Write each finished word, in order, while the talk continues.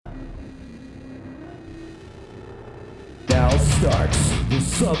now starts the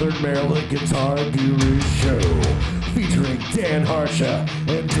Southern Maryland Guitar Guru Show, featuring Dan Harsha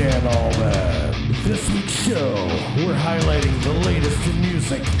and Dan Allman. This week's show, we're highlighting the latest in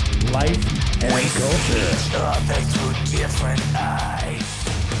music, life, and culture. Other through different eyes.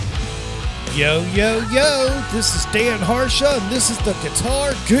 Yo, yo, yo, this is Dan Harsha, and this is the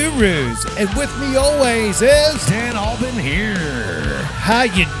Guitar Gurus. And with me always is... Dan Allman here. How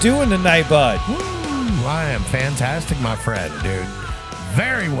you doing tonight, bud? Woo, I am fantastic, my friend, dude.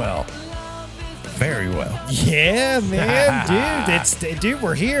 Very well. Very well. Yeah, man, dude,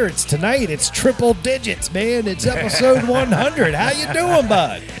 we're here. It's tonight. It's triple digits, man. It's episode 100. How you doing,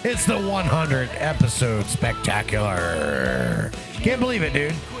 bud? It's the 100th episode spectacular. Can't believe it,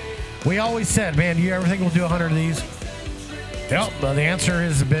 dude. We always said, man, do you ever think we'll do 100 of these? Yep. Well, the answer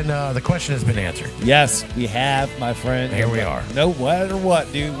has been, the question has been answered. Yes, we have, my friend. Here we are. No matter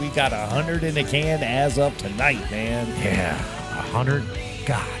what, dude, we got 100 in the can as of tonight, man. Yeah, 100.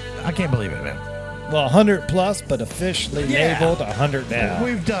 God, I can't believe it, man. Well, 100 plus, but officially labeled 100 now.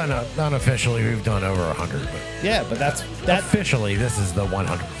 We've done, unofficially, we've done over 100. But Yeah, but that's officially, this is the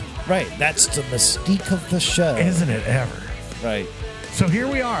 100th. right. That's the mystique of the show. Isn't it ever? Right. So here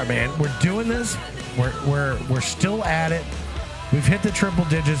we are, man. We're doing this. We're still at it. We've hit the triple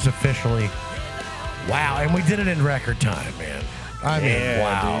digits officially. Wow, and we did it in record time, man. I mean,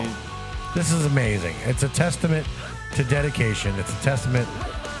 wow. Dude. This is amazing. It's a testament to dedication. It's a testament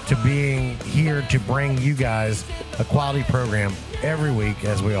to being here to bring you guys a quality program every week,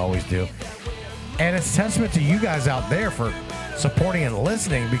 as we always do. And it's a testament to you guys out there for supporting and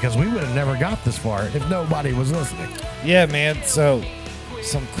listening, because we would have never got this far if nobody was listening. Yeah, man. So,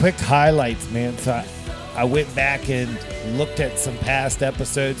 some quick highlights, man. So, I went back and looked at some past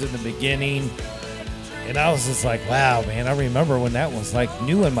episodes in the beginning, and I was just like, wow, man, I remember when that was like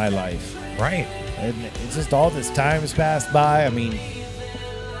new in my life. Right. And it's just all this time has passed by. I mean,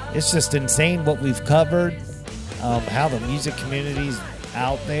 it's just insane what we've covered, how the music community's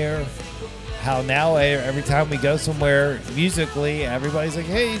out there, how now every time we go somewhere musically, everybody's like,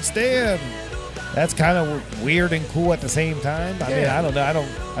 hey, it's Dan. That's kind of weird and cool at the same time. I mean, I don't know.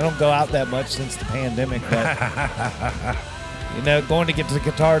 I don't go out that much since the pandemic, but you know, going to get to the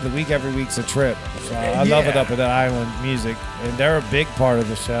Guitar of the Week every week's a trip. So I love it up at the Island Music, and they're a big part of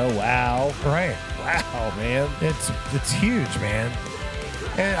the show. Wow. Right. Wow, man. It's huge, man.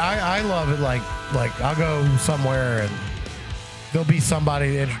 And I love it. Like I'll go somewhere and there'll be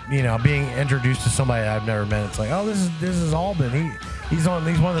somebody, you know, being introduced to somebody I've never met. It's like, oh, this is Allman. He's one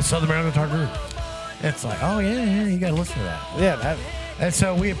of the Southern Maryland Guitar Group. It's like, oh yeah, you gotta listen to that. Yeah, And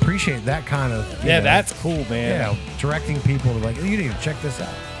so we appreciate that kind of. you know, that's cool, man. Yeah, directing people to like, you need to check this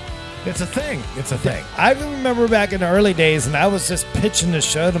out. It's a thing. It's a thing. I remember back in the early days, and I was just pitching the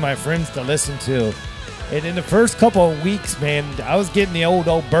show to my friends to listen to. And in the first couple of weeks, man, I was getting the old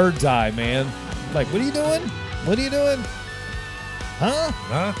bird's eye, man. Like, what are you doing? What are you doing?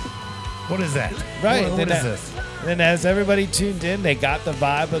 Huh? What is that? Right. What is this? And as everybody tuned in, they got the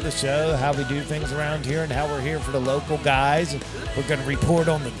vibe of the show, how we do things around here, and how we're here for the local guys. And we're going to report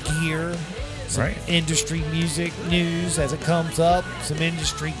on the gear, some industry music news as it comes up. Some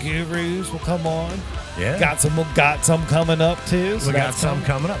industry gurus will come on. Yeah. Got some coming up too. So We got some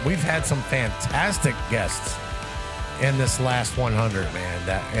coming up. We've had some fantastic guests in this last 100, man.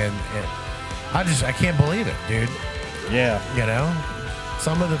 And I can't believe it, dude. Yeah. You know,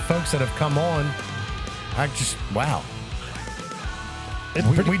 some of the folks that have come on, wow.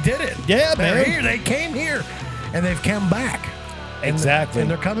 We did it. Yeah, They're man. here. They came here, and they've come back. Exactly. And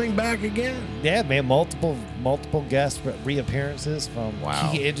they're coming back again. Yeah, man. Multiple guest reappearances from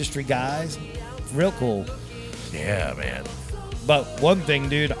key industry guys. Real cool. Yeah, man. But one thing,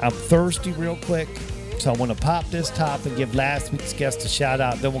 dude, I'm thirsty real quick. So I want to pop this top and give last week's guest a shout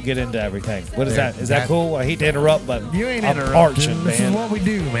out. Then we'll get into everything. What is that? Is that cool? I hate to interrupt, but You ain't I'm interrupting. parching, This man. is what we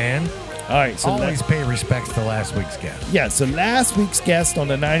do, man. All right. So Always pay respects to last week's guest. yeah. So last week's guest on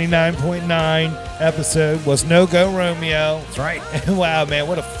the 99.9 episode was No Go Romeo. That's right. And wow, man,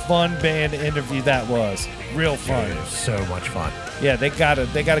 what a fun band interview that was. Real fun. It was so much fun. Yeah, they got a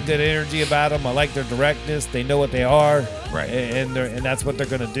good energy about them. I like their directness. They know what they are, Right. And that's what they're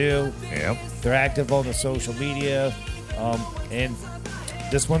gonna do. Yep. They're active on the social media, and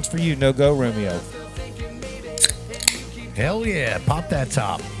this one's for you, No Go Romeo. Hell yeah. Pop that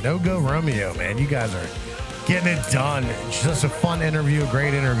top. No Go Romeo, man. You guys are getting it done. It's just a fun interview, a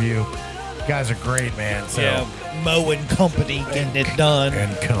great interview. You guys are great, man. So, Yeah, Mo and Company getting it done.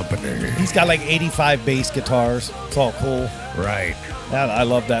 And company. He's got like 85 bass guitars. It's all cool. Right. I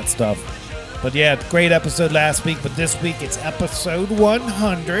love that stuff. But yeah, great episode last week. But this week it's episode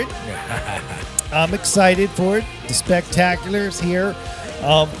 100. I'm excited for it. The Spectacular's here.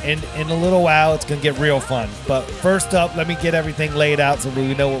 In a little while, it's going to get real fun. But first up, let me get everything laid out so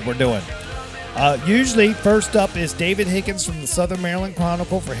we know what we're doing. Usually, first up is David Higgins from the Southern Maryland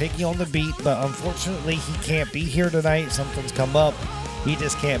Chronicle for Hickey on the Beat, but unfortunately, he can't be here tonight. Something's come up. He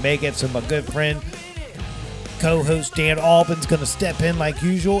just can't make it. So my good friend, co-host Dan Albin's going to step in like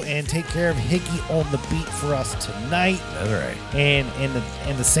usual and take care of Hickey on the Beat for us tonight. That's right.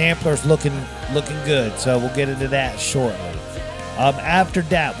 And the sampler's looking good. So we'll get into that shortly. After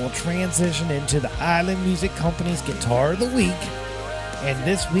that, we'll transition into the Island Music Company's Guitar of the Week. And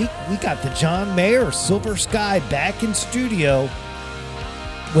this week, we got the John Mayer Silver Sky back in studio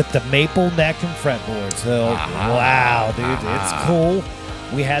with the maple neck and fretboard. So, wow, dude, it's cool.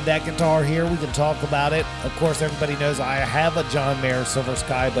 We had that guitar here. We can talk about it. Of course, everybody knows I have a John Mayer Silver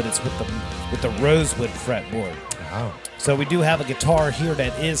Sky, but it's with the rosewood fretboard. Oh. So we do have a guitar here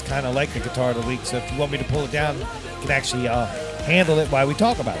that is kind of like the Guitar of the Week. So if you want me to pull it down, you can actually handle it while we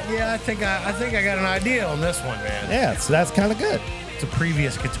talk about it. Yeah, I think I got an idea on this one, man. Yeah, so that's kind of good. It's a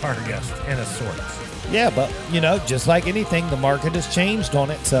previous guitar guest and a sorts. Yeah, but, just like anything, the market has changed on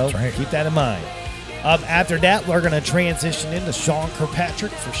it, so keep that in mind. After that, we're going to transition into Sean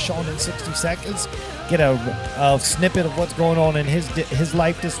Kirkpatrick for Sean in 60 Seconds, get a snippet of what's going on in his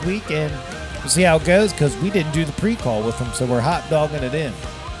life this week, and we'll see how it goes, because we didn't do the pre-call with him, so we're hot dogging it in.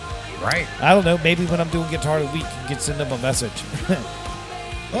 Right. I don't know, maybe when I'm doing Guitar of the Week, you can send him a message.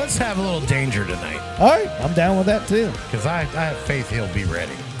 Let's have a little danger tonight. All right, I'm down with that, too. Because I have faith he'll be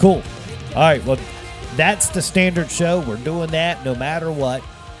ready. Cool. All right, well, that's the standard show. We're doing that no matter what.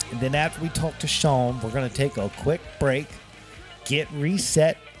 And then after we talk to Sean, we're going to take a quick break, get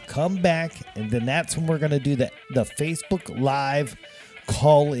reset, come back, and then that's when we're going to do the Facebook Live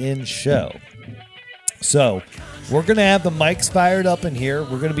call-in show. So we're going to have the mics fired up in here.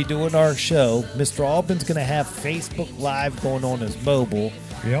 We're going to be doing our show. Mr. Albin's going to have Facebook Live going on his mobile.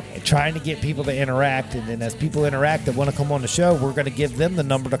 Yep. And trying to get people to interact. And then as people interact that want to come on the show, we're going to give them the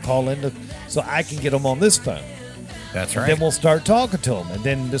number to call in so I can get them on this phone. That's right. And then we'll start talking to them. And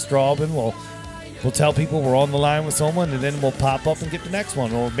then Mr. Albin will tell people we're on the line with someone, and then we'll pop up and get the next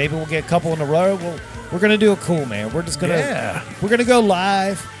one. Or maybe we'll get a couple in a row. We're going to do it cool, man. We're just going to we're going to go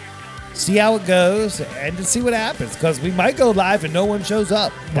live, see how it goes, and to see what happens. Because we might go live and no one shows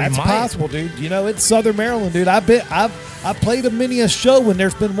up. That's possible, dude. It's Southern Maryland, dude. I played many a show when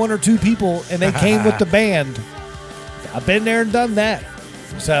there's been one or two people and they came with the band. I've been there and done that.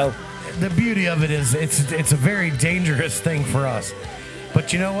 So the beauty of it is it's a very dangerous thing for us.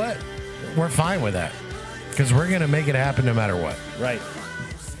 But you know what? We're fine with that because we're going to make it happen no matter what. Right.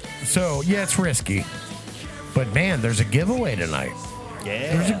 So, yeah, it's risky. But, man, there's a giveaway tonight.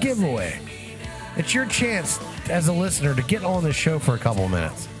 Yeah. There's a giveaway. It's your chance as a listener to get on the show for a couple of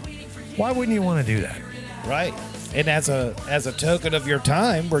minutes. Why wouldn't you want to do that? Right. And as a token of your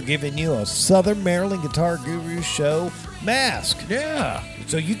time, we're giving you a Southern Maryland Guitar Guru Show mask. Yeah.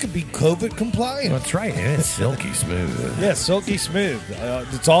 So you could be COVID compliant. That's right. And it's silky smooth. Yeah, silky smooth.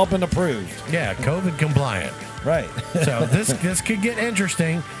 It's all been approved. Yeah, COVID compliant. Right. So this could get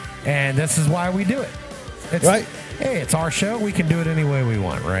interesting, and this is why we do it. It's, right. Hey, it's our show. We can do it any way we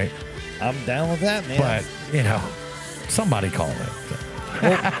want, right? I'm down with that, man. But, somebody call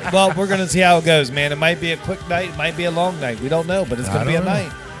it. Well, we're going to see how it goes, man. It might be a quick night. It might be a long night. We don't know, but it's going to be a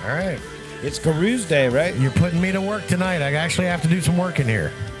night. All right. It's Carews Day, right? You're putting me to work tonight. I actually have to do some work in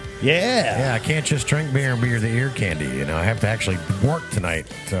here. Yeah. Yeah, I can't just drink beer and be the ear candy. I have to actually work tonight.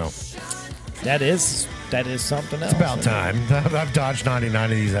 So that is something else. It's about time. I've dodged 99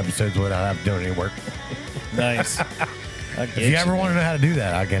 of these episodes without having to do any work. Nice. If you ever want to know how to do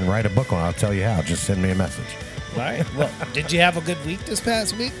that, I can write a book on it. I'll tell you how. Just send me a message. All right. Well, did you have a good week this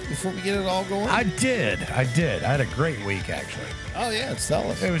past week before we get it all going? I did. I had a great week, actually. Oh, yeah.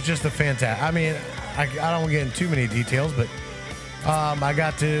 Tell us. It was just a fantastic. I mean, I don't want to get into too many details, but I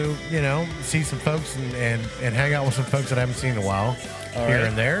got to, see some folks and hang out with some folks that I haven't seen in a while here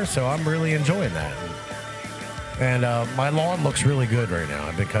and there. So I'm really enjoying that. And my lawn looks really good right now.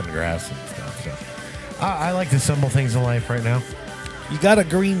 I've been cutting grass and stuff. So I like to assemble things in life right now. You got a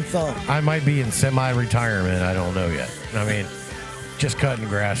green thumb. I might be in semi-retirement. I don't know yet. I mean, just cutting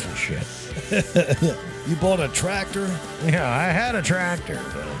grass and shit. You bought a tractor? Yeah, I had a tractor.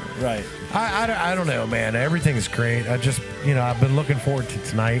 Right. I don't know, man. Everything's great. I just, I've been looking forward to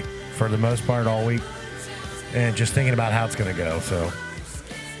tonight for the most part all week and just thinking about how it's going to go. So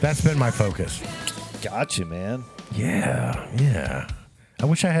that's been my focus. Gotcha, man. Yeah. I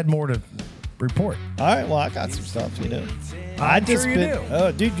wish I had more to report. All right, well, I got some stuff, you know. I'm sure you do.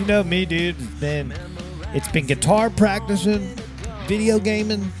 Oh, dude, you know me, dude. It's been guitar practicing, video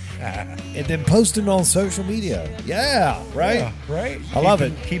gaming, and then posting on social media. Yeah, right? Yeah, right. I love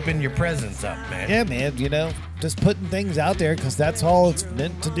it. Keeping your presence up, man. Yeah, man, you know, just putting things out there because that's all it's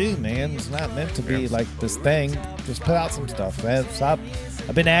meant to do, man. It's not meant to be like this thing. Just put out some stuff, man. So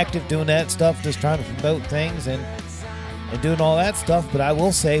I've been active doing that stuff, just trying to promote things and doing all that stuff. But I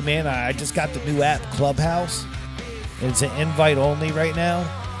will say, man, I just got the new app, Clubhouse. It's an invite only right now.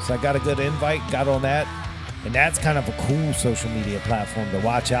 So I got a good invite, got on that. And that's kind of a cool social media platform to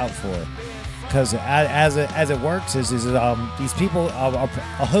watch out for. Because as it works is these people,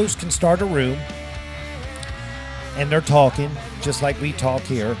 a host can start a room, and they're talking, just like we talk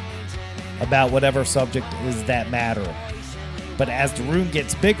here, about whatever subject is that matter. But as the room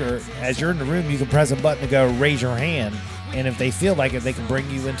gets bigger, as you're in the room, you can press a button to go raise your hand. And if they feel like it, they can bring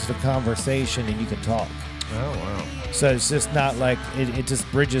you into the conversation and you can talk. Oh, wow. So it's just not like, it just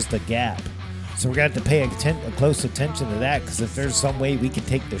bridges the gap. So we're going to have to pay a close attention to that, because if there's some way we can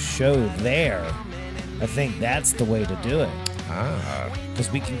take the show there, I think that's the way to do it. Because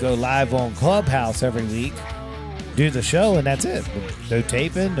we can go live on Clubhouse every week, do the show, and that's it. No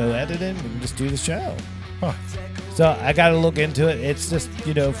taping, no editing, we can just do the show. Huh. So I got to look into it. It's just,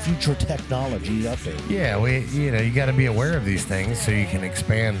 future technology update. Yeah, you got to be aware of these things so you can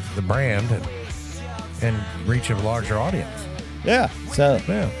expand the brand and reach a larger audience. Yeah, so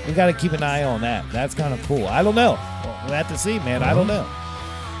Yeah. we got to keep an eye on that. That's kind of cool. I don't know. We'll have to see, man. I don't know.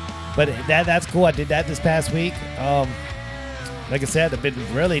 But that's cool. I did that this past week. Like I said, I've been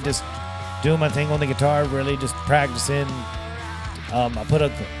really just doing my thing on the guitar, really just practicing. I put a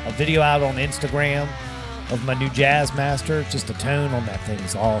video out on Instagram of my new Jazz Master. Just the tone on that thing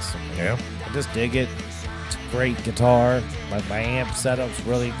is awesome, man. Yeah. I just dig it. It's a great guitar. My amp setup's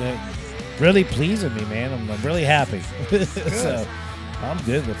really good. Really pleasing me, man. I'm really happy. So I'm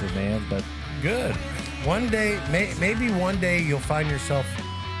good with it, man. But Good. One day, maybe one day you'll find yourself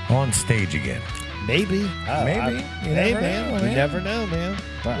on stage again. maybe. Maybe. You Hey, never man. know, We man. never know, man.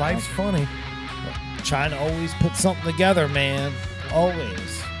 But Life's funny. I'm trying to always put something together, man.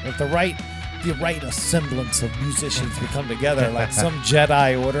 Always. If the right semblance of musicians would come together, like some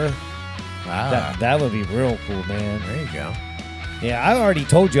Jedi order, that would be real cool, man. There you go. Yeah, I already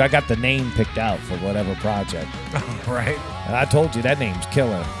told you I got the name picked out for whatever project. Right. And I told you that name's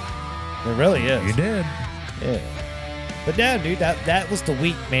killer. It really is. You did. Yeah. But yeah, dude, that was the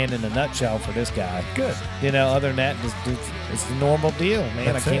week, man, in a nutshell for this guy. Good. Other than that, it's the normal deal,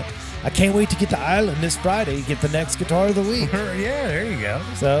 man. That's I can't wait to get to Ireland this Friday to get the next guitar of the week. Yeah, there you go.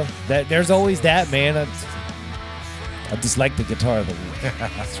 So there's always that, man. I just like the guitar of the week.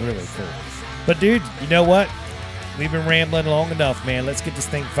 It's really cool. But dude, you know what? We've been rambling long enough, man. Let's get this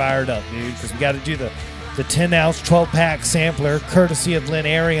thing fired up, dude, because we got to do the 10-ounce 12-pack sampler, courtesy of Lynn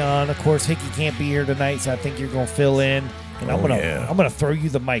Arion. Of course, Hickey can't be here tonight, so I think you're going to fill in. And I'm gonna throw you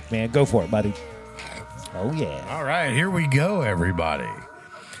the mic, man. Go for it, buddy. Oh, yeah. All right, here we go, everybody.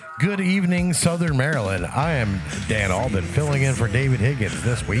 Good evening, Southern Maryland. I am Dan Alden, filling in for David Higgins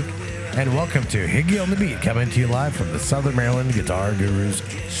this week. And welcome to Higgy on the Beat, coming to you live from the Southern Maryland Guitar Gurus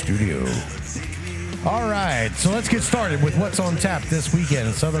studio. All right, so let's get started with what's on tap this weekend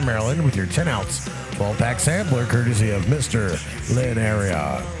in Southern Maryland with your 10-ounce 12-pack sampler, courtesy of Mr. Lynn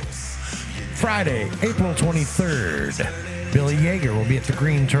Arion. Friday, April 23rd, Billy Yeager will be at the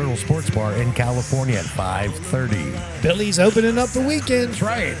Green Turtle Sports Bar in California at 5:30. Billy's opening up the weekend. That's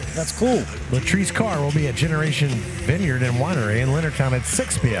right. That's cool. Latrice Carr will be at Generation Vineyard and Winery in Leonardtown at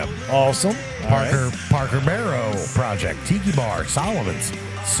 6 p.m. Awesome. All right. Parker Barrow Project, Tiki Bar, Solomon's,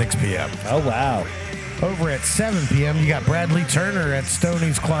 6 p.m. Oh, wow. Over at 7 p.m., you got Bradley Turner at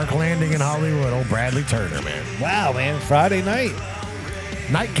Stoney's Clark Landing in Hollywood. Oh, Bradley Turner, man. Wow, man. Friday night.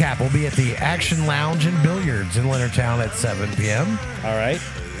 Nightcap will be at the Action Lounge and Billiards in Leonardtown at 7 p.m. All right.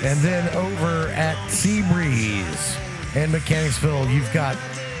 And then over at Seabreeze in Mechanicsville, you've got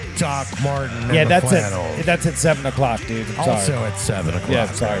Doc Martin and Yeah, the that's Flannel. it. That's at 7 o'clock, dude. I'm Also sorry. at 7 o'clock. Yeah,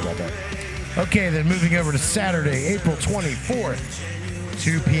 sorry about that. Okay, then moving over to Saturday, April 24th,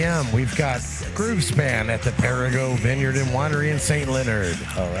 2 p.m., we've got Groove Span at the Perigo Vineyard and Winery in St. Leonard.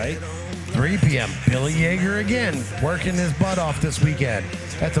 All right. 3 p.m., Billy Yeager again, working his butt off this weekend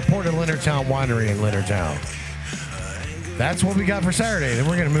at the Port of Leonardtown Winery in Leonardtown. That's what we got for Saturday. Then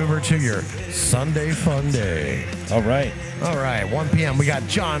we're going to move over to your Sunday Fun Day. All right. All right, 1 p.m., we got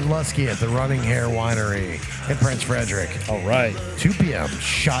John Lusky at the Running Hare Winery in Prince Frederick. All right. 2 p.m.,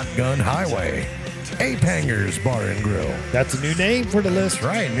 Shotgun Highway, Ape Hangers Bar and Grill. That's a new name for the list.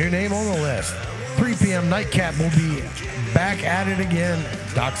 Right, new name on the list. 3 p.m., p.m. Nightcap will be back at it again.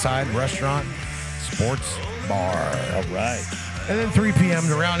 Dockside Restaurant, Sports Bar. All right. And then 3 p.m.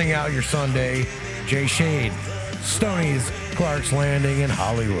 to rounding out your Sunday, Jay Shade, Stoney's, Clark's Landing, and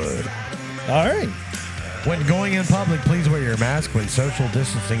Hollywood. All right. When going in public, please wear your mask when social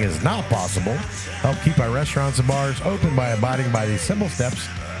distancing is not possible. Help keep our restaurants and bars open by abiding by these simple steps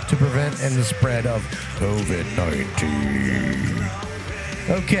to prevent and the spread of COVID-19.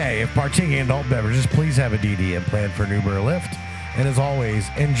 Okay, if partaking in adult beverages, please have a DDM plan for an Uber or Lyft. And as always,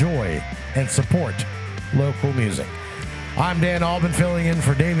 enjoy and support local music. I'm Dan Albin, filling in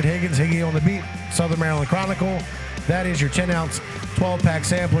for David Higgins, Higgy on the Beat, Southern Maryland Chronicle. That is your 10-ounce, 12-pack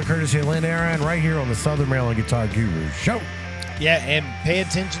sampler, courtesy of Lynn Aaron, right here on the Southern Maryland Guitar Guru Show. Yeah, and pay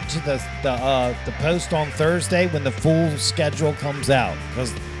attention to the post on Thursday when the full schedule comes out,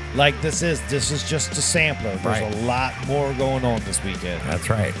 because like this is just a sampler. There's a lot more going on this weekend. That's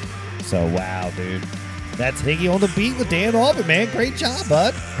right. So wow, dude, that's Higgy on the Beat with Dan Albin, man. Great job,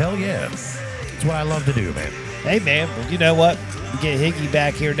 bud. Hell yeah, it's what I love to do, man. Hey, man, well, you know what? We get Higgy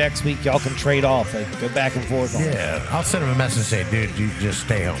back here next week. Y'all can trade off. Go back and forth on it. Yeah, I'll send him a message saying, dude, you just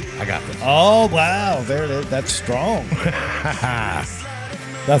stay home. I got this. Oh, wow. There it is. That's strong.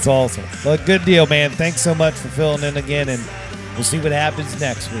 That's awesome. Well, good deal, man. Thanks so much for filling in again, and we'll see what happens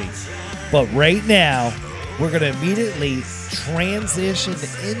next week. But right now, we're going to immediately transition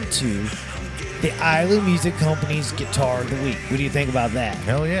into the Island Music Company's Guitar of the Week. What do you think about that?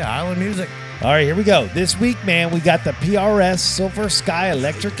 Hell yeah, Island Music. All right, here we go. This week, man, we got the PRS Silver Sky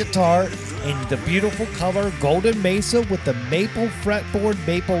electric guitar in the beautiful color Golden Mesa with the maple fretboard,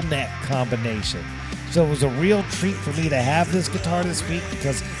 maple neck combination. So it was a real treat for me to have this guitar this week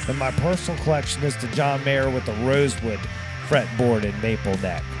because in my personal collection is the John Mayer with the rosewood fretboard and maple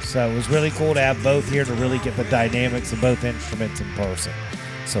neck. So it was really cool to have both here to really get the dynamics of both instruments in person.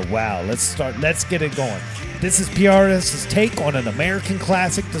 So wow, let's get it going. This is PRS's take on an American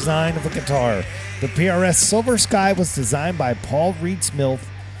classic design of a guitar. The PRS Silver Sky was designed by Paul Reed Smith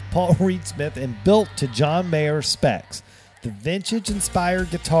and built to John Mayer specs. The vintage-inspired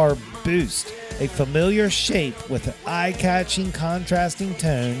guitar boasts a familiar shape with an eye-catching contrasting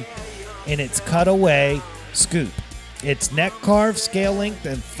tone in its cutaway scoop. Its neck carve, scale length,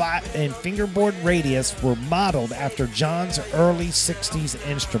 and fingerboard radius were modeled after John's early 60s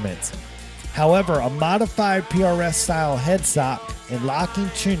instruments. However, a modified PRS-style headstock and locking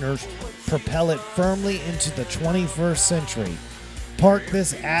tuners propel it firmly into the 21st century. Park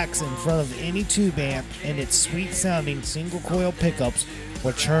this axe in front of any tube amp, and its sweet-sounding single-coil pickups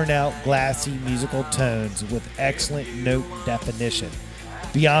will churn out glassy musical tones with excellent note definition.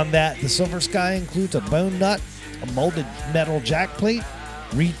 Beyond that, the Silver Sky includes a bone nut, a molded metal jack plate,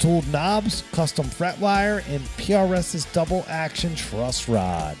 retooled knobs, custom fret wire, and PRS's double-action truss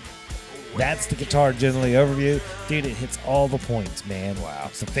rod. That's the guitar generally overview. Dude, it hits all the points, man. Wow.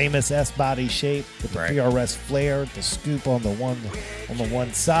 It's the famous S-body shape with the PRS flare. The scoop on the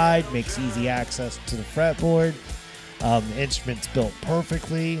one side makes easy access to the fretboard. The instrument's built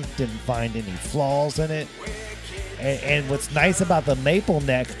perfectly. Didn't find any flaws in it. And what's nice about the maple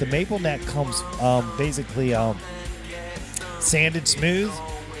neck comes basically sanded smooth,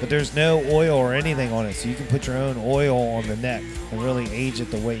 but there's no oil or anything on it, so you can put your own oil on the neck and really age it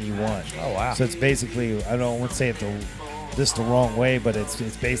the way you want. Oh, wow. So it's basically, I don't want to say it the wrong way, but it's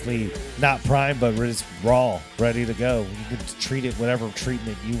basically not primed, but it's raw, ready to go. You can treat it whatever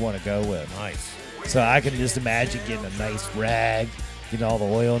treatment you want to go with. Nice. So I can just imagine getting a nice rag, getting all the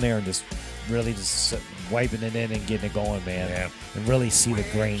oil in there, and just really just wiping it in and getting it going, man. Yeah. And really see the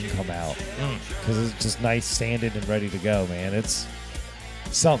grain come out. Because it's just nice, sanded, and ready to go, man. It's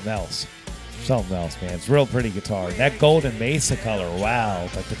something else. Something else, man. It's a real pretty guitar. And that Golden Mesa color, wow.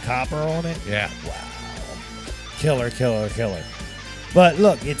 Like the copper on it. Yeah. Wow. Killer. But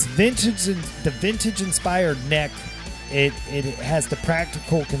look, it's vintage, and the vintage-inspired neck, it has the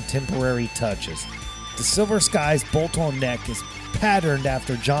practical contemporary touches. The Silver Sky's bolt-on neck is patterned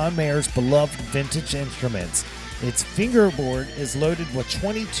after John Mayer's beloved vintage instruments. Its fingerboard is loaded with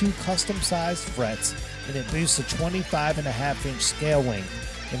 22 custom-sized frets, and it boasts a 25.5-inch scale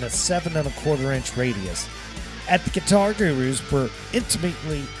length and a 7.25-inch radius. At the Guitar Gurus, we're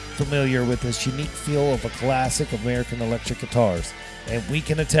intimately familiar with this unique feel of a classic American electric guitars, and we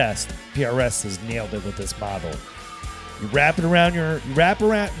can attest PRS has nailed it with this model. You wrap your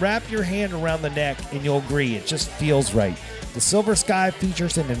hand around the neck, and you'll agree it just feels right. The Silver Sky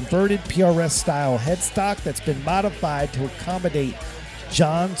features an inverted PRS-style headstock that's been modified to accommodate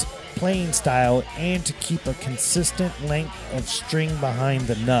John's playing style and to keep a consistent length of string behind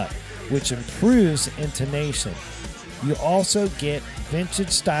the nut, which improves intonation. You also get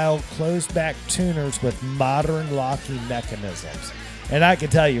vintage-style closed-back tuners with modern locking mechanisms. And I can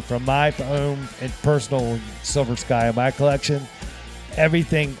tell you, from my own and personal Silver Sky in my collection,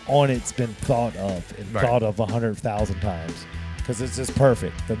 everything on it's been thought of and thought of 100,000 times because it's just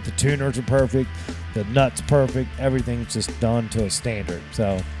perfect. The tuners are perfect, the nuts perfect, everything's just done to a standard.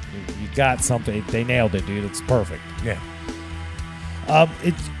 So you got something. They nailed it, dude. It's perfect. Yeah.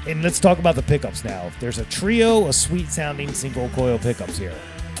 And let's talk about the pickups now. There's a trio of sweet-sounding single-coil pickups here.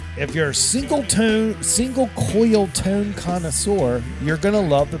 If you're a single-coil tone connoisseur, you're going to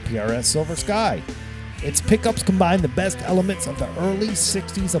love the PRS Silver Sky. Its pickups combine the best elements of the early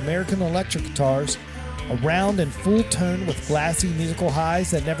 60s American electric guitars, a round and full tone with glassy musical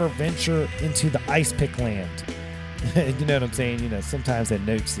highs that never venture into the ice pick land. You know what I'm saying? You know, sometimes that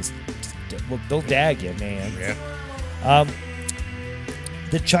notes just they'll dag you, man. Yeah.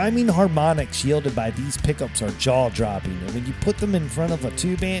 The chiming harmonics yielded by these pickups are jaw-dropping, and when you put them in front of a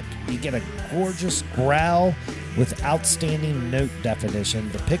tube amp, you get a gorgeous growl with outstanding note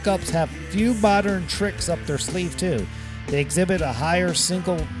definition. The pickups have few modern tricks up their sleeve, too. They exhibit a higher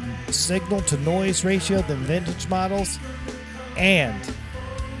single signal-to-noise ratio than vintage models, and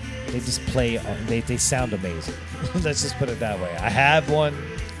they just play, they sound amazing. Let's just put it that way. I have one.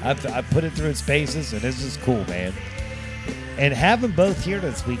 I've put it through its paces, and it's just cool, man. And having both here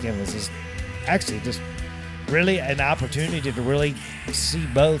this weekend was just really an opportunity to really see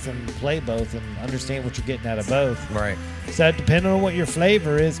both and play both and understand what you're getting out of both. Right. So depending on what your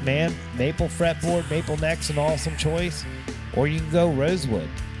flavor is, man, maple fretboard, maple neck's an awesome choice, or you can go rosewood.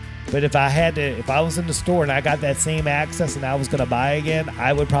 But if I was in the store and I got that same access and I was going to buy again,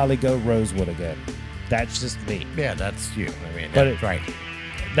 I would probably go rosewood again. That's just me. Yeah, that's you. I mean, But that's right.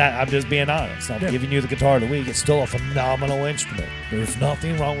 I'm just being honest. I'm giving you the guitar of the week. It's still a phenomenal instrument. There's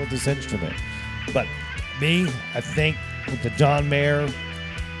nothing wrong with this instrument. But me, I think with the John Mayer,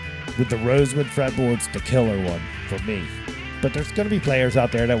 with the rosewood fretboard's the killer one for me. But there's going to be players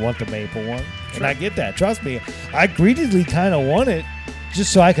out there that want the maple one. And I get that. Trust me. I greedily kind of want it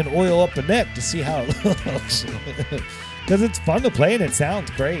just so I can oil up the neck to see how it looks. Because it's fun to play and it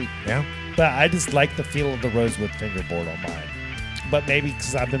sounds great. Yeah. But I just like the feel of the rosewood fingerboard on mine. But maybe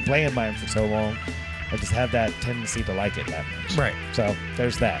because I've been playing mine for so long, I just have that tendency to like it that much. Right. So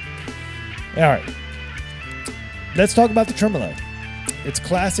there's that. All right. Let's talk about the tremolo. It's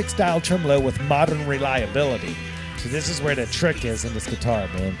classic style tremolo with modern reliability. So this is where the trick is in this guitar,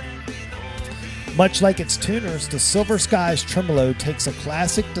 man. Much like its tuners, the Silver Sky's tremolo takes a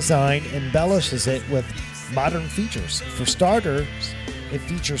classic design and embellishes it with modern features. For starters, it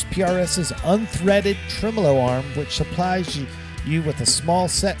features PRS's unthreaded tremolo arm, which supplies you with a small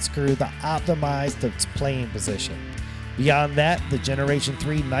set screw that optimized its playing position. Beyond that, the Generation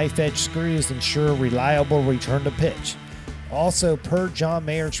 3 knife edge screws ensure reliable return to pitch. Also, per John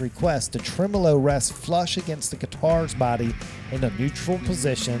Mayer's request, the tremolo rests flush against the guitar's body in a neutral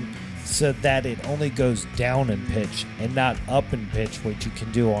position so that it only goes down in pitch and not up in pitch, which you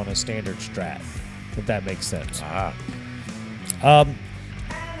can do on a standard Strat, if that makes sense.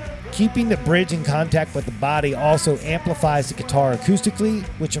 Keeping the bridge in contact with the body also amplifies the guitar acoustically,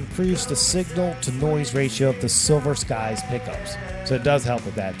 which improves the signal-to-noise ratio of the Silver Sky's pickups. So it does help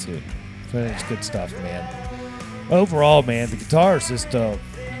with that, too. So it's good stuff, man. Overall, man, the guitar is just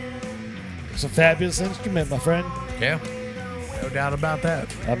it's a fabulous instrument, my friend. Yeah. No doubt about that.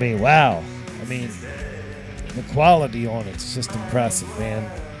 I mean, wow. I mean, the quality on it's just impressive,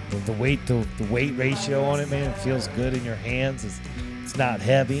 man. The weight ratio on it, man, it feels good in your hands. It's not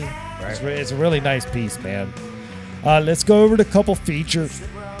heavy. Right. It's a really nice piece, man. Let's go over the couple features,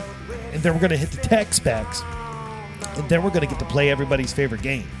 and then we're going to hit the tech specs, and then we're going to get to play everybody's favorite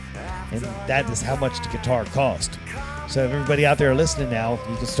game, and that is how much the guitar cost. So everybody out there listening now,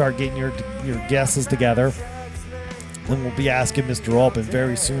 you can start getting your guesses together, and we'll be asking Mr. Alpin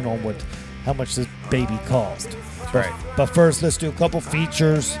very soon on how much this baby cost. Right. But first, let's do a couple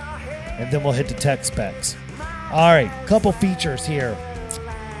features, and then we'll hit the tech specs. All right, couple features here.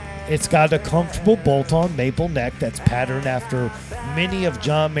 It's got a comfortable bolt-on maple neck that's patterned after many of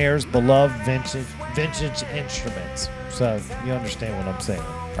John Mayer's beloved vintage instruments. So you understand what I'm saying.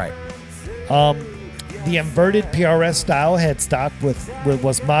 Right. The inverted PRS style headstock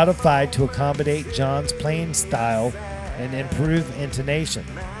was modified to accommodate John's playing style and improve intonation.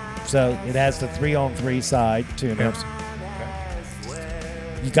 So it has the 3-on-3 side tuners.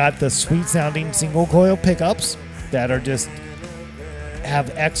 You got the sweet sounding single coil pickups that are just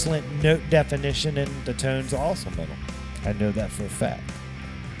have excellent note definition, and the tones are awesome in them. I know that for a fact.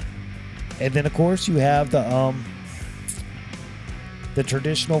 And then of course you have the the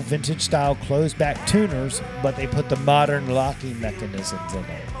traditional vintage style closed back tuners, but they put the modern locking mechanisms in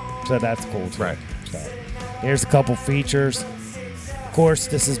there. So that's cool too. Right. So here's a couple features. Of course,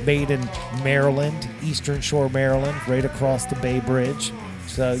 this is made in Maryland, Eastern Shore, Maryland, right across the Bay Bridge.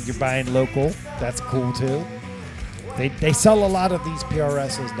 So you're buying local. That's cool too. They sell a lot of these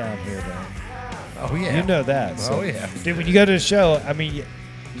PRSs down here, man. Oh, yeah. You know that. So. Oh, yeah. Dude, when you go to the show, I mean,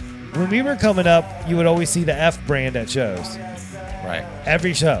 when we were coming up, you would always see the F brand at shows. Right.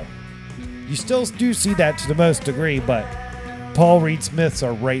 Every show. You still do see that to the most degree, but Paul Reed Smiths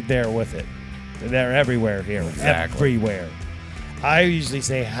are right there with it. They're everywhere here. Exactly. Everywhere. I usually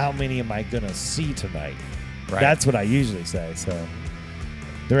say, how many am I going to see tonight? Right. That's what I usually say. So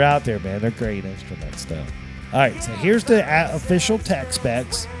they're out there, man. They're great instruments, though. All right, so here's the official tech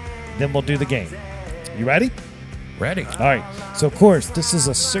specs. Then we'll do the game. You ready? Ready. All right. So, of course, this is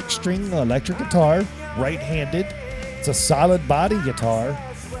a 6-string electric guitar, right-handed. It's a solid body guitar.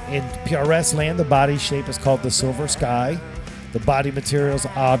 In PRS land, the body shape is called the Silver Sky. The body material is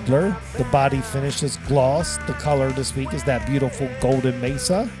Adler. The body finish is gloss. The color to speak is that beautiful golden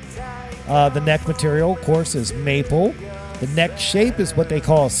mesa. The neck material, of course, is maple. The neck shape is what they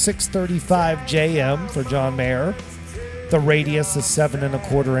call a 635 JM for John Mayer. The radius is 7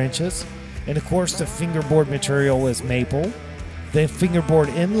 1/4 inches. And of course, the fingerboard material is maple. The fingerboard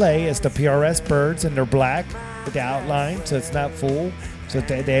inlay is the PRS birds, and they're black with the outline, so it's not full. So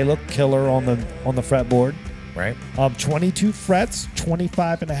they look killer on the fretboard. Right. 22 frets,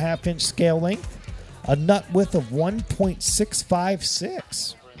 25.5-inch scale length, a nut width of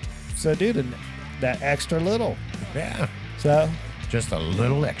 1.656. So, dude, that extra little. Yeah. So, Just a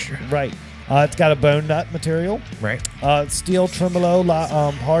little extra. right. It's got a bone nut material. Right. Steel tremolo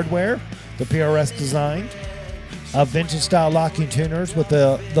hardware, the PRS designed. Vintage style locking tuners with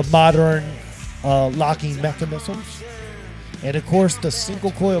the modern locking mechanisms. And of course, the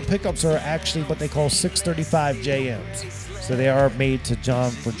single coil pickups are actually what they call 635 JMs. So they are made to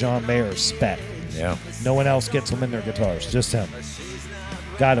for John Mayer's spec. Yeah. No one else gets them in their guitars, just him.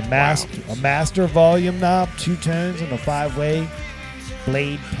 Got a master volume knob, 2 tones, and a 5-way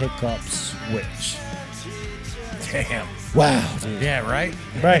blade pickup switch. Damn. Wow, dude. Yeah, right?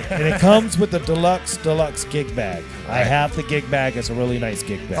 Right, and it comes with the deluxe gig bag. I Right. have the gig bag. It's a really nice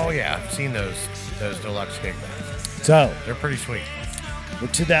gig bag. Oh, yeah. I've seen those deluxe gig bags. So, They're pretty sweet. we're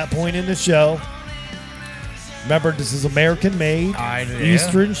to that point in the show. Remember, this is American made, Yeah.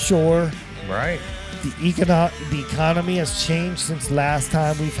 Eastern Shore. Right. The economy has changed since last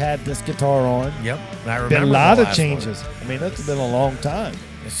time we've had this guitar on. Yep. I remember Been a the lot of last changes. I mean, that's been a long time. one.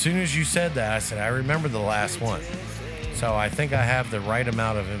 As soon as you said that, I said, I remember the last one. So I think I have the right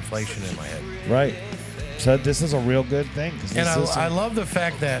amount of inflation in my head. Right. So this is a real good thing. 'Cause And this is I love the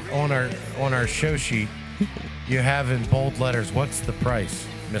fact that on our show sheet, you have in bold letters, what's the price,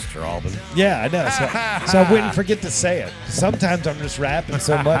 Mr. Albin? yeah, I know. So I wouldn't forget to say it. Sometimes I'm just rapping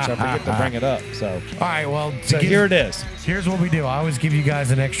so much I forget to bring it up. So All right, well, here it is. Here's what we do. I always give you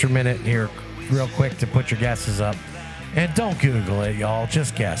guys an extra minute here real quick to put your guesses up. And don't Google it, y'all.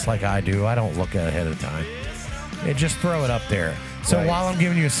 Just guess like I do. I don't look ahead of time. And just throw it up there. So Right. while I'm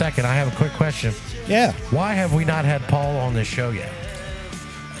giving you a second, I have a quick question. Yeah. Why have we not had Paul on this show yet?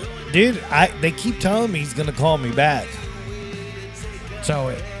 Dude, they keep telling me he's going to call me back.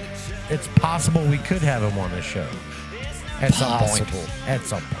 So it's possible we could have him on this show at some Possible. point. At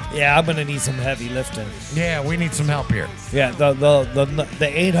some point. Yeah, I'm going to need some heavy lifting. Yeah, we need some help here. Yeah,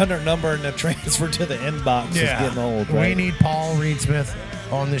 the 800 number and the transfer to the inbox is getting old. We Right? need Paul Reed Smith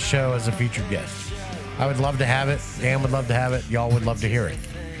on this show as a featured guest. I would love to have it. Dan would love to have it. Y'all would love to hear it.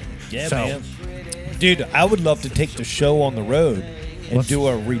 Yeah, So- man. Dude, I would love to take the show on the road and do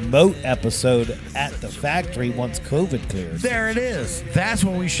a remote episode at the factory once COVID clears. There it is. That's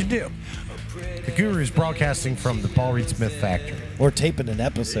what we should do. The Guru's broadcasting from the Paul Reed Smith factory. Or taping an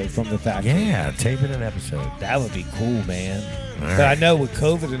episode from the factory. Yeah, taping an episode. That would be cool, man. All But I right. know with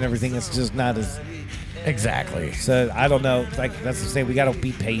COVID and everything, it's just not as. Exactly. So I don't know. Like that's to say, we got to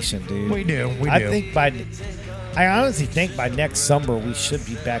be patient, dude. We do. I honestly think by next summer we should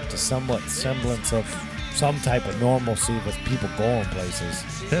be back to somewhat semblance of some type of normalcy with people going places.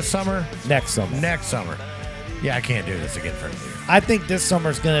 This summer? Next summer. Next summer. Yeah, I can't do this again for a year. I think this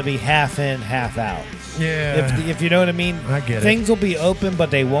summer's going to be half in, half out. Yeah. If you know what I mean. I get it. Things will be open, but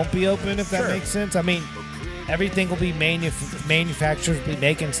they won't be open, if that Sure. makes sense. I mean, everything will be manufacturers will be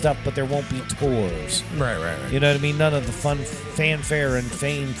making stuff, but there won't be tours. Right. You know what I mean? None of the fun fanfare and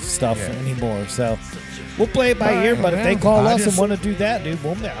fame stuff Yeah. anymore. So We'll play it by ear, but if they Yeah, call I us and just- want to do that, dude,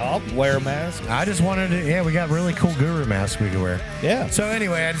 I'll wear a mask. I just wanted to, yeah, we got really cool guru masks we could wear. Yeah. So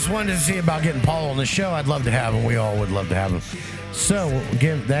anyway, I just wanted to see about getting Paul on the show. I'd love to have him. We all would love to have him. So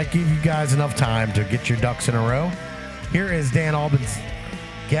give you guys enough time to get your ducks in a row. Here is Dan Albin's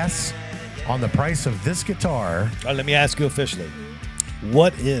guess on the price of this guitar. Let me ask you officially.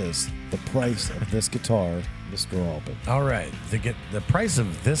 What is the price of this guitar, Mr. Albin? All right, the price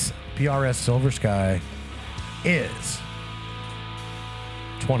of this PRS Silver Sky is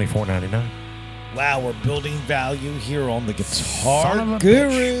 $24.99. Wow, we're building value here on the Son of Guitar a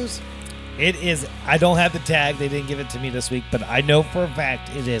Gurus. It is, I don't have the tag. They didn't give it to me this week, but I know for a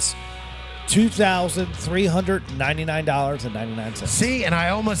fact it is $2,399.99. See, and I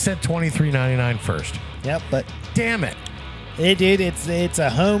almost said $23.99 first. Yep, but Damn it. it's a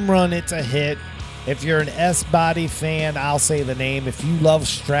home run. It's a hit. If you're an S-Body fan, I'll say the name. If you love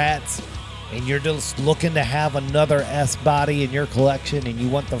Strats and you're just looking to have another S-Body in your collection and you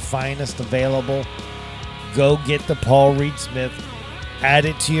want the finest available, go get the Paul Reed Smith. Add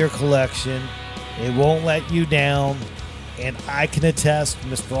it to your collection. It won't let you down. And I can attest,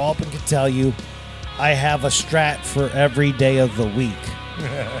 Mr. Albin can tell you, I have a Strat for every day of the week.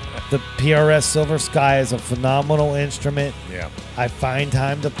 The PRS Silver Sky is a phenomenal instrument. Yeah. I find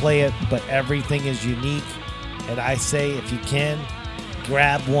time to play it, but everything is unique. And I say, if you can,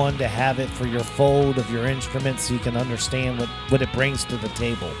 grab one to have it for your fold of your instruments so you can understand what it brings to the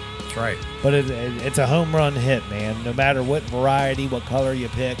table. That's right. But it's a home run hit, man. No matter what variety, what color you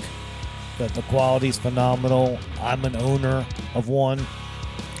pick, the quality's phenomenal. I'm an owner of one,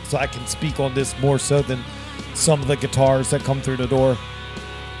 so I can speak on this more so than some of the guitars that come through the door.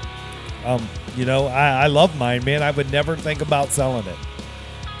 I love mine, man. I would never think about selling it.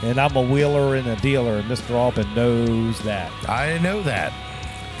 And I'm a wheeler and a dealer, and Mr. Albin knows that. I know that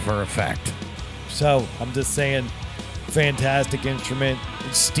for a fact. So I'm just saying, fantastic instrument.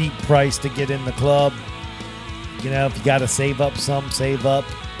 It's steep price to get in the club. If you got to save up some, save up.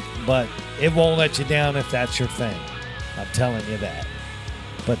 But it won't let you down if that's your thing. I'm telling you that.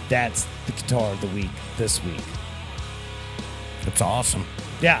 But that's the guitar of the week this week. It's awesome.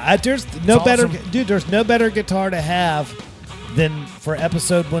 Yeah, there's no It's better, awesome. dude. There's no better guitar to have than for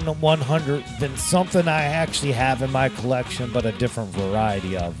episode 100 than something I actually have in my collection, but a different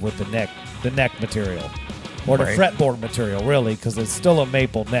variety of with the neck material or the Right. fretboard material, really, because it's still a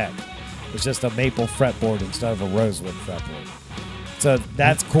maple neck. It's just a maple fretboard instead of a rosewood fretboard. So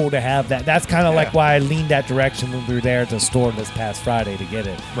that's cool to have that. That's kind of like Yeah. why I leaned that direction when we were there at the store this past Friday to get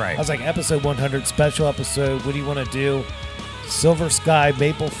it. Right. I was like, episode 100, special episode. What do you want to do? Silver Sky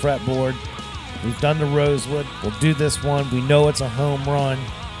maple fretboard. We've done the rosewood. We'll do this one. We know it's a home run.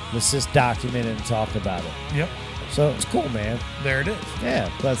 Let's just document it and talk about it. Yep. So it's cool, man. There it is. Yeah.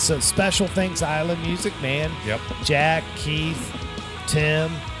 But so special thanks, Island Music, man. Yep. Jack, Keith,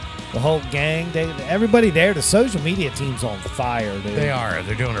 Tim, the whole gang. Everybody there. The social media team's on fire, dude. They are.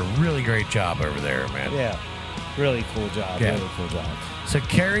 They're doing a really great job over there, man. Yeah. Really cool job. Yeah. Really cool job. So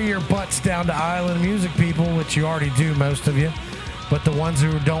carry your butts down to Island Music, people, which you already do, most of you. But the ones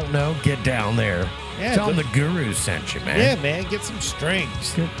who don't know, get down there. Yeah, Tell them but- the gurus sent you, man. Yeah, man. Get some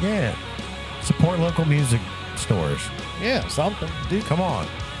strings. Yeah. Support local music stores. Yeah, something. Dude, Come on.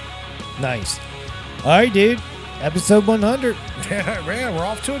 nice. All right, dude. Episode 100. Yeah, man, we're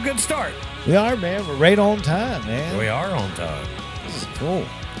off to a good start. We are, man. We're right on time, man. We are on time. This is cool.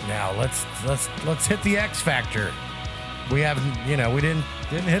 Now let's hit the X Factor. We haven't, we didn't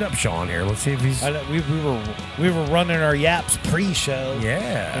hit up Sean here. Let's see if he's. I know, we were running our Yaps pre-show and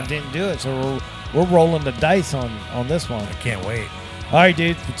Yeah. didn't do it, so we're rolling the dice on this one. I can't wait. All right,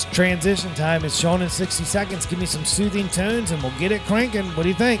 dude. It's transition time. It's Sean in 60 seconds. Give me some soothing tones, and we'll get it cranking. What do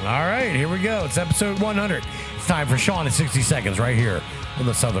you think? All right, here we go. It's episode 100. It's time for Sean in 60 seconds right here on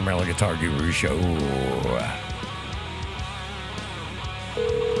the Southern Maryland Guitar Guru Show.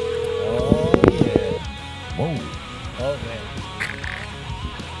 Oh yeah. Whoa. Oh man.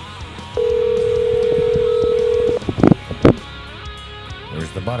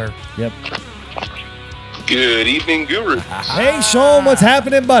 There's the butter. Yep. Good evening, Guru. Hey, Sean. What's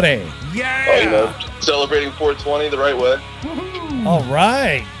happening, buddy? Yeah. Celebrating 420 the right way. All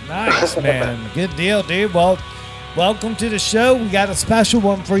right. Nice, man. Good deal, dude. Well, welcome to the show. We got a special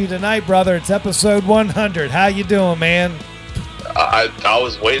one for you tonight, brother. It's episode 100. How you doing, man? I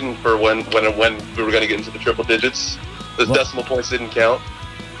was waiting for when we were going to get into the triple digits. The Well- decimal points didn't count.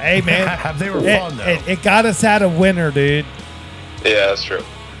 Hey, man. They were fun, though. It got us at a winner, dude. Yeah, that's true.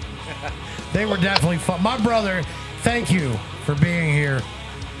 They were definitely fun. My brother, thank you for being here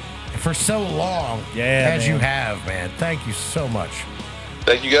for so long Yeah, as man. you have, man. Thank you so much.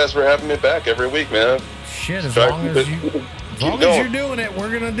 Thank you guys for having me back every week, man. Shit, as Try long to as keep it- you, as long keep as you're going. doing it,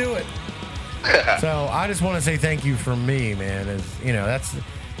 we're gonna do it. So I just want to say thank you from me, man. As you know,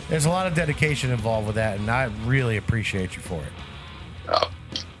 there's a lot of dedication involved with that, and I really appreciate you for it.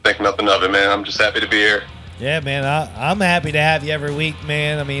 Think nothing of it, man. I'm just happy to be here. Yeah, man, I'm happy to have you every week,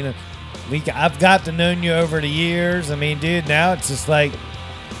 man. I mean, I've got to know you over the years. I mean, dude, now it's just like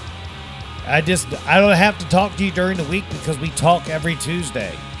I don't have to talk to you during the week because we talk every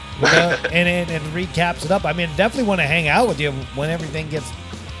Tuesday, you know, and it recaps it up. I mean, definitely want to hang out with you when everything gets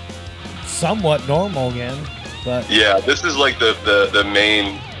somewhat normal again. But Yeah, this is like the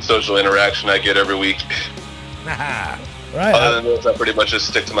main social interaction I get every week. right, Other than this, I pretty much just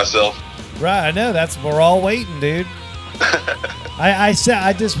stick to myself. right, I know we're all waiting, dude. I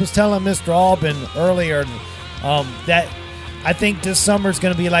just was telling Mr. Albin earlier that I think this summer's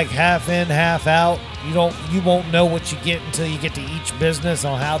going to be like half in, half out. You won't know what you get until you get to each business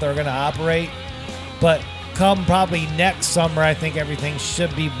on how they're going to operate. But come probably next summer, I think everything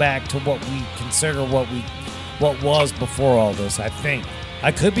should be back to what we consider what was before all this. I think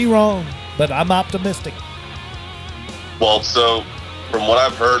I could be wrong, but I'm optimistic. Well, so from what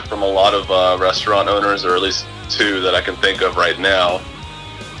I've heard from a lot of restaurant owners, or at least two that I can think of right now,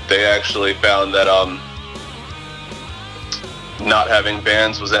 they actually found that not having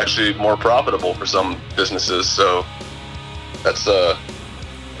bands was actually more profitable for some businesses. So that's a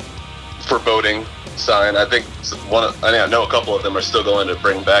foreboding sign. I think I know a couple of them are still going to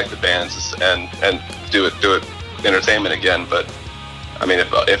bring back the bands and do it entertainment again. But I mean,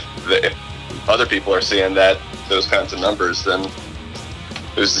 if other people are seeing those kinds of numbers, then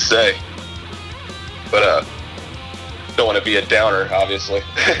who's to say? But don't want to be a downer, obviously.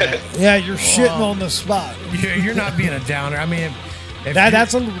 Yeah, you're shitting on the spot. You're not being a downer. I mean, if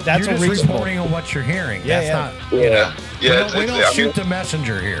That's you're a just reasonable. reporting on what you're hearing. Yeah, That's yeah. not. Yeah. We don't shoot the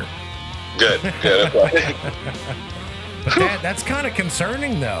messenger here. Good. Okay. But that's kind of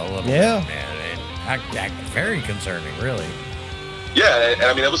concerning, though. A little Yeah. bit, man. Very concerning, really. Yeah, and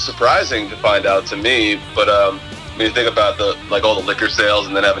I mean, it was surprising to find out to me, but when you think about all the liquor sales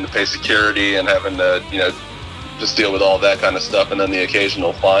and then having to pay security and having to, just deal with all that kind of stuff, and then the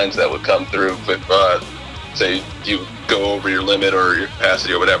occasional fines that would come through if, say, you go over your limit or your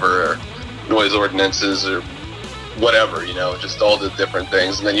capacity or whatever, or noise ordinances or whatever, just all the different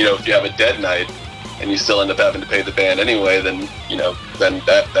things. And then, if you have a dead night and you still end up having to pay the band anyway, then, then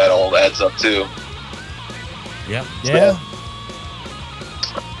that all adds up too. Yep. Yeah.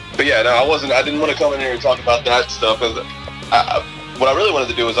 But yeah, no, I didn't want to come in here and talk about that stuff. What I really wanted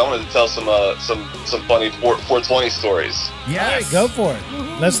to do is I wanted to tell some funny 420 stories. All Yes. right, go for it.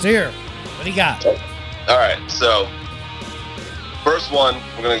 Let's hear. What do you got? All right, so first one,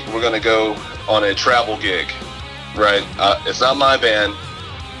 we're gonna go on a travel gig, right? It's not my band;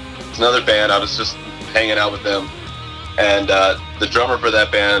 it's another band. I was just hanging out with them, and the drummer for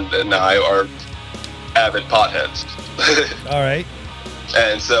that band and I are avid potheads. All right.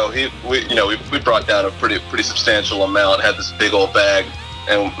 And so we brought down a pretty substantial amount, had this big old bag,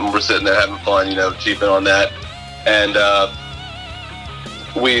 and we're sitting there having fun, cheaping on that. And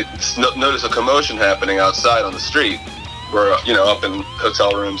we noticed a commotion happening outside on the street. We're up in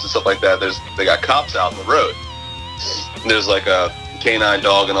hotel rooms and stuff like that. They got cops out in the road. There's like a canine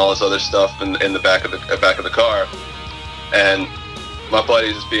dog and all this other stuff in the back of the car. And my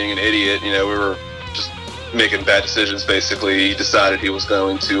buddy, just being an idiot, we were just making bad decisions. Basically, he decided he was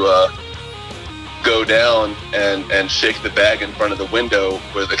going to go down and shake the bag in front of the window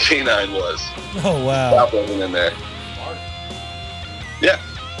where the canine was. Oh wow. That wasn't in there. Yeah.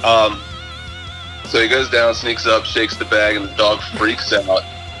 So he goes down, sneaks up, shakes the bag, and the dog freaks out.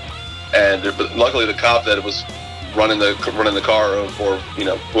 And luckily, the cop that was running the car, or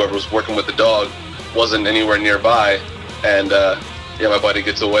whoever was working with the dog, wasn't anywhere nearby. And my buddy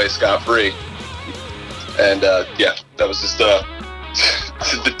gets away scot-free. And that was just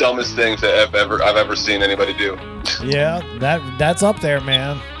the dumbest thing I've ever seen anybody do. Yeah, that's up there,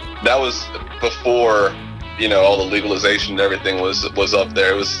 man. That was before all the legalization and everything was up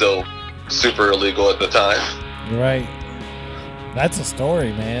there. It was still super illegal at the time. Right. That's a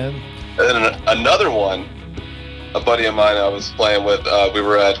story, man. And then another one, a buddy of mine I was playing with, we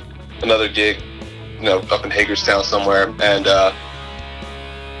were at another gig, up in Hagerstown somewhere, and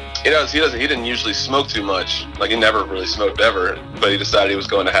he didn't usually smoke too much. Like, he never really smoked ever, but he decided he was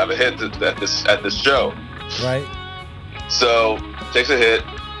going to have a hit at this show. Right. So takes a hit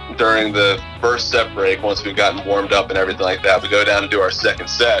during the first set break. Once we've gotten warmed up and everything like that, we go down to do our second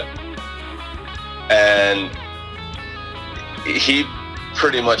set, and he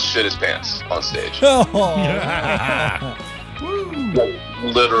pretty much shit his pants on stage. Oh.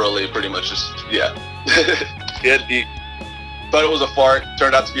 literally pretty much just, yeah. he thought it was a fart,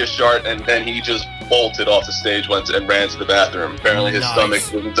 turned out to be a shart, and then he just bolted off the stage, went and ran to the bathroom. Apparently his Nice.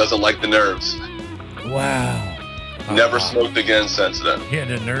 stomach doesn't like the nerves. Wow. Never smoked again since then. He had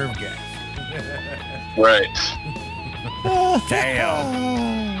a nerve gas. Right.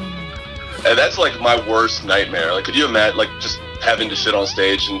 Damn. And that's like my worst nightmare. Like, could you imagine, like, just having to shit on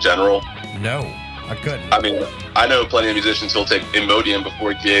stage in general? No, I couldn't. I mean, I know plenty of musicians who'll take Imodium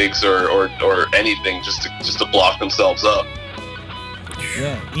before gigs or anything just to block themselves up.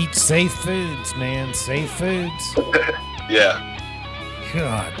 Yeah. Eat safe foods, man. Safe foods. Yeah.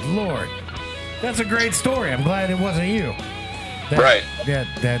 God, Lord. That's a great story. I'm glad it wasn't you. Right.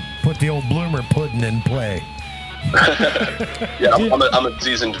 That put the old bloomer pudding in play. Yeah, I'm a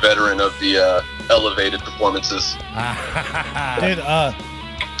seasoned veteran of the elevated performances. Dude,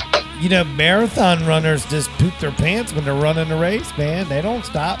 you know, marathon runners just poop their pants when they're running a race, man. They don't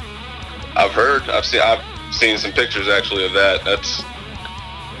stop. I've heard. I've seen some pictures actually of that. That's.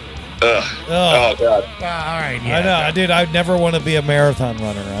 Oh God. All right. Yeah, I know, dude. I'd never want to be a marathon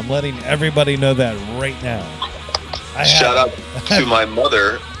runner. I'm letting everybody know that right now. Shout out to my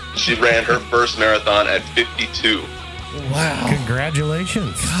mother. She ran her first marathon at 52. Wow.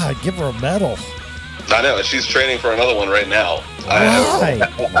 Congratulations. God, give her a medal. I know, and she's training for another one right now. Why?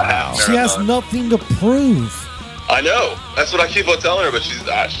 Wow. She has nothing to prove. I know. That's what I keep on telling her, but she's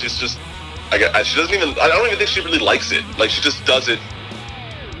just. She doesn't even. I don't even think she really likes it. Like, she just does it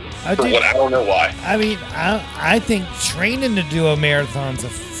I for what I don't know why. I mean, I think training to do a marathon's a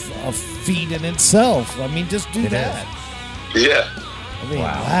feat in itself. I mean, just do It that. Yeah. I mean,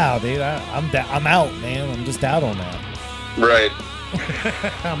 wow, dude. I'm out, man. I'm just out on that. Right.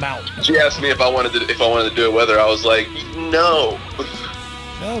 I'm out. She asked me if I wanted to do it with her. I was like, no.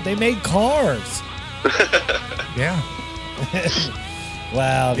 No, they made cars. Yeah.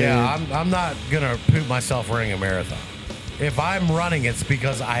 Wow, dude. Yeah, I'm not going to poop myself running a marathon. If I'm running, it's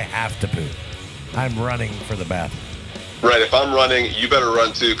because I have to poop. I'm running for the bathroom. Right. If I'm running, you better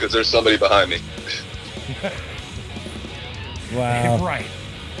run too, because there's somebody behind me. Wow. Right.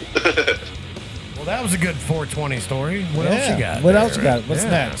 Well, that was a good 420 story. What else you got? What there, else you got? right? What's Yeah.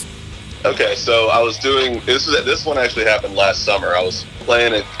 next? Okay, so I was doing this one actually happened last summer. I was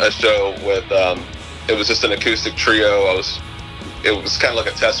playing a show with it was just an acoustic trio. It was kind of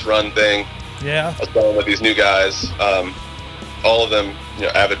like a test run thing. Yeah. I was playing with these new guys, all of them,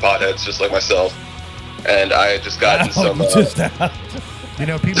 avid potheads just like myself, and I had just gotten some. You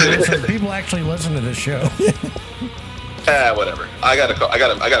know, people actually listen to this show. Whatever. I got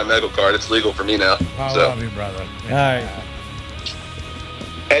a medical card. It's legal for me now. I So love you, brother. All right.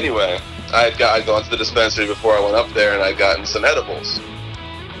 anyway, I'd gone to the dispensary before I went up there, and I'd gotten some edibles,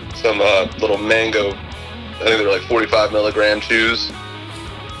 some little mango. I think they were like 45 milligram chews.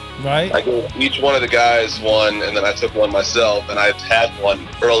 Right. I gave each one of the guys one, and then I took one myself, and I had one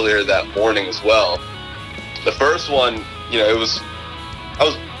earlier that morning as well. The first one, I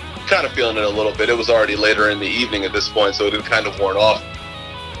was kind of feeling it a little bit. It was already later in the evening at this point, so it had kind of worn off.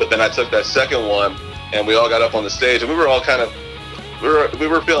 But then I took that second one, and we all got up on the stage, and we were all kind of, we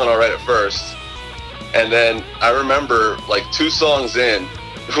were feeling all right at first. And then I remember, like 2 songs in,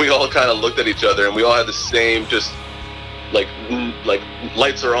 we all kind of looked at each other, and we all had the same just, like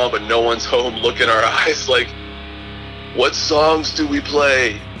lights are on, but no one's home look in our eyes, like, what songs do we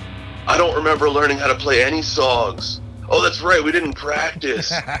play? I don't remember learning how to play any songs. Oh, that's right, we didn't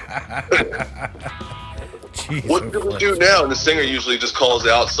practice. What do we do now? And the singer usually just calls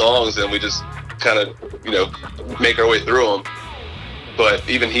out songs, and we just kind of, make our way through them. But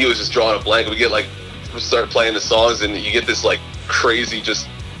even he was just drawing a blank. We start playing the songs, and you get this like crazy, just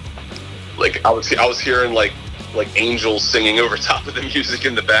like I was hearing like angels singing over top of the music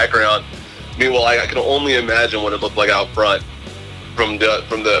in the background. Meanwhile, I can only imagine what it looked like out front from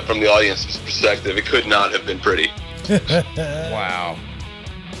the audience's perspective. It could not have been pretty. Wow.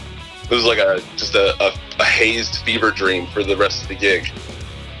 It was like a hazed fever dream for the rest of the gig.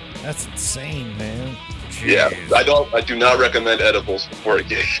 That's insane, man. Jeez. Yeah, I do not recommend edibles before a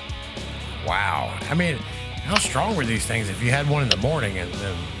gig. Wow. I mean, how strong were these things if you had one in the morning and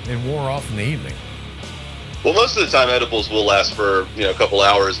then it wore off in the evening? Well, most of the time edibles will last for a couple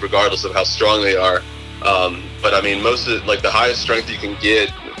hours, regardless of how strong they are. But I mean, most of the highest strength you can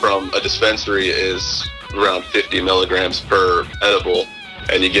get from a dispensary is around 50 milligrams per edible,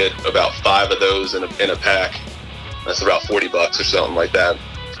 and you get about 5 of those in a pack. That's about $40 or something like that.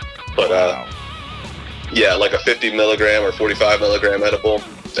 But Wow. yeah, like a 50 milligram or 45 milligram edible,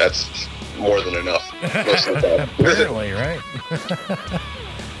 that's more than enough most of the time. Apparently, right?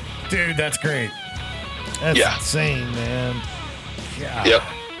 Dude, that's great. That's Yeah. insane, man. Yeah. Yep.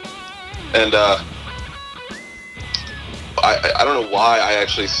 And I don't know why I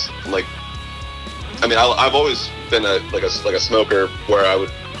actually like. I mean, I've always been a smoker where I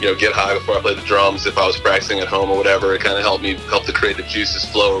would get high before I played the drums if I was practicing at home or whatever. It kind of helped the creative juices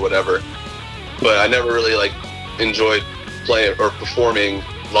flow or whatever. But I never really enjoyed playing or performing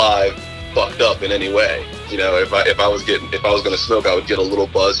live fucked up in any way. If I was going to smoke, I would get a little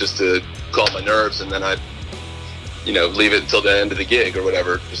buzz just to calm my nerves, and then I'd leave it until the end of the gig or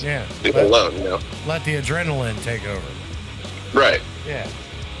whatever. Just leave it alone. Let the adrenaline take over. Right. Yeah.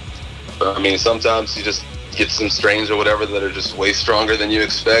 I mean, sometimes you just get some strains or whatever that are just way stronger than you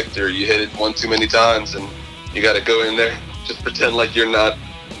expect, or you hit it one too many times, and you got to go in there, just pretend like you're not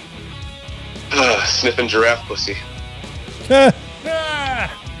sniffing giraffe pussy.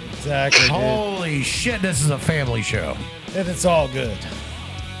 Exactly. Dude. Holy shit, this is a family show. And it's all good.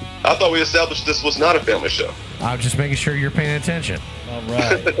 I thought we established this was not a family show. I'm just making sure you're paying attention. All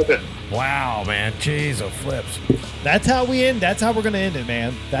right. Wow, man. Jeez, oh flips. That's how we end. That's how we're going to end it,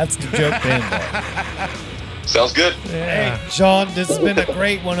 man. That's the joke to end on. Sounds good. Yeah. Hey, Sean, this has been a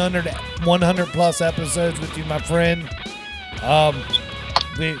great 100 plus episodes with you, my friend.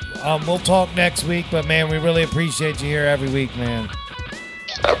 We'll talk next week, but man, we really appreciate you here every week, man.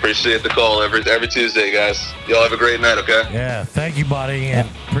 I appreciate the call every Tuesday, guys. Y'all have a great night, okay? Yeah, thank you, buddy, and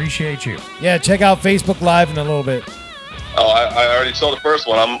appreciate you. Yeah, check out Facebook Live in a little bit. Oh, I already saw the first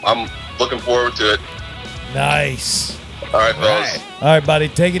one. I'm looking forward to it. Nice. All right, fellas. All right, buddy.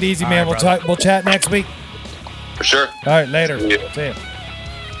 Take it easy, man. All right, We'll chat next week. For sure. All right, later. See ya. See ya.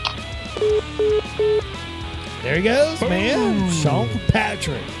 There he goes, man. Sean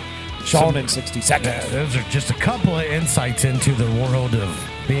Patrick. Sean in 60 seconds. Those are just a couple of insights into the world of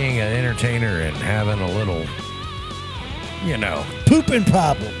being an entertainer and having a little, Pooping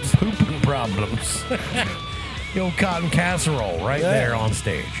problems. pooping problems. The old cotton casserole right there on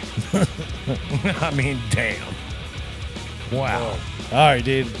stage. I mean, damn. Wow. All right,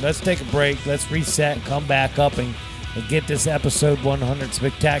 dude. Let's take a break. Let's reset and come back up and get this episode 100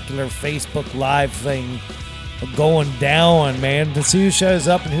 spectacular Facebook Live thing going down, man. To see who shows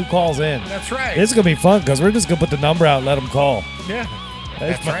up and who calls in. That's right. It's going to be fun because we're just going to put the number out and let them call. Yeah.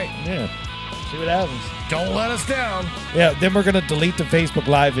 That's right. Yeah. See what happens. Don't let us down. Yeah, then we're going to delete the Facebook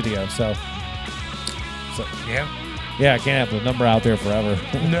Live video. So Yeah. yeah, I can't have the number out there forever.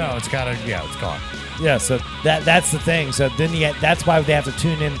 No, it's gone. Yeah, so that's the thing. So then that's why they have to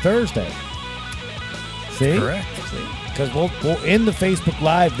tune in Thursday. See? Correct. Because we'll end the Facebook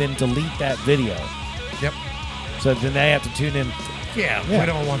Live, then delete that video. Yep. So then they have to tune in. Yeah, Yeah. we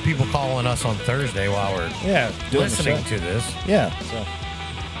don't want people calling us on Thursday while we're Yeah, doing the listening show. to this. Yeah. So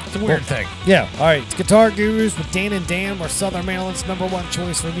It's a weird thing. yeah. All right. It's Guitar Gurus with Dan and Dan. We're Southern Maryland's #1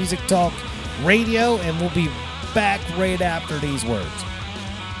 choice for music talk radio, and we'll be back right after these words.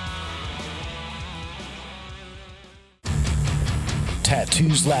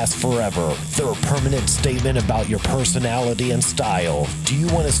 Tattoos last forever. They're a permanent statement about your personality and style. Do you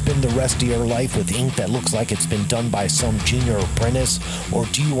want to spend the rest of your life with ink that looks like it's been done by some junior apprentice? Or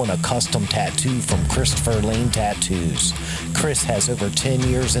do you want a custom tattoo from Christopher Lane Tattoos? Chris has over 10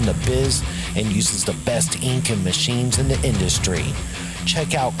 years in the biz and uses the best ink and machines in the industry.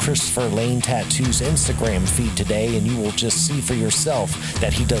 Check out Christopher Lane Tattoo's Instagram feed today and you will just see for yourself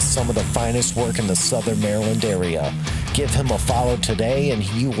that he does some of the finest work in the Southern Maryland area. Give him a follow today and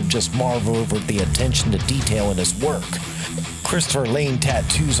you will just marvel over the attention to detail in his work. Christopher Lane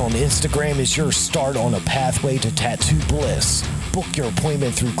Tattoos on Instagram is your start on a pathway to tattoo bliss. Book your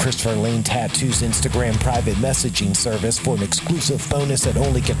appointment through Christopher Lane Tattoo's Instagram private messaging service for an exclusive bonus that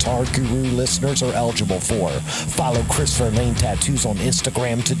only Guitar Guru listeners are eligible for. Follow Christopher Lane Tattoos on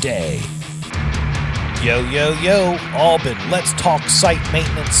Instagram today. Yo, yo, yo, Albin, let's talk site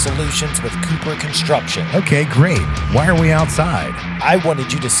maintenance solutions with Cooper Construction. Okay, great. Why are we outside? I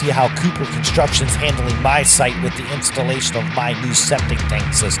wanted you to see how Cooper Construction's handling my site with the installation of my new septic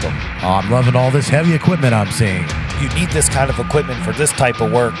tank system. Oh, I'm loving all this heavy equipment I'm seeing. You need this kind of equipment for this type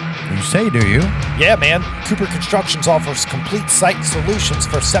of work. You say, do you? Yeah, man. Cooper Constructions offers complete site solutions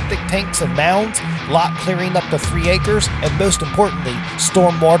for septic tanks and mounds, lot clearing up to 3 acres, and most importantly,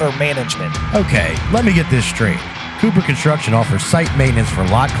 stormwater management. Okay, let me get this straight. Cooper Construction offers site maintenance for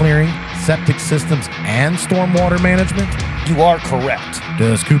lot clearing, septic systems, and stormwater management? You are correct.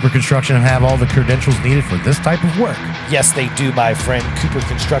 Does Cooper Construction have all the credentials needed for this type of work? Yes, they do, my friend. Cooper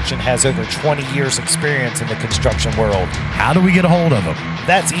Construction has over 20 years experience in the construction world. How do we get a hold of them?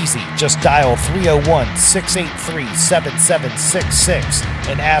 That's easy. Just dial 301-683-7766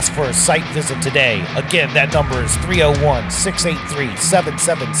 and ask for a site visit today. Again, that number is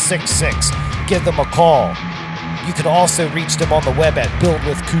 301-683-7766. Give them a call. You can also reach them on the web at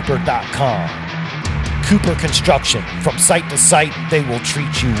buildwithcooper.com. Cooper Construction. From site to site, they will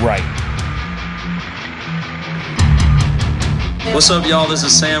treat you right. What's up, y'all? This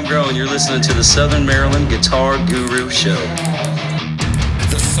is Sam Grow, and you're listening to the Southern Maryland Guitar Guru Show.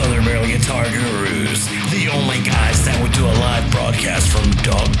 The Southern Maryland Guitar Gurus, the only guys that would do a live broadcast from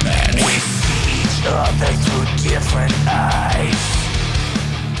Dogman. We see each other through different eyes.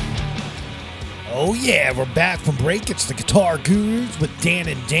 Oh yeah, we're back from break. It's the Guitar Gurus with Dan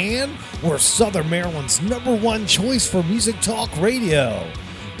and Dan. We're Southern Maryland's #1 choice for music talk radio.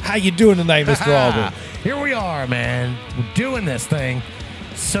 How you doing tonight, Mr. Alden? Here we are, man. We're doing this thing.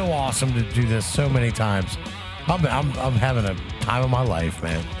 So awesome to do this so many times. I'm having a time of my life,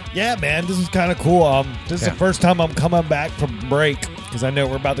 man. Yeah, man, this is kind of cool. This is the first time I'm coming back from break because I know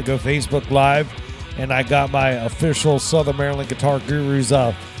we're about to go Facebook Live, and I got my official Southern Maryland Guitar Gurus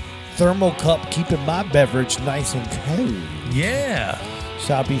thermal cup keeping my beverage nice and cold. Yeah.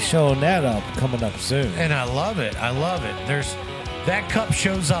 So I'll be showing that up coming up soon. And I love it. I love it. That cup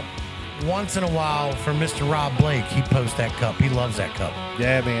shows up once in a while for Mr. Rob Blake. He posts that cup. He loves that cup.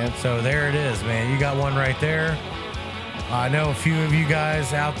 Yeah, man. So there it is, man. You got one right there. I know a few of you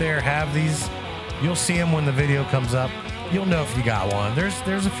guys out there have these. You'll see them when the video comes up. You'll know if you got one.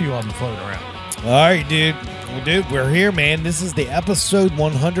 There's a few of them floating around. All right, dude. Well, dude, we're here, man. This is the episode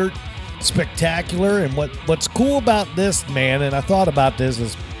 100 spectacular. And what's cool about this, man, and I thought about this,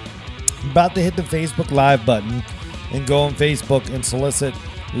 is I'm about to hit the Facebook Live button and go on Facebook and solicit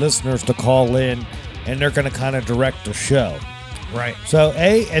listeners to call in, and they're going to kind of direct the show. Right. So,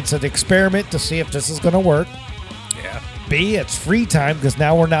 A, it's an experiment to see if this is going to work. Yeah. B, it's free time because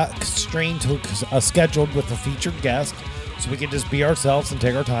now we're not constrained to a scheduled with a featured guest, so we can just be ourselves and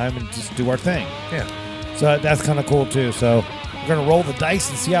take our time and just do our thing. Yeah. So that's kind of cool too. So we're going to roll the dice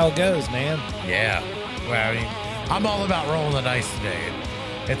and see how it goes, man. Yeah. Well, I mean, I'm all about rolling the dice today.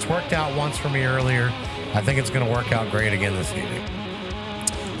 It's worked out once for me earlier. I think it's going to work out great again this evening.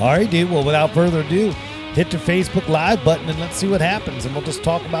 All right, dude. Well, without further ado, hit the Facebook Live button and let's see what happens. And we'll just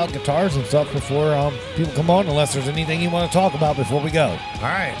talk about guitars and stuff before people come on, unless there's anything you want to talk about before we go. All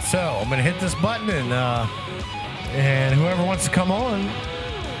right. So I'm going to hit this button, and whoever wants to come on,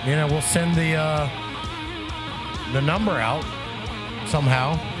 we'll send the number out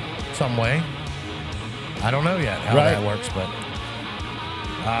somehow, some way. I don't know yet how that works, but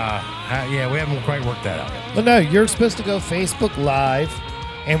yeah, we haven't quite worked that out yet. But no, you're supposed to go Facebook Live,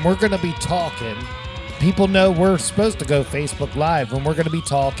 and we're going to be talking. People know we're supposed to go Facebook Live when we're going to be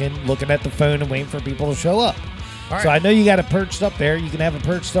talking, looking at the phone and waiting for people to show up. All right. So I know you got it perched up there. You can have it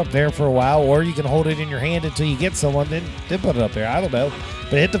perched up there for a while, or you can hold it in your hand until you get someone, then put it up there. I don't know.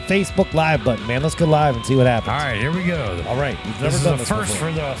 But hit the Facebook Live button, man. Let's go live and see what happens. All right, here we go. All right. We've This never is done the this first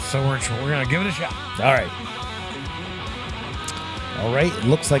before. for us, so we're going to give it a shot. All right. All right. It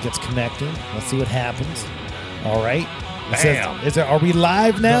looks like it's connecting. Let's see what happens. All right. Bam. Are we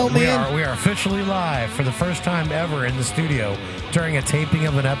live now, We man? are officially live for the first time ever in the studio during a taping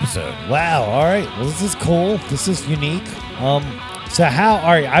of an episode. Wow. All right. Well, this is cool. This is unique. So all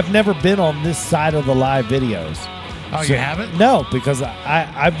right, I've never been on this side of the live videos. Oh, So- you haven't? No, because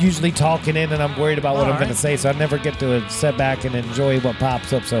I'm usually talking in and I'm worried about what Oh, I'm going to alright. say, so I never get to sit back and enjoy what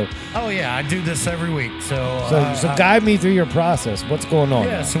pops up. So Oh, yeah, I do this every week. So guide me through your process. What's going on?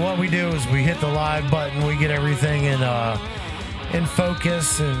 Yeah, so what we do is we hit the live button, we get everything in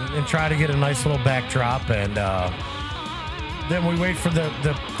focus and try to get a nice little backdrop, and then we wait for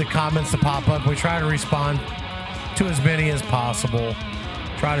the comments to pop up. We try to respond to as many as possible,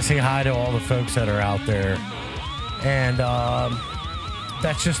 try to say hi to all the folks that are out there, and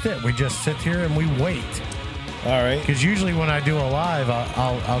that's just it. We just sit here and we wait, All right. because usually when I do a live,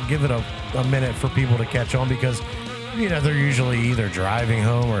 I'll give it a minute for people to catch on, because they're usually either driving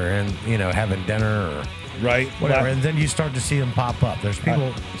home or having dinner or Right. whatever, Right. and then you start to see them pop up. There's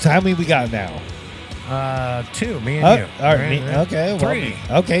people, So how many we got now? 2, me and Oh, you. all right. Okay. 3.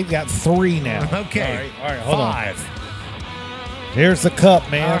 Well, okay. Got 3 now. Okay. All right. Hold on. 5. Here's the cup, All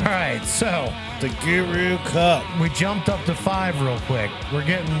man. right. So The Guru Cup. we jumped up to 5 real quick. We're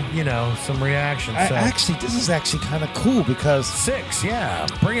getting, some reactions. So This is actually kind of cool because 6. Yeah.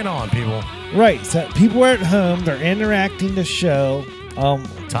 Bring it on, people. right. So people are at home. They're interacting the show.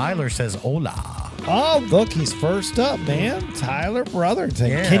 Tyler says hola. Oh, look, he's first up, man. Tyler Brotherton.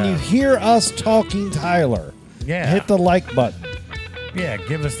 Yeah. Can you hear us talking, Tyler? Yeah. Hit the like button. Yeah.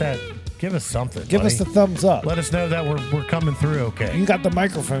 Give us that. Give us something. Give us the thumbs up. Let us know that we're coming through okay. You got the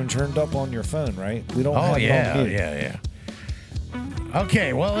microphone turned up on your phone, right? We don't Oh, have it on mute. yeah.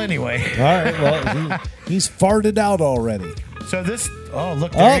 Okay, well, anyway. All right, well, he's farted out already. So this,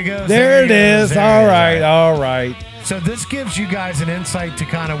 look, there he goes. There it is. There All he is. right, all right. So this gives you guys an insight to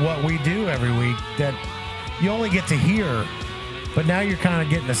kind of what we do every week that you only get to hear, but now you're kind of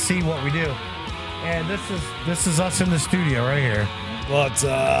getting to see what we do. And this is us in the studio right here. What's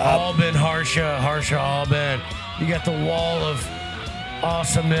up? Albin, Harsha, Albin. You got the wall of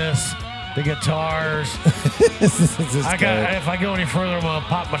awesomeness, the guitars. If I go any further, I'm gonna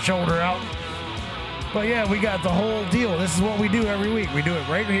pop my shoulder out. But yeah, we got the whole deal. This is what we do every week. We do it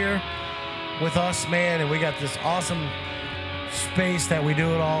right here with us, man, and we got this awesome space that we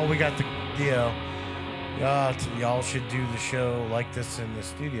do it all. We got y'all should do the show like this in the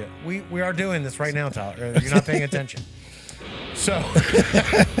studio. We are doing this right now, Tyler. You're not paying attention. So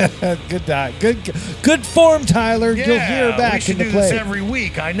good form, Tyler. Yeah, You'll hear back we should in the do play. this every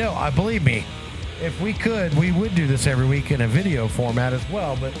week. I know. I believe me. If we could, we would do this every week in a video format as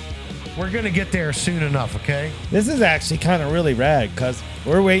well. But we're gonna get there soon enough. Okay. This is actually kind of really rad because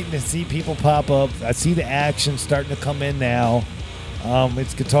we're waiting to see people pop up. I see the action starting to come in now.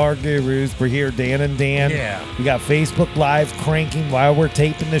 It's Guitar Gurus. We're here, Dan and Dan. Yeah. We got Facebook Live cranking while we're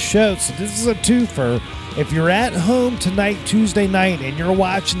taping the show. So this is a twofer. If you're at home tonight, Tuesday night, and you're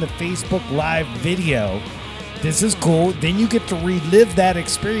watching the Facebook Live video, this is cool. Then you get to relive that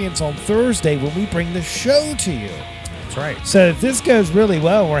experience on Thursday when we bring the show to you. That's right. So if this goes really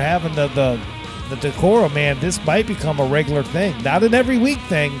well, we're having the decorum, man, this might become a regular thing. Not an every week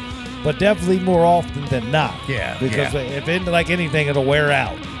thing, but definitely more often than not. Yeah. Because if it, like anything, it'll wear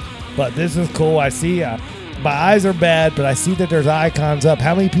out. But this is cool. I see, my eyes are bad, but I see that there's icons up.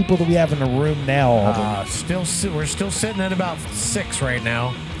 How many people do we have in the room now, Alden? We're still sitting at about 6 right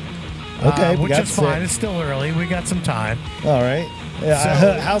now. Okay, we which got is fine. 6. It's still early. We got some time. All right. Yeah,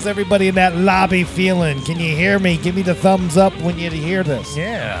 So- how's everybody in that lobby feeling? Can you hear me? Give me the thumbs up when you hear this.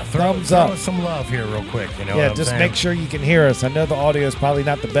 Yeah, Thumbs throw up. us some love here real quick. You know Yeah, what I'm just saying? make sure you can hear us. I know the audio is probably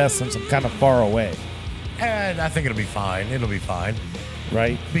not the best since I'm kind of far away, And I think it'll be fine. It'll be fine.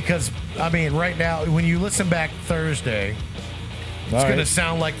 right? Because, I mean, right now, when you listen back Thursday, it's All going to right.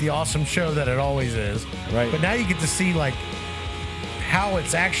 sound like the awesome show that it always is. Right. But now you get to see, like, how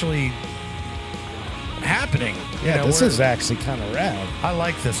it's actually happening. Yeah, You know, this where- is actually kind of rad. I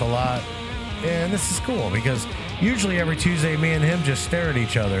like this a lot. And this is cool because usually every Tuesday, me and him just stare at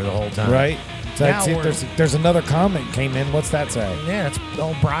each other the whole time. Right? So Now I see we're- there's another comment came in. What's that say? Yeah, it's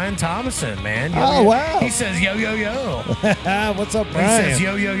Brian Thomason, man. Oh, wow. He says, yo, yo, yo. What's up, He Brian? says,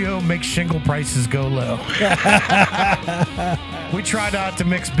 yo, yo, yo, make shingle prices go low. We try not to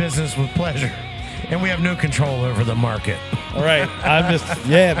mix business with pleasure, and we have no control over the market. All right. I'm just,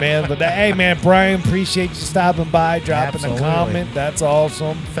 yeah, man. But hey, man, Brian, appreciate you stopping by, dropping Absolutely. a comment. That's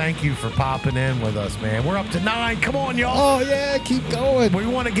awesome. Thank you for popping in with us, man. We're up to 9. Come on, y'all. Oh, yeah, keep going. We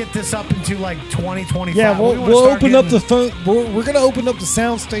want to get this up into like 2025. Yeah, We wanna we'll start open up getting- the phone. We're going to open up the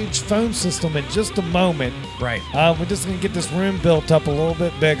Soundstage phone system in just a moment. Right. We're just going to get this room built up a little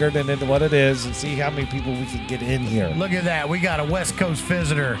bit bigger than what it is and see how many people we can get in here. Look at that. We got a West Coast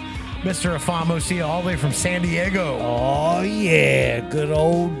visitor, Mr. Afam Osia, all the way from San Diego. Oh, yeah. Good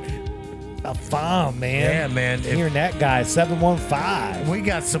old Afam, man. Yeah, man. If- Hearing that guy, 715. We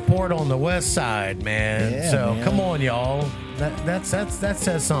got support on the west side, man. Yeah, so man. come on, y'all. That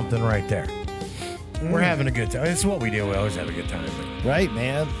says something right there. We're having a good time. It's what we do. We always have a good time. Right,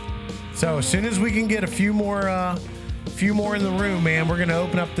 man. So as soon as we can get a few more in the room, man, we're gonna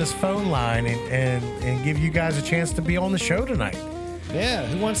open up this phone line and give you guys a chance to be on the show tonight. Yeah,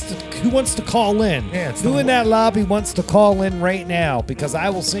 who wants to call in? Yeah, it's who the- in that lobby wants to call in right now? Because I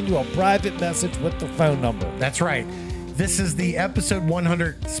will send you a private message with the phone number. That's right. This is the episode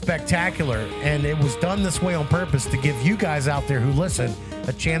 100 spectacular, and it was done this way on purpose to give you guys out there who listen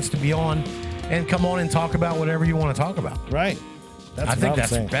a chance to be on and come on and talk about whatever you want to talk about. Right. That's I what think I'm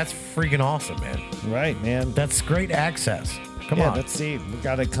saying. that's freaking awesome, man. Right, man. That's great access. Come yeah, on. let's see. We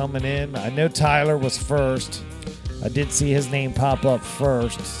got it coming in. I know Tyler was first. I did see his name pop up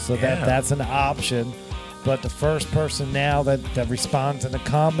first, so Yeah. that's an option. But the first person now that responds in the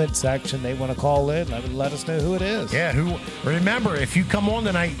comment section, they want to call in. Let us know who it is. Yeah, remember, if you come on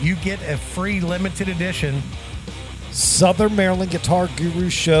tonight, you get a free limited edition. Southern Maryland Guitar Guru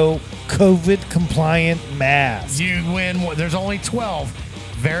Show COVID compliant mask. You win. There's only 12.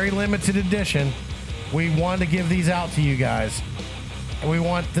 Very limited edition. We wanted to give these out to you guys. And we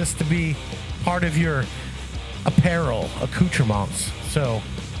want this to be part of your apparel, accoutrements. So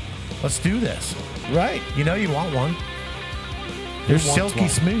let's do this. Right. You know you want one. They're wants silky one?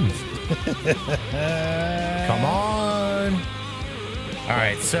 smooth. Come on. All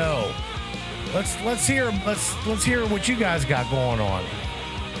right, so let's hear what you guys got going on.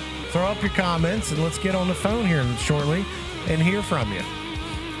 Throw up your comments and let's get on the phone here shortly. and hear from you.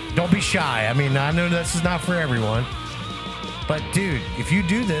 Don't be shy. I mean, I know this is not for everyone, but dude, if you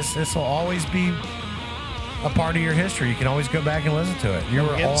do this, this will always be a part of your history. You can always go back and listen to it. You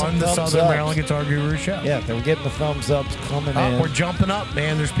were Get some on the thumbs Southern ups. Maryland Guitar Guru show. Yeah, they were getting the thumbs ups coming in. We're jumping up,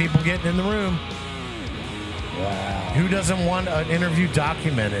 man. There's people getting in the room. Wow. Who doesn't want an interview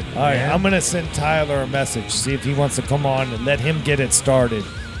documented? All right, man? I'm going to send Tyler a message, see if he wants to come on and let him get it started.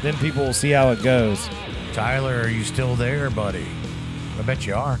 Then people will see how it goes. Tyler, are you still there, buddy? I bet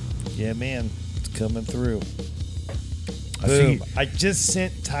you are. Yeah, man, it's coming through. I see. Boom. I just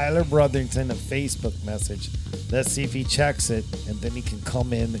sent Tyler Brotherington a Facebook message. Let's see if he checks it, and then he can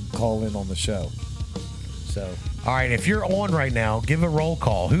come in and call in on the show. So, All right, if you're on right now, give a roll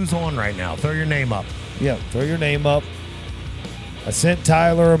call. Who's on right now? Throw your name up. yeah, throw your name up. I sent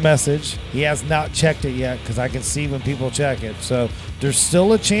Tyler a message. He has not checked it yet because I can see when people check it. So there's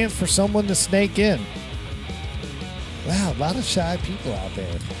still a chance for someone to snake in. Wow, a lot of shy people out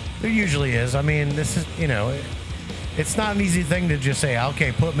there. There usually is. I mean, this is, it's not an easy thing to just say,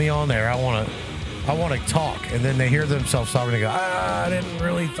 okay, put me on there. I want to talk. And then they hear themselves talking and go,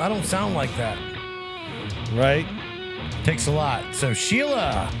 I don't sound like that. Right? Takes a lot. So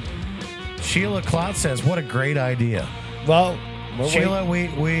Sheila Klotz says, what a great idea. Well, we're Sheila,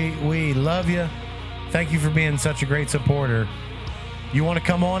 we love you. Thank you for being such a great supporter. You want to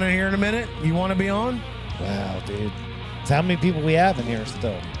come on in here in a minute? You want to be on? Wow, dude. So how many people we have in here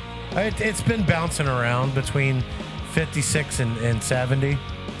still? It's been bouncing around between 56 and 70.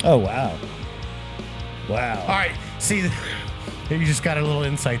 Oh, wow. Wow. All right. See, you just got a little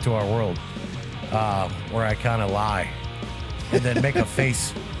insight to our world where I kind of lie and then make a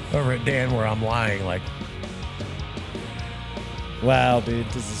face over at Dan where I'm lying like, Wow, dude,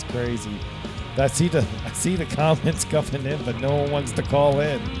 this is crazy. I see the comments coming in, but no one wants to call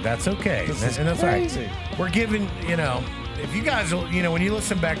in. that's okay. This is And that's crazy. all right. We're giving, if you guys, when you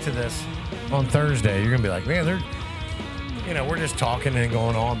listen back to this on Thursday, you're going to be like, man, we're just talking and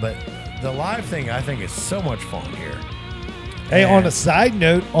going on. But the live thing, I think, is so much fun here. Hey, And- on a side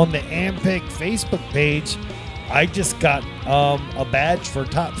note, on the Ampeg Facebook page, I just got a badge for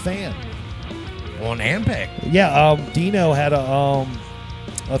top fan. On Ampeg. Yeah, Dino had a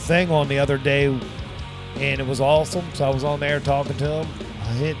thing on the other day, and it was awesome. So I was on there talking to him. I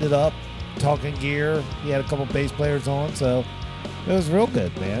hit it up, talking gear. He had a couple bass players on, so it was real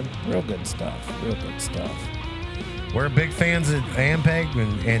good, man. Real good stuff. Real good stuff. We're big fans of Ampeg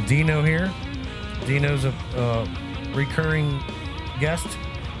and Dino here. Dino's a recurring guest.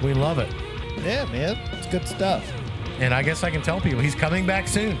 We love it. Yeah, man, it's good stuff. And I guess I can tell people he's coming back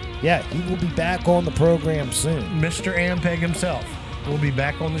soon. Yeah, he will be back on the program soon. Mr. Ampeg himself will be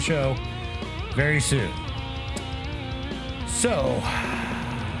back on the show very soon. So,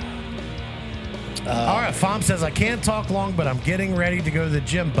 all right, Fom says, I can't talk long, but I'm getting ready to go to the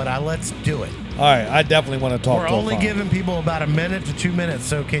gym, but let's do it. All right, I definitely want to talk We're to only him. giving people about a minute to 2 minutes,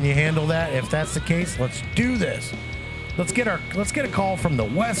 so can you handle that? If that's the case, let's do this. Let's get a call from the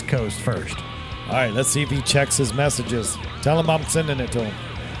West Coast first. All right, let's see if he checks his messages. Tell him I'm sending it to him.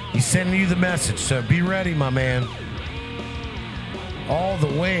 He's sending you the message, so be ready, my man. All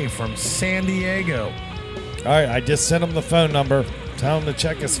the way from San Diego. All right, I just sent him the phone number. Tell him to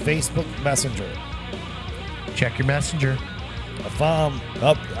check his Facebook Messenger. Check your messenger. If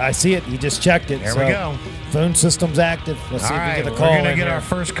I see it. He just checked it. There so we go. Phone system's active. Let's see All if right, we get a we're call going to in get here. our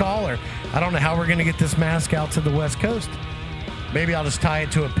first caller. I don't know how we're going to get this mask out to the West Coast. Maybe I'll just tie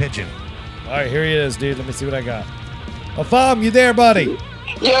it to a pigeon. All right, here he is, dude. Let me see what I got. Afam, you there, buddy?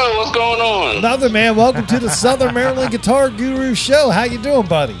 Yo, what's going on? Nothing, man. Welcome to the Southern Maryland Guitar Guru Show. How you doing,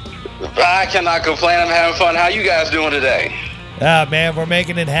 buddy? I cannot complain. I'm having fun. How you guys doing today? Ah, man, we're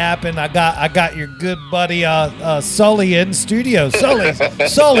making it happen. I got your good buddy Sully in studio.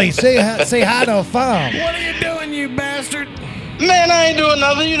 Sully, say hi to Afam. What are you doing, you bastard? Man, I ain't doing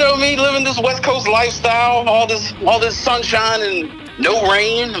nothing. You know me, living this West Coast lifestyle. All this sunshine and no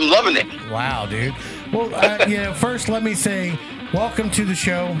rain. I'm loving it. Wow, dude. Well, first let me say welcome to the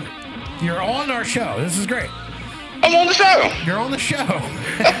show. You're on our show. This is great. I'm on the show. You're on the show.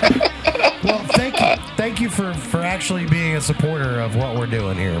 Well, thank you for actually being a supporter of what we're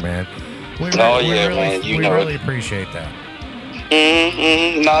doing here, man. We really appreciate that.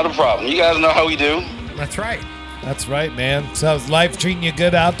 Not a problem. You guys know how we do. That's right. That's right, man. So is life treating you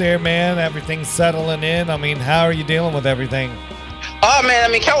good out there, man? Everything's settling in? I mean, how are you dealing with everything? Man, I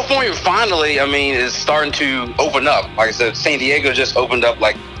mean, California finally, is starting to open up. Like I said, San Diego just opened up,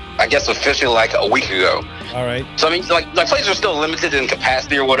 I guess officially a week ago. All right. So, places are still limited in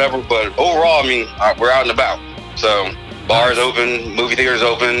capacity or whatever, but overall, we're out and about. So, bars open, movie theaters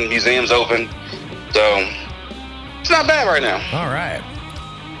open, museums open. So, not bad right now. All right.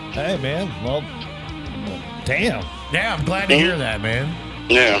 Hey, man. Well, damn. Yeah, I'm glad to hear that, man.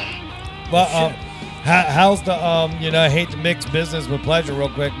 Yeah. Well, how's the I hate to mix business with pleasure real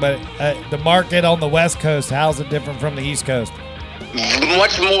quick, but the market on the West Coast, how's it different from the East Coast?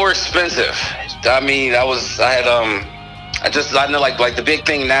 Much more expensive. I mean, I know like the big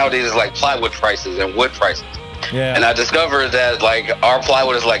thing nowadays is like plywood prices and wood prices. Yeah. And I discovered that like our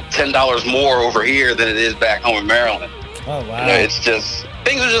plywood is like $10 more over here than it is back home in Maryland. Oh wow. It's just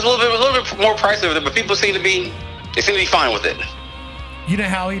things are just a little bit more pricey with it, but people seem to be fine with it. You know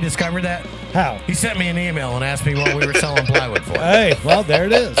how he discovered that? How? He sent me an email and asked me what we were selling plywood for. Hey, well, there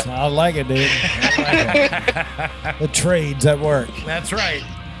it is. I like it, dude. The trades at work. That's right.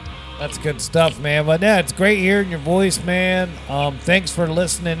 That's good stuff, man. But yeah, it's great hearing your voice, man. Thanks for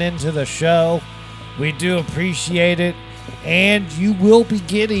listening into the show. We do appreciate it. And you will be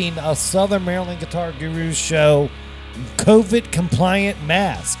getting a Southern Maryland Guitar Gurus show COVID compliant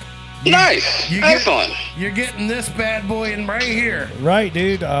mask. Nice. Excellent. You're getting this bad boy in right here. Right,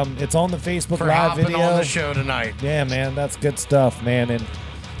 dude. It's on the Facebook For Live hopping video. on the show tonight. Yeah, man. That's good stuff, man.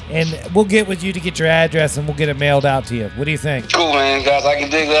 And we'll get with you to get your address and we'll get it mailed out to you. What do you think? Cool, man, guys. I can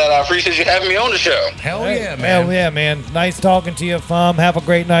dig that. I appreciate you having me on the show. Hell yeah, man. Hell yeah, man. Nice talking to you, Fum. Have a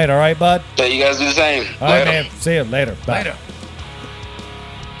great night, all right, bud? So you guys do the same. All right, man. See you later. Bye. Later.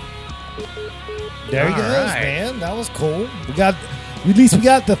 There he All goes, right. man. That was cool.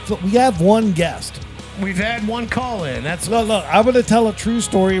 We have one guest. We've had one call in. That's Look, I'm going to tell a true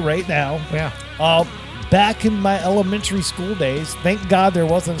story right now. yeah. Back in my elementary school days, thank God there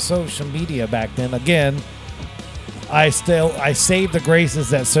wasn't social media back then. Again, I saved the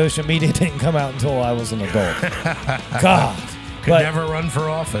graces that social media didn't come out until I was an adult. God. Could never run for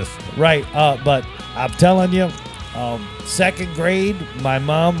office. Right. But I'm telling you, second grade, my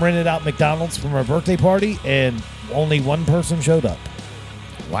mom rented out McDonald's for my birthday party, and only one person showed up.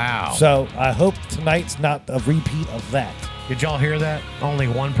 Wow. So I hope tonight's not a repeat of that. Did y'all hear that? Only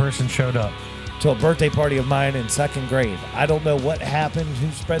one person showed up. To a birthday party of mine in second grade. I don't know what happened,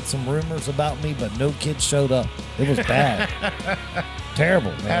 who spread some rumors about me, but no kids showed up. It was bad. Terrible,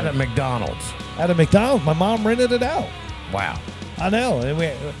 man. At a McDonald's. At a McDonald's. My mom rented it out. Wow. I know. And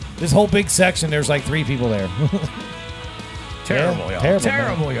this whole big section, there's like 3 people there. Terrible, Yeah, y'all.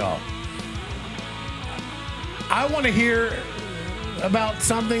 terrible, Y'all. I want to hear about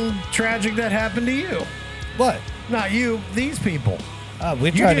something tragic that happened to you. What? Not you, these people.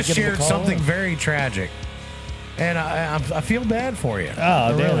 We You tried to just get them to shared call something in. very tragic. And I feel bad for you. Oh, I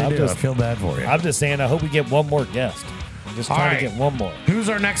damn, really I'm do. just- I feel bad for you. I'm just saying, I hope we get one more guest. I'm just All trying right. to get one more. Who's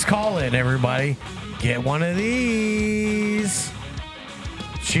our next call in, everybody? Get one of these.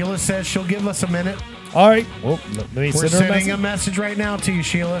 Sheila says she'll give us a minute. All right. Well, let me We're send her a sending message. a message right now to you,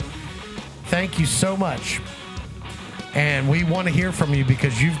 Sheila. Thank you so much. And we want to hear from you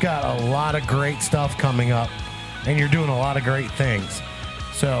because you've got a lot of great stuff coming up and you're doing a lot of great things.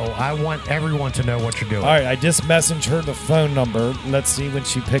 So I want everyone to know what you're doing. All right. I just messaged her the phone number. Let's see when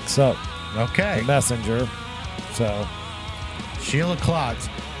she picks up Okay. the messenger. So, Sheila Klotz,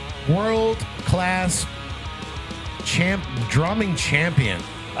 world-class drumming champion.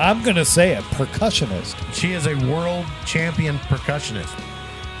 I'm going to say a percussionist. She is a world champion percussionist.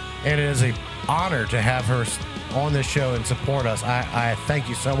 And it is an honor to have her on this show and support us. I thank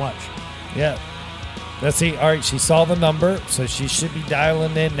you so much. Yeah. Let's see. All right. She saw the number, so she should be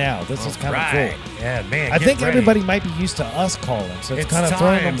dialing in now. This is kind of Right. cool. Yeah, man. I get think ready. everybody might be used to us calling, so it's It's kind of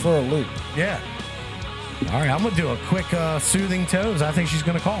throwing them time. for a loop. Yeah. All right, I'm going to do a quick soothing tones. I think she's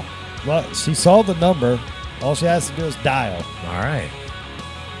going to call. Well, she saw the number. All she has to do is dial. All right.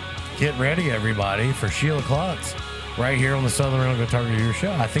 Get ready, everybody, for Sheila Klotz right here on the Southern Maryland Guitar Guru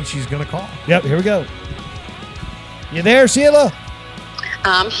Show. I think she's going to call. Yep. Here we go. You there, Sheila?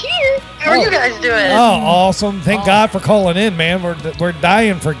 I'm here. How are you guys doing? Oh, awesome. Thank God for calling in, man. We're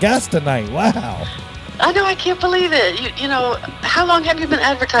dying for guests tonight. Wow. I know, I can't believe it. You know, how long have you been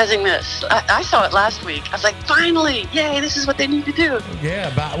advertising this? I saw it last week. I was like, finally, yay, this is what they need to do.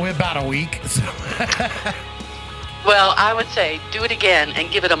 Yeah, about a week. So. Well, I would say do it again and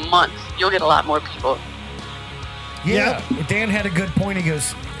give it a month. You'll get a lot more people. Yeah, Dan had a good point. He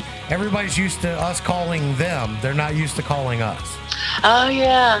goes, everybody's used to us calling them. They're not used to calling us. Oh,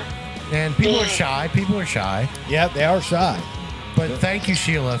 yeah. And people are shy. People are shy. Yeah, they are shy. But thank you,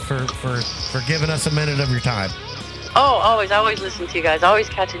 Sheila, for giving us a minute of your time. Oh, always. I always listen to you guys. Always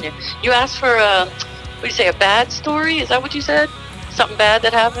catching you. You asked for, what do you say, a bad story? Is that what you said? Something bad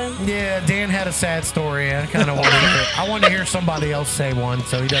that happened? Yeah, Dan had a sad story. I kind of want to hear somebody else say one,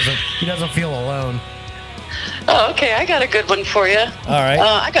 so he doesn't feel alone. Oh, okay. I got a good one for you. All right.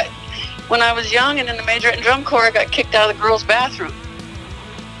 when I was young and in the majorette drum corps, I got kicked out of the girls' bathroom.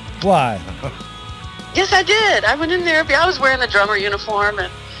 Why? Yes, I did. I went in there. I was wearing the drummer uniform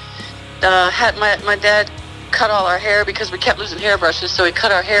and had my dad cut all our hair because we kept losing hairbrushes, so he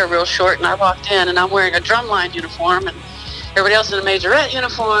cut our hair real short, and I walked in, and I'm wearing a drumline uniform, and everybody else in a majorette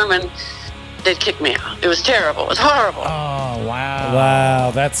uniform, and they'd kick me out. It was terrible. It was horrible. Oh, wow.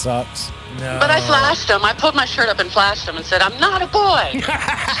 Wow, that sucks. No. But I flashed them. I pulled my shirt up and flashed them and said, I'm not a boy.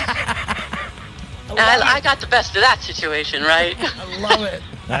 I got the best of that situation, right? I love it.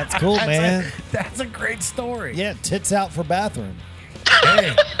 That's cool, man. That's a great story. Yeah, tits out for bathroom.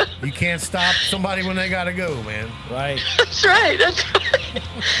 Hey, you can't stop somebody when they gotta go, man. Right. That's right. That's right.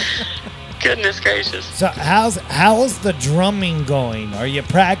 Goodness gracious. So how's the drumming going? Are you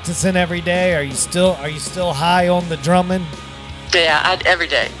practicing every day? Are you still high on the drumming? Yeah, every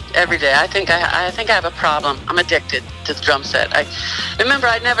day. I think I have a problem. I'm addicted to the drum set. I remember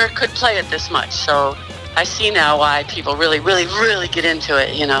I never could play it this much, so I see now why people really get into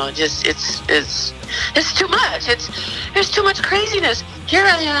it. You know, just it's too much. There's too much craziness. Here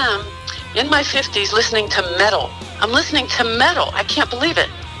I am in my 50s listening to metal. I'm listening to metal. I can't believe it.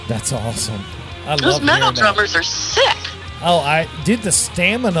 That's awesome. I Those love metal hearing that. drummers are sick. Oh, I did the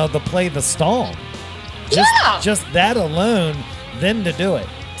stamina to play the stomp. Just that alone, then to do it.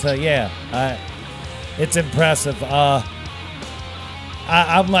 So yeah, it's impressive.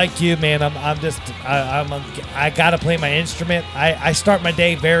 I'm like you, man. I gotta play my instrument. I start my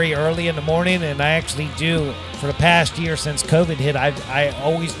day very early in the morning, and I actually do for the past year since COVID hit. I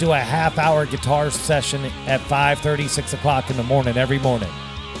always do a half-hour guitar session at 5:30, 6 o'clock in the morning every morning.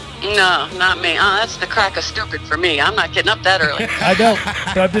 No, not me. That's the crack of stupid for me. I'm not getting up that early. I know,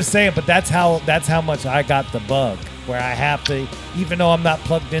 but I'm just saying. But that's how much I got the bug, where I have to, even though I'm not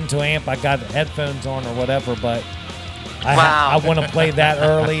plugged into an amp, I got headphones on or whatever. But I want to play that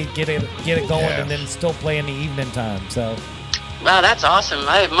early, get it going, and then still play in the evening time. So, wow, that's awesome.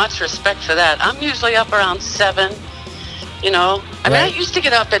 I have much respect for that. I'm usually up around 7. You know, I mean, I used to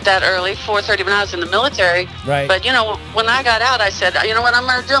get up at that early, 4:30 when I was in the military. Right. But, you know, when I got out, I said, you know what I'm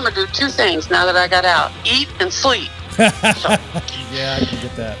going to do? I'm going to do 2 things now that I got out. Eat and sleep. Yeah, I can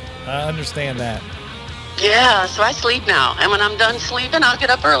get that. I understand that. Yeah, so I sleep now. And when I'm done sleeping, I'll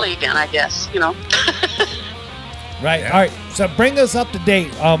get up early again, I guess, you know. Right. Yeah. All right. So bring us up to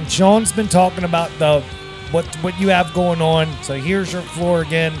date. Sean's been talking about what you have going on. So here's your floor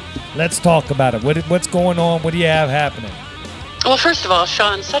again. Let's talk about it. What's going on? What do you have happening? Well, first of all,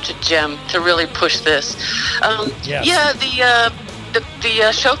 Sean's such a gem to really push this. Yes. Yeah,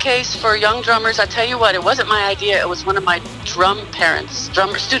 the showcase for young drummers, I tell you what, it wasn't my idea. It was one of my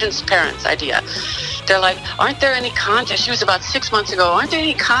students' parents' idea. They're like, aren't there any contests? She was about 6 months ago. Aren't there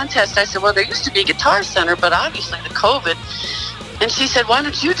any contests? I said, well, there used to be a Guitar Center, but obviously the COVID. And she said, why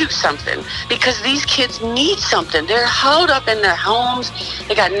don't you do something? Because these kids need something. They're holed up in their homes.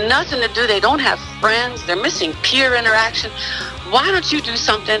 They got nothing to do. They don't have friends. They're missing peer interaction. Why don't you do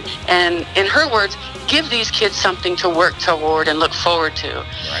something and, in her words, give these kids something to work toward and look forward to?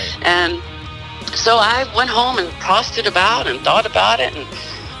 Right. And so I went home and tossed it about and thought about it and,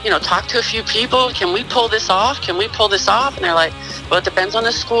 you know, talked to a few people. Can we pull this off? Can we pull this off? And they're like, well, it depends on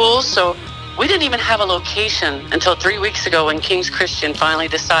the schools. So we didn't even have a location until 3 weeks ago when King's Christian finally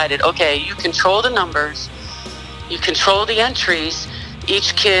decided, okay, you control the numbers, you control the entries.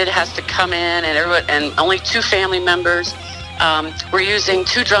 Each kid has to come in and only 2 family members. We're using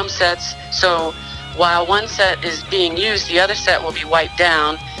 2 drum sets. So while one set is being used, the other set will be wiped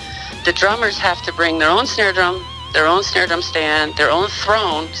down. The drummers have to bring their own snare drum, their own snare drum stand, their own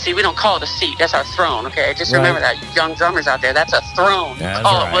throne. See, we don't call it a seat. That's our throne, okay? Just remember that, you young drummers out there. That's a throne. That's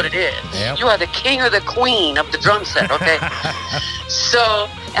call right. it what it is. Yep. You are the king or the queen of the drum set, okay? So,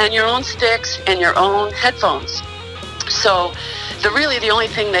 and your own sticks and your own headphones. So the only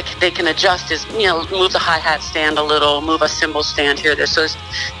thing that they can adjust is, you know, move the hi-hat stand a little, move a cymbal stand here, there. So there's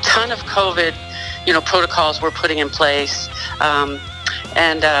a ton of COVID, you know, protocols we're putting in place.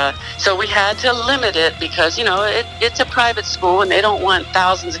 So we had to limit it because, you know, it's a private school and they don't want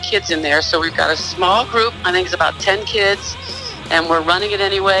thousands of kids in there. So we've got a small group, I think it's about 10 kids, and we're running it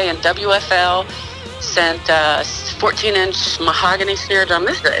anyway. And WFL sent a 14-inch mahogany snare drum.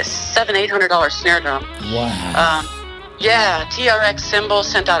 This is a $700-800 snare drum. Wow. Yeah, TRX cymbal,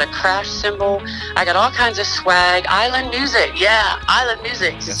 sent out a crash cymbal. I got all kinds of swag. Island Music, Island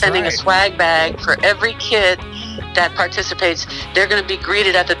Music is sending a swag bag for every kid that participates. They're going to be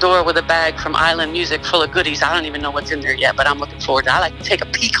greeted at the door with a bag from Island Music full of goodies. I don't even know what's in there yet, but I'm looking forward to it. I like to take a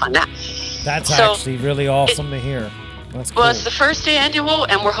peek on that. That's actually really awesome to hear. That's cool. Well, it's the first annual,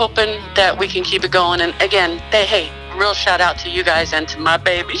 and we're hoping that we can keep it going. And again, hey, real shout out to you guys and to my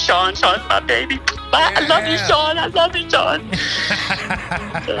baby, Sean. Sean's my baby. Bye. I love you, Sean. I love you, Sean.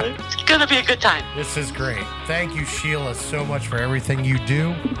 It's going to be a good time. This is great. Thank you, Sheila, so much for everything you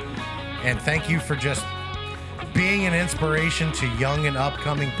do. And thank you for just being an inspiration to young and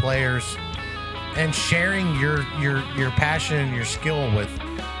upcoming players and sharing your passion and your skill with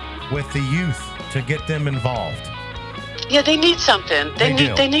the youth to get them involved. Yeah, they need something. They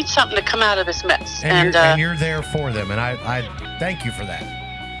do. need something to come out of this mess. And you're there for them, and I thank you for that.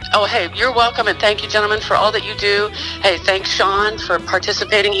 Oh, hey, you're welcome, and thank you, gentlemen, for all that you do. Hey, thanks, Sean, for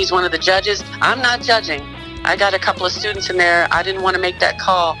participating. He's one of the judges. I'm not judging. I got a couple of students in there. I didn't want to make that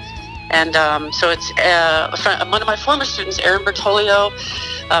call. And so it's one of my former students, Aaron Bertolio,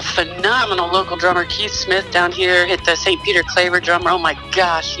 a phenomenal local drummer, Keith Smith down here, hit the St. Peter Claver drummer. Oh, my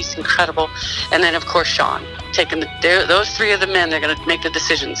gosh, he's incredible. And then, of course, Sean. Taking those three of the men, they're going to make the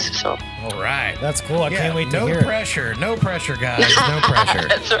decisions. So. All right. That's cool. I can't wait to hear it. No pressure, guys. No pressure.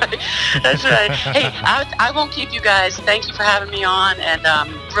 That's right. That's right. Hey, I won't keep you guys. Thank you for having me on, and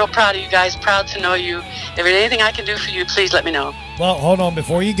real proud of you guys. Proud to know you. If there's anything I can do for you, please let me know. Well, hold on.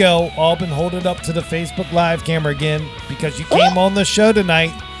 Before you go, Alban, hold it up to the Facebook Live camera again because you came on the show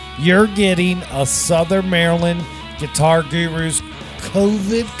tonight. You're getting a Southern Maryland Guitar Gurus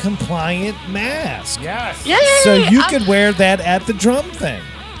COVID-compliant mask. Yes. Yay! So you could wear that at the drum thing.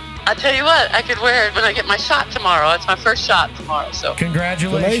 I tell you what, I could wear it when I get my shot tomorrow. It's my first shot tomorrow. So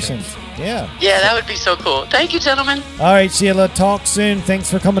Congratulations. Yeah. Yeah, that would be so cool. Thank you, gentlemen. All right, Sheila. Talk soon.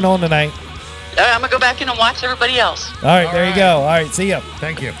 Thanks for coming on tonight. All right, I'm going to go back in and watch everybody else. All right, there you go. All right, see ya.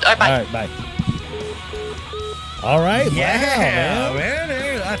 Thank you. All right, bye. All right, bye. All right. Yeah, wow, man.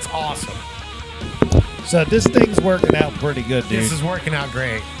 man. That's awesome. So this thing's working out pretty good, dude. This is working out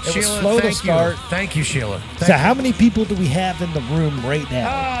great. It was Sheila, slow to thank start. you. Thank you, Sheila. So how many people do we have in the room right now?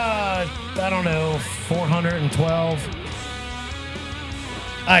 I don't know, 412.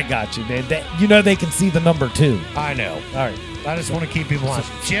 I got you, man. They can see the number 2. I know. All right. I just want to keep people on.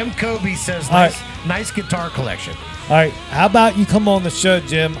 Jim Kobe says All right. nice guitar collection. All right. How about you come on the show,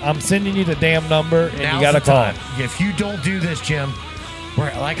 Jim? I'm sending you the damn number, and Now's you got to the call. time. If you don't do this, Jim,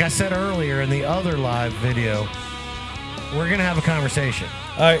 like I said earlier in the other live video, we're going to have a conversation.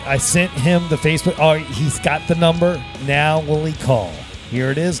 All right. I sent him the Facebook. All right. He's got the number. Now will he call?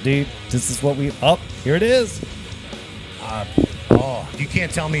 Here it is, dude. This is what we... Oh, here it is. You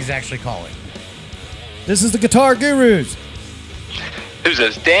can't tell me he's actually calling. This is the Guitar Gurus. Who's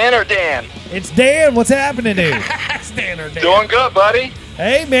this, Dan or Dan? It's Dan. What's happening, dude? It's Dan or Dan. Doing good, buddy.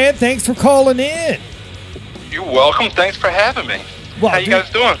 Hey, man. Thanks for calling in. You're welcome. Thanks for having me. Well, How you guys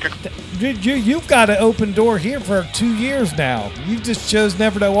doing? Dude, you've got an open door here for 2 years now. You just chose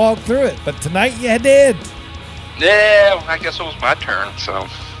never to walk through it, but tonight you did. Yeah, I guess it was my turn, so.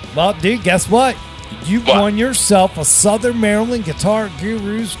 Well, dude, guess what? You won yourself a Southern Maryland Guitar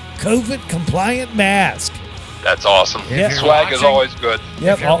Gurus COVID-compliant mask. That's awesome. Yeah. Swag is always good.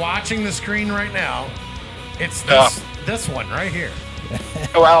 Yep. If you're watching the screen right now, it's this one right here.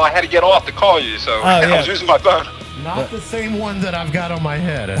 Well, I had to get off to call you, so I was using my phone. Not the same one that I've got on my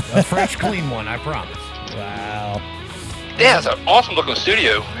head. A fresh, clean one, I promise. Wow. Yeah, it's an awesome looking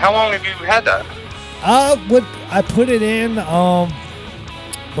studio. How long have you had that? I put it in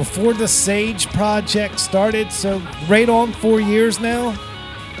before the Sage project started, so right on 4 years now.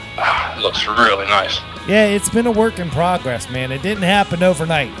 It looks really nice. Yeah, it's been a work in progress, man. It didn't happen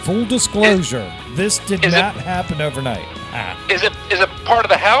overnight. Full disclosure, this did not happen overnight. Is it part of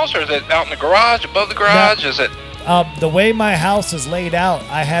the house, or is it out in the garage, above the garage? Is it? The way my house is laid out,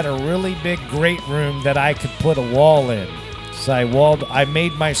 I had a really big great room that I could put a wall in. So I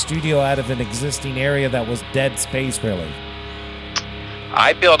made my studio out of an existing area that was dead space, really.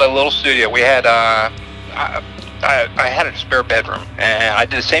 I built a little studio. We had I had a spare bedroom, and I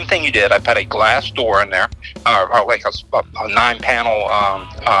did the same thing you did. I put a glass door in there, like a 9-panel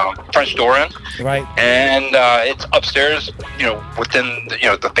French door in. Right. And it's upstairs, within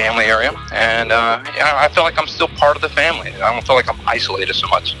the family area, and I feel like I'm still part of the family. I don't feel like I'm isolated so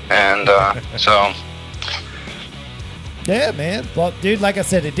much, and so. Yeah, man. Well, dude, like I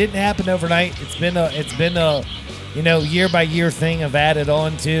said, it didn't happen overnight. It's been a year by year thing I've added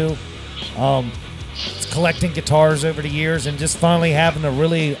on to. Collecting guitars over the years and just finally having a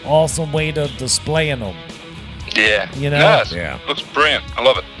really awesome way to displaying them. Yeah. Yes. Yeah. Looks brilliant. I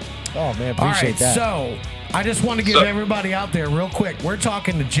love it. Oh, man, appreciate that. So, I just want to give everybody out there real quick. We're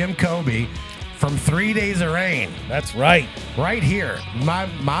talking to Jim Kobe from 3 Days of Rain. That's right. Right here.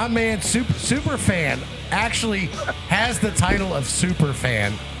 My man, super fan, actually has the title of super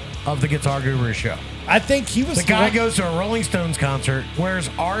fan of the Guitar Guru show. I think he was The guy goes to a Rolling Stones concert, wears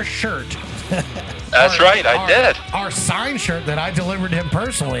our shirt. That's right, I did. Our signed shirt that I delivered him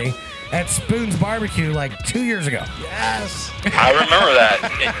personally at Spoon's Barbecue like 2 years ago. Yes. I remember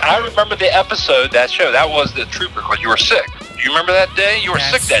that. I remember the episode, that show. That was the Trooper, because you were sick. Do you remember that day? You were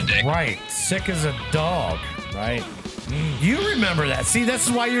sick that day. Right. Sick as a dog. Right. You remember that. See, this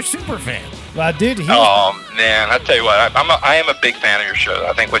is why you're super fan. Well, dude, Oh, man. I tell you what, I am a big fan of your show.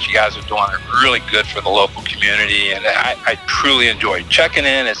 I think what you guys are doing are really good for the local community, and I truly enjoy checking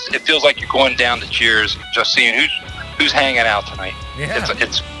in. It feels like you're going down to Cheers, just seeing who's hanging out tonight. Yeah.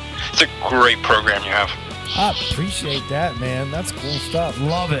 It's a great program you have. I appreciate that, man. That's cool stuff.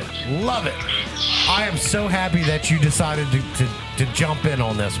 Love it. Love it. I am so happy that you decided to jump in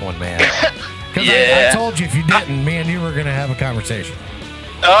on this one, man. Because I told you if you didn't, me and you were going to have a conversation.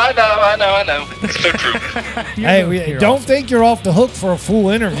 Oh, I know. It's so true. Hey, don't think you're off the hook for a full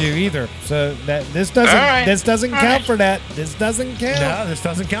interview either. So that this doesn't count for that. This doesn't count. No, this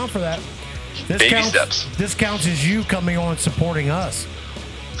doesn't count for that. Baby steps. This counts as you coming on and supporting us.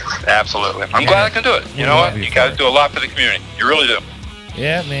 Absolutely. I'm glad I can do it. You know what? You guys do a lot for the community. You really do.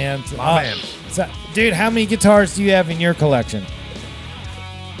 Yeah, man. My man. So, dude, how many guitars do you have in your collection?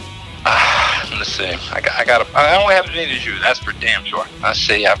 Let's see. I only have as many as you. That's for damn sure. Let's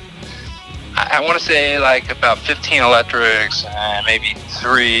see. I want to say like about 15 electrics and maybe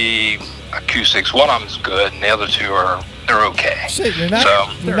 3 acoustics. One of them's good, and the other 2 they're okay. Shit, you're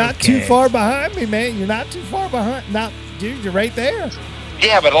not too far behind me, man. You're not too far behind. Dude, you're right there.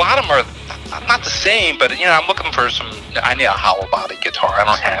 Yeah, but a lot of them are not the same. But I'm looking for some. I need a hollow body guitar. I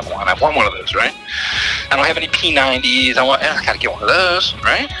don't have one. I want one of those, right? I don't have any P90s. I gotta get one of those,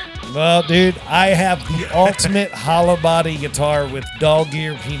 right? Well, dude, I have the ultimate hollow body guitar with dog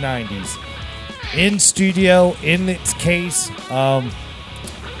ear P90s in studio in its case. I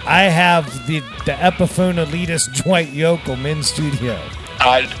have the Epiphone Elitist Dwight Yoakam in studio.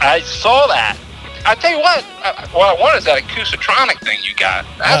 I saw that. I tell you what I want is that Acoustitronic thing you got.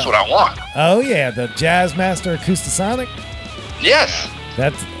 That's what I want. Oh yeah, the Jazzmaster Acoustasonic. Yes.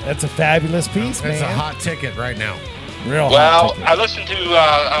 That's a fabulous piece, man. It's a hot ticket right now. Well, I listened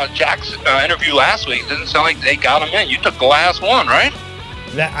to Jack's interview last week. It didn't sound like they got him in. You took the last one, right?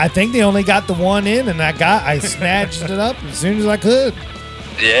 I think they only got the one in, and I snatched it up as soon as I could.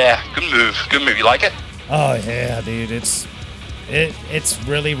 Yeah, good move. Good move. You like it? Oh yeah, dude. It's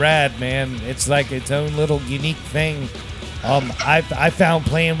really rad, man. It's like its own little unique thing. I found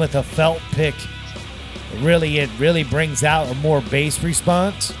playing with a felt pick it really brings out a more bass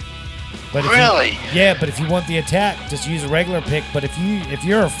response. But really? But if you want the attack, just use a regular pick. But if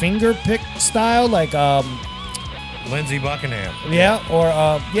you're a finger pick style, like Lindsey Buckingham. Yeah, or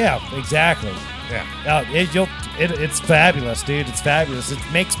exactly. Yeah. It's fabulous, dude. It's fabulous. It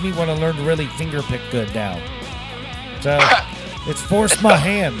makes me want to learn to really finger pick good now. So it's forced my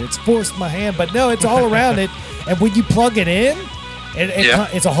hand. But no, it's all around it. And when you plug it in,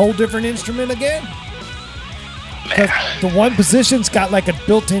 it's a whole different instrument again. Because the one position's got like a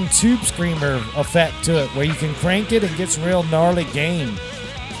built-in tube screamer effect to it where you can crank it and get some real gnarly gain.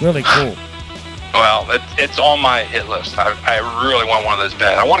 Really cool. Well, it's on my hit list. I really want one of those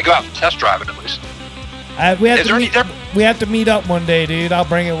bad. I want to go out and test drive it at least. We have to meet up one day, dude. I'll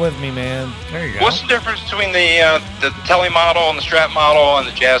bring it with me, man. There you go. What's the difference between the Tele model and the Strat model and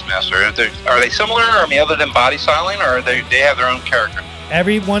the Jazzmaster? Are they similar? I mean, other than body styling, or they have their own character?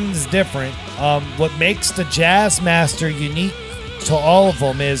 Everyone's different. What makes the Jazzmaster unique to all of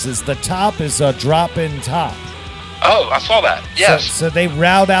them is the top is a drop-in top. Oh, I saw that. Yes. So they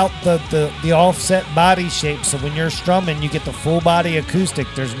route out the offset body shape. So when you're strumming, you get the full body acoustic.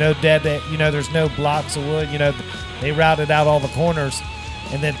 There's no there's no blocks of wood. They routed out all the corners,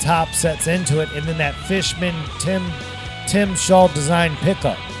 and then top sets into it, and then that Fishman Tim Shaw design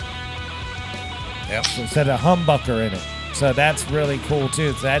pickup. Yep. So instead of humbucker in it. So that's really cool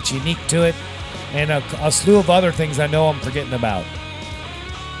too. So that's unique to it, and a slew of other things I know I'm forgetting about.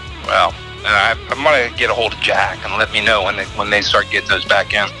 Well, I'm gonna get a hold of Jack and let me know when they start getting those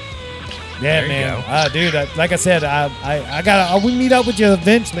back in. Yeah, man, dude. Like I said, we meet up with you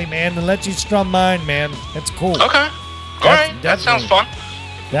eventually, man, and let you strum mine, man. That's cool. Okay. All right. That sounds fun.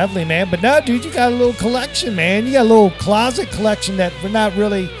 Definitely, man. But no, dude, you got a little collection, man. You got a little closet collection that we're not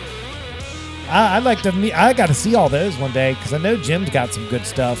really. I'd like to meet. I got to see all those one day because I know Jim's got some good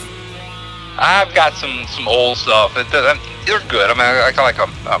stuff. I've got some old stuff. They're good. I mean, I got like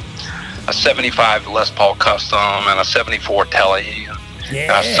a 75 Les Paul Custom and a 74 Tele.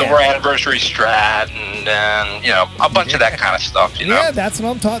 Yeah. A Silver Anniversary Strat and a bunch of that kind of stuff. Yeah, that's what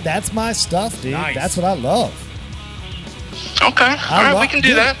I'm talking. That's my stuff, dude. Nice. That's what I love. Okay. All right, we can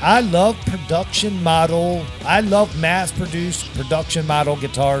do that. I love production model. I love mass-produced production model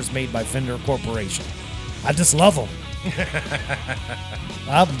guitars made by Fender Corporation. I just love them.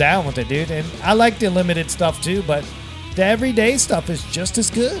 I'm down with it, dude. And I like the limited stuff too, but the everyday stuff is just as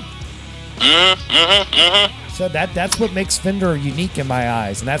good. So that's what makes Fender unique in my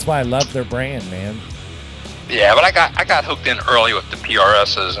eyes, and that's why I love their brand, man. Yeah, but I got hooked in early with the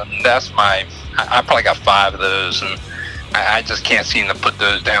PRSs, and that's I probably got 5 of those, and I just can't seem to put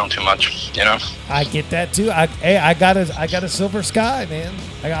those down too much, you know. I get that too. I got a Silver Sky, man.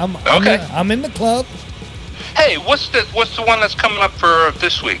 I'm in the club. Hey, what's the one that's coming up for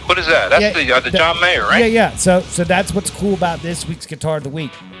this week? What is that? That's the John Mayer, right? Yeah. So that's what's cool about this week's Guitar of the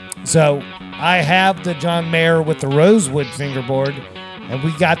Week. So I have the John Mayer with the rosewood fingerboard, and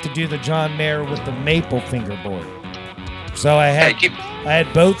we got to do the John Mayer with the maple fingerboard. So I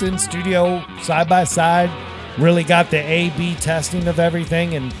had both in studio side by side. Really got the A/B testing of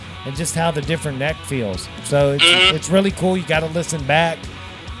everything and just how the different neck feels. So it's really cool. You got to listen back.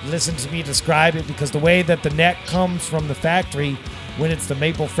 Listen to me describe it, because the way that the neck comes from the factory when it's the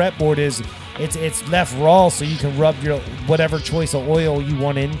maple fretboard is it's left raw, so you can rub your whatever choice of oil you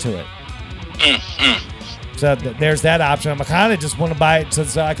want into it. So there's that option. I kind of just want to buy it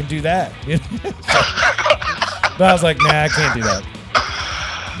so I can do that. But I was like, nah, I can't do that.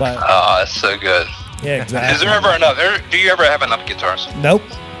 But that's so good. Yeah, exactly. Is there ever enough? Do you ever have enough guitars? Nope.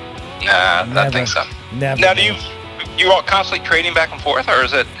 Nah, I think so. Never. Now, do you all constantly trading back and forth, or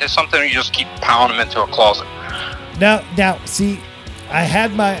is it something you just keep piling them into a closet? Now, see, I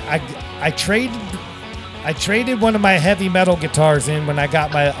had I traded one of my heavy metal guitars in when I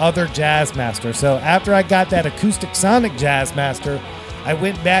got my other Jazzmaster. So after I got that Acoustic Sonic Jazzmaster, I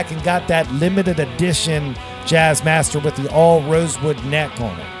went back and got that limited edition Jazzmaster with the all rosewood neck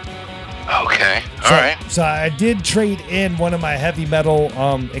on it. Okay, all right. So I did trade in one of my heavy metal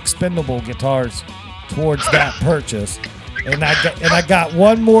expendable guitars towards that purchase, and I got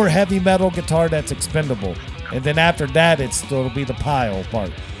one more heavy metal guitar that's expendable, and then after that it'll be the pile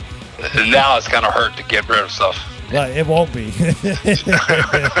part. Now it's kind of hurt to get rid of stuff. Well, it won't be.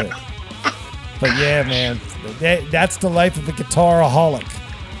 But yeah, man, that's the life of a guitaraholic.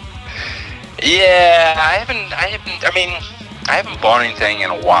 Yeah, I haven't bought anything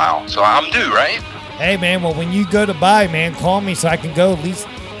in a while, so I'm due, right? Hey, man, well, when you go to buy, man, call me so I can go at least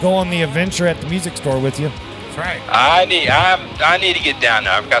go on the adventure at the music store with you. That's right. I need to get down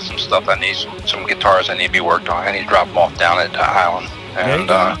there. I've got some stuff I need, some guitars I need to be worked on. I need to drop them off down at Highland. And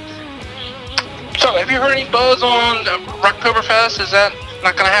so, have you heard any buzz on Rocktoberfest? Is that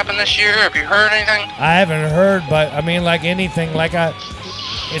not going to happen this year? Have you heard anything? I haven't heard, but I mean, like anything,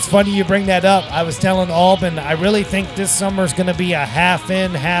 it's funny you bring that up. I was telling Alban, I really think this summer's going to be a half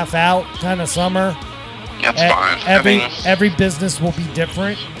in, half out kind of summer. That's fine. Every business will be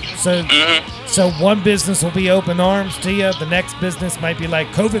different. So one business will be open arms to you. The next business might be like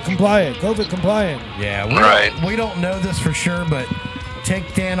COVID compliant. Yeah, we don't know this for sure, but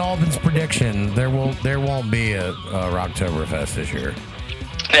take Dan Alban's prediction. There won't be a Rocktoberfest this year.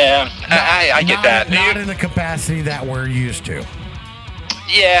 Yeah, I get that. Not in the capacity that we're used to.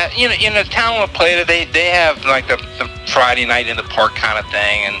 Yeah, in the town of Plata, they have like the Friday night in the park kind of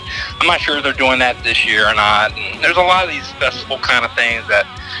thing, and I'm not sure if they're doing that this year or not. And there's a lot of these festival kind of things that,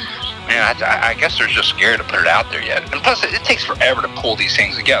 man, I guess they're just scared to put it out there yet. And plus, it takes forever to pull these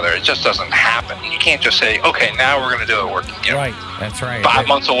things together. It just doesn't happen. You can't just say, okay, now we're going to do it. We're right. That's right. 5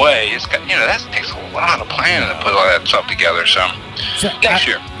 months away. It's got, that takes a lot of planning to put all that stuff together. So next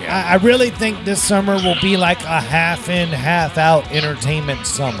year. I really think this summer will be like a half in, half out entertainment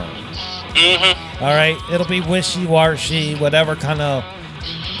summer. Mm-hmm. All right, it'll be wishy-washy, whatever kind of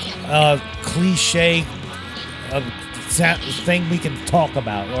cliche thing we can talk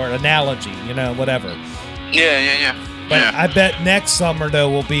about, or analogy, whatever. Yeah. But I bet next summer, though,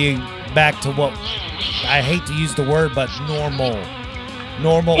 will be back to what, I hate to use the word, but normal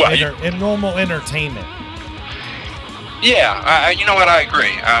entertainment. Yeah, you know what? I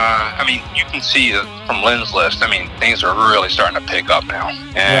agree. I mean, you can see from Lynn's list. I mean, things are really starting to pick up now,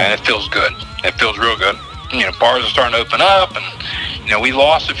 and it feels good. It feels real good. Bars are starting to open up, and we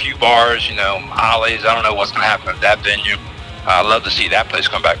lost a few bars. Ollie's. I don't know what's going to happen at that venue. I'd love to see that place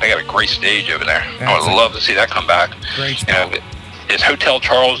come back. They got a great stage over there. I would love to see that come back. Great spot. Is Hotel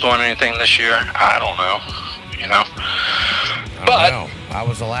Charles doing anything this year? I don't know. But I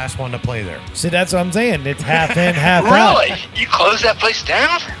was the last one to play there. See, that's what I'm saying. It's half in, half out. Really? You closed that place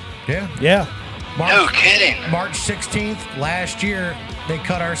down? Yeah. No kidding. March 16th last year, they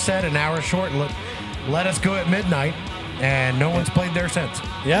cut our set an hour short and let us go at midnight, and no one's played there since.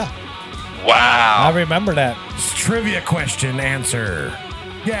 Yeah. Wow. I remember that. trivia question answer.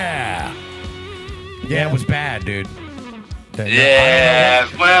 Yeah. Yeah, it was bad, dude. Yeah,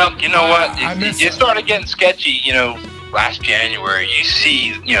 well, you know what? I miss It started getting sketchy, last January. You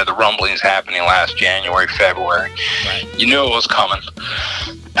see, the rumblings happening last January, February. Right. You knew it was coming.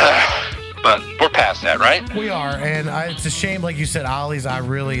 But we're past that, right? We are, and it's a shame, like you said, Ollie's.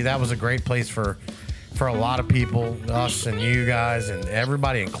 That was a great place for a lot of people, us and you guys, and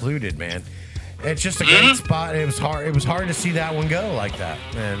everybody included, man. It's just a great spot. It was hard to see that one go like that,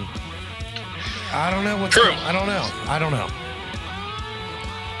 and I don't know what's True. I don't know.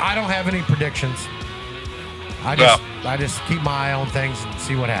 I don't have any predictions. I just keep my eye on things and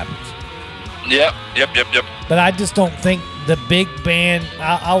see what happens. Yep. But I just don't think the big band,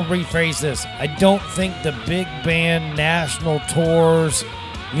 I'll rephrase this. I don't think the big band national tours,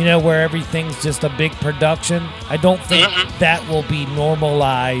 where everything's just a big production, I don't think that will be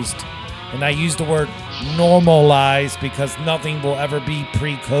normalized. And I use the word normalized because nothing will ever be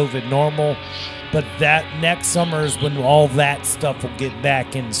pre-COVID normal. But that next summer is when all that stuff will get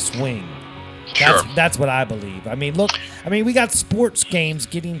back in swing. That's what I believe. I mean, look, we got sports games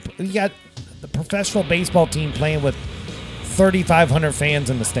we got the professional baseball team playing with 3,500 fans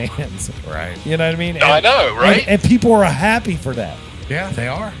in the stands. Right. You know what I mean? I know, right? And people are happy for that. Yeah, they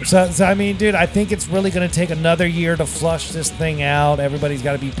are. So I mean, dude, I think it's really going to take another year to flush this thing out. Everybody's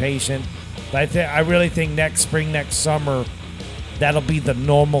got to be patient. But I really think next spring, next summer, that'll be the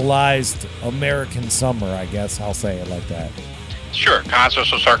normalized American summer, I guess. I'll say it like that. Sure,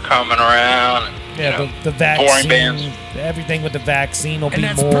 concerts will start coming around. And, The vaccine, touring bands. everything with the vaccine will And be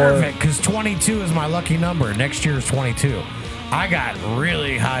that's more. perfect because 22 is my lucky number. Next year is 22. I got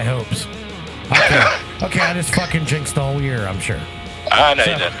really high hopes. Okay, I just fucking jinxed the whole year, I'm sure. I know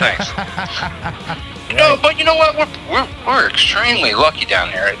you did. Thanks. No, but you know what? We're extremely lucky down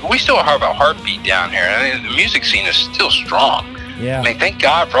here. We still have a heartbeat down here. I mean, the music scene is still strong. Yeah. I mean, thank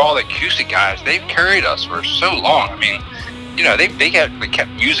God for all the acoustic guys. They've carried us for so long. I mean, they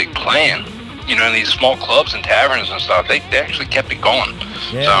kept music playing. In these small clubs and taverns and stuff. They actually kept it going.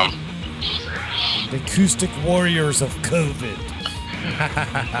 Yeah. So, The acoustic warriors of COVID.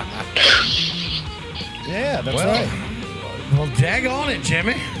 Yeah, that's right. Well, dag on it,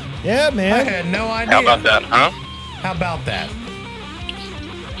 Jimmy. Yeah, man. I had no idea. how about that, huh? How about that?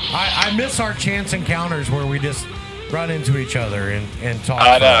 I miss our chance encounters where we just run into each other and talk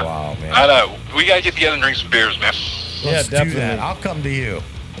I for know. a while, man. I know. We gotta get together and drink some beers, man. Let's do definitely. that. I'll come to you.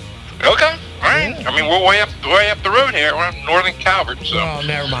 Okay. All right. I mean, we're way up the road here. We're in Northern Calvert, so. Oh,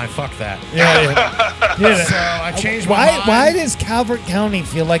 never mind. Fuck that. Yeah. So I changed my mind. Why does Calvert County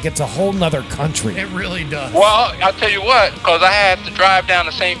feel like it's a whole nother country? It really does. Well, I'll tell you what, because I had to drive down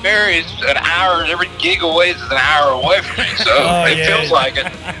to St. Mary's an hour. Every gig away is an hour away from me, so it feels like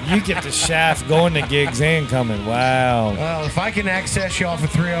it. You get the shaft going to gigs and coming. Wow. Well, if I can access you off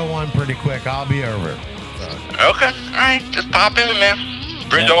of 301 pretty quick, I'll be over. Okay. All right. Just pop in, man.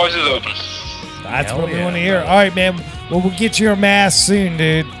 Bridge always is open. That's Hell what we yeah, want to hear. bro. All right, man. Well, we'll get your mask soon,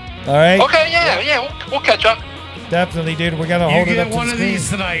 dude. All right? Okay, yeah. We'll catch up. Definitely, dude. We're going to You hold it up get to one the of screen. these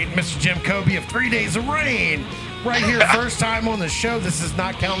tonight, Mr. Jim Kobe of 3 Days of Rain. Right here, first time on the show. This is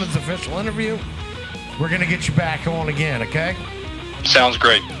not Calvin's official interview. We're going to get you back on again, okay? Sounds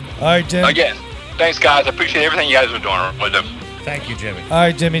great. All right, Jim. Again, thanks, guys. I appreciate everything you guys are doing. I really do. Thank you, Jimmy. All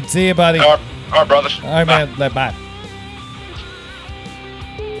right, Jimmy. See you, buddy. All right, brothers. All right, Bye. man. Bye.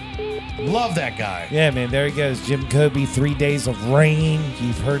 Love that guy. Yeah, man. There he goes. Jim Kobe, 3 Days of Rain.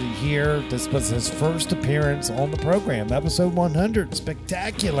 You've heard it here. This was his first appearance on the program, episode 100.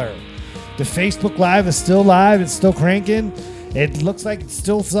 Spectacular. The Facebook Live is still live. It's still cranking. It looks like it's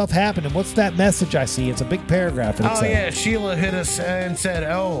still stuff happening. What's that message I see? It's a big paragraph. It looks Oh, like. yeah. Sheila hit us and said,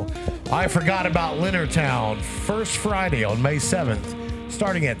 I forgot about Leonardtown. First Friday on May 7th,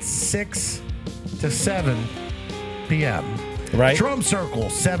 starting at 6 to 7 p.m. Right. Drum Circle,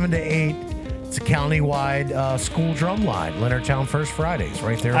 7 to 8. It's a county-wide school drum line. Leonardtown First Fridays,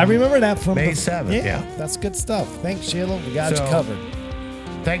 right there. I remember that from May 7th. Yeah. That's good stuff. Thanks, Sheila. We got you So- covered.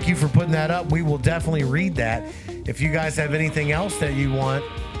 Thank you for putting that up. We will definitely read that. If you guys have anything else that you want,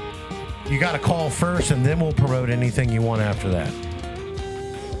 you got to call first, and then we'll promote anything you want after that.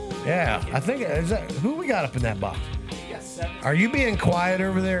 Yeah, I think who we got up in that box? Are you being quiet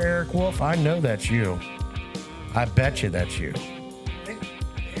over there, Eric Wolf? I know that's you. I bet you that's you.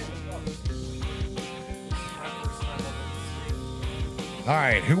 All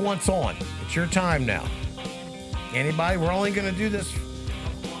right, who wants on? It's your time now. Anybody? We're only going to do this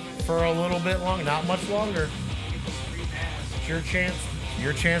for a little bit long, not much longer. It's your chance.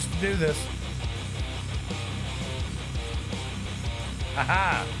 Your chance to do this.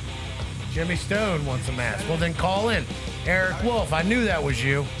 Haha. Jimmy Stone wants a mask. Well, then call in. Eric Wolf, I knew that was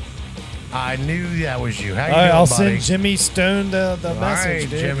you. How you All right, doing, I'll buddy? send Jimmy Stone the All message, right,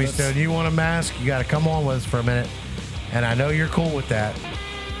 dude. Jimmy Let's- Stone, you want a mask? You got to come on with us for a minute. And I know you're cool with that.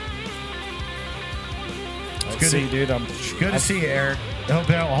 Let's good see, to- dude. Good to see you, Eric. I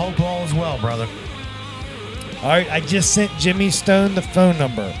hope all is well, brother. All right, I just sent Jimmy Stone the phone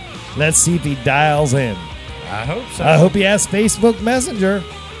number. Let's see if he dials in. I hope so. I hope he has Facebook Messenger.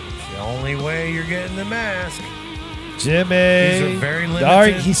 It's the only way you're getting the mask. Jimmy. These are very limited. All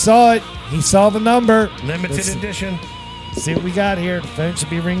right, he saw it. He saw the number. Limited Let's edition. see what we got here. The phone should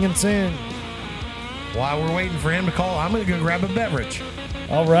be ringing soon. While we're waiting for him to call, I'm going to go grab a beverage.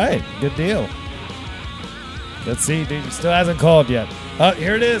 All right, good deal. Let's see, dude. He still hasn't called yet. Oh,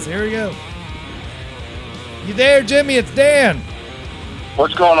 here it is. Here we go. You there, Jimmy? It's Dan.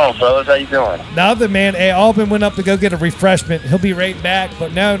 What's going on, fellas? How you doing? Nothing, man. Hey, Alvin went up to go get a refreshment. He'll be right back.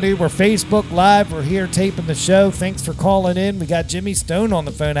 But no, dude, we're Facebook Live. We're here taping the show. Thanks for calling in. We got Jimmy Stone on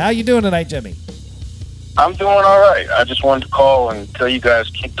the phone. How you doing tonight, Jimmy? I'm doing all right. I just wanted to call and tell you guys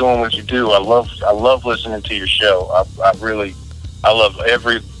keep doing what you do. I love listening to your show. I love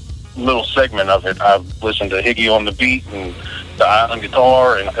every little segment of it. I've listened to Higgy on the Beat and the Island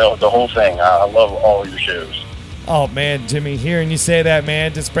Guitar and the whole thing. I love all your shows. Oh, man, Jimmy, hearing you say that,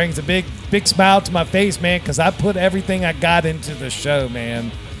 man, just brings a big smile to my face, man, because I put everything I got into the show,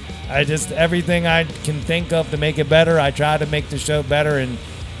 man. Everything I can think of to make it better, I try to make the show better, and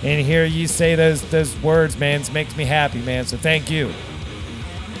hear you say those words, man, it makes me happy, man, so thank you.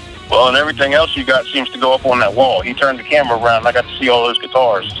 Well, and everything else you got seems to go up on that wall. He turned the camera around, and I got to see all those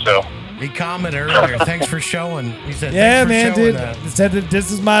guitars, so... He commented earlier. Thanks for showing. He said, Yeah, thanks for man, showing dude. that. He said that this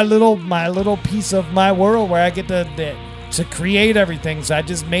is my little piece of my world where I get to create everything. So I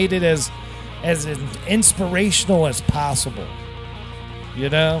just made it as inspirational as possible. You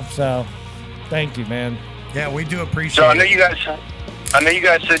know, so thank you, man. Yeah, we do appreciate So I know you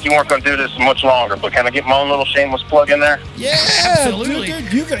guys said you weren't going to do this much longer, but can I get my own little shameless plug in there? Yeah, Absolutely.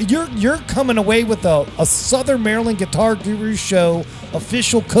 dude, you're coming away with a Southern Maryland Guitar Guru Show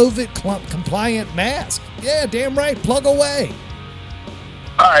official COVID compliant mask. Yeah, damn right. Plug away.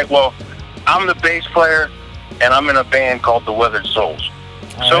 All right, well, I'm the bass player, and I'm in a band called the Weathered Souls.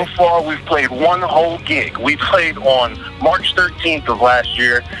 So far, we've played one whole gig. We played on March 13th of last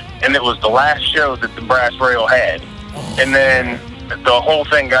year, and it was the last show that the Brass Rail had. And then the whole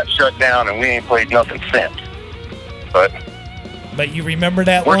thing got shut down, and we ain't played nothing since. But you remember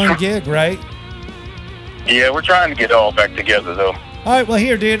that one gig, right? Yeah, we're trying to get it all back together, though. All right, well,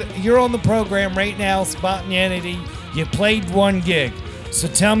 here, dude, you're on the program right now, Spontaneity. You played one gig. So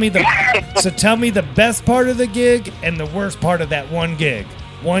tell me the best part of the gig and the worst part of that one gig.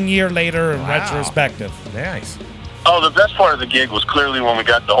 1 year later in retrospective. Nice. Oh, the best part of the gig was clearly when we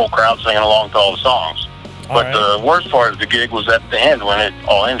got the whole crowd singing along to all the songs. But the worst part of the gig was at the end when it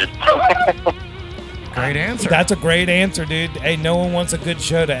all ended. Great answer. That's a great answer, dude. Hey, no one wants a good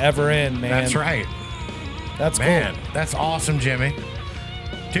show to ever end, man. That's right. That's Man, cool. that's awesome, Jimmy.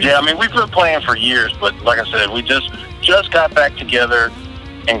 Dude. Yeah, I mean, we've been playing for years, but like I said, we just got back together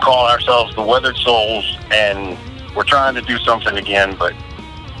and call ourselves the Weathered Souls, and we're trying to do something again, but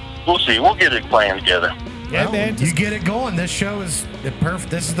we'll see. We'll get it playing together. Yeah, Well, man. you get it going. This show is the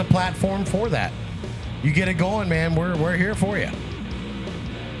perfect. This is the platform for that. You get it going, man. We're here for you.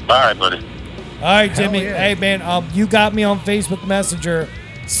 All right, buddy. All right, Jimmy. yeah. Hey, man, you got me on Facebook Messenger.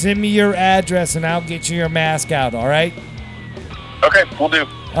 Send me your address, and I'll get you your mask out, all right? Okay, we'll do.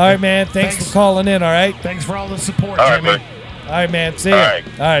 All right, man. Thanks for calling in, all right? Thanks for all the support, All right, Jimmy. buddy. All right, man. See ya. All right.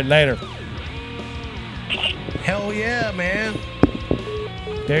 All right, later. Hell yeah, man.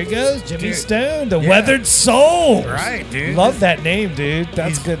 There he goes, Jimmy Dude. Stone, the Yeah. Weathered Souls. Right, dude. Love that name, dude.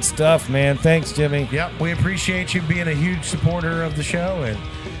 That's good stuff, man. Thanks, Jimmy. Yep, we appreciate you being a huge supporter of the show, and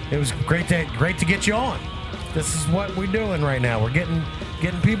it was great to get you on. This is what we're doing right now. We're getting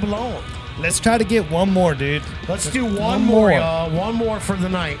people on. Let's try to get one more, dude. Let's do one more, y'all. One more for the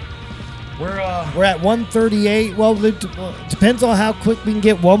night. We're at 138. Well, it depends on how quick we can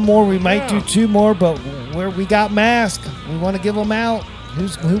get one more. We might do two more, but we got masks. We want to give them out.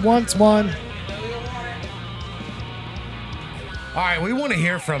 Who wants one? all right. We want to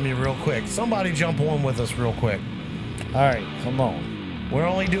hear from you real quick. Somebody jump on with us real quick. All right, come on. We're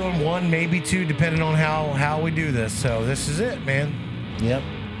only doing one, maybe two, depending on how we do this. So this is it, man. Yep.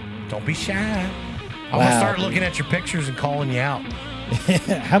 Don't be shy. I'm gonna start looking at your pictures and calling you out.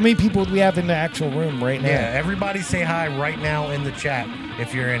 How many people do we have in the actual room right now? Yeah, everybody say hi right now in the chat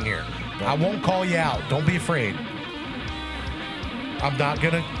if you're in here. I won't call you out. Don't be afraid. I'm not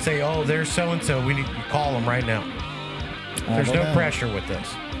going to say, oh, there's so-and-so. We need to call them right now. There's no pressure with this.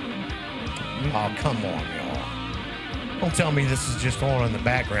 Oh, come on, y'all. Don't tell me this is just on in the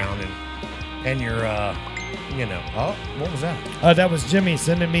background and you're, oh, what was that? That was Jimmy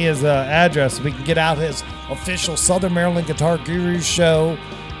sending me his address so we can get out his official Southern Maryland Guitar Gurus show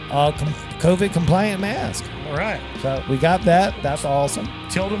COVID compliant mask. All right. So we got that. That's awesome.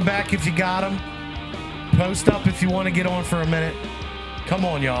 Tilt them back if you got them. Post up if you want to get on for a minute. Come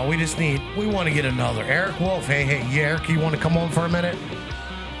on, y'all. We want to get another. Eric Wolf. Hey, Eric, you want to come on for a minute?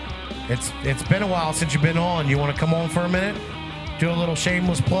 It's been a while since you've been on. You want to come on for a minute? Do a little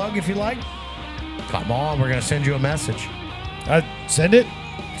shameless plug if you like. Come on, we're going to send you a message. Send it?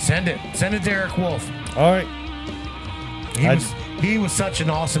 Send it. Send it to Eric Wolf. All right. He was such an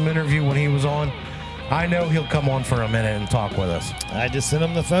awesome interview when he was on. I know he'll come on for a minute and talk with us. I just sent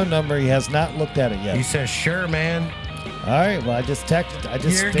him the phone number. He has not looked at it yet. He says, sure, man. All right. Well, I just texted.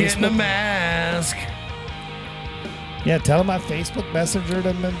 You're getting a mask. Yeah, tell him I Facebook Messenger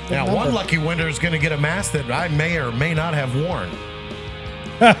them. Now, number. one lucky winner is going to get a mask that I may or may not have worn.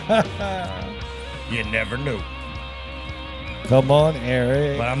 You never knew. Come on,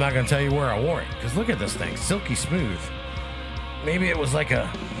 Eric. But I'm not going to tell you where I wore it. Because look at this thing. Silky smooth. Maybe it was like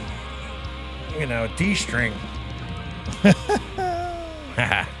a D-string.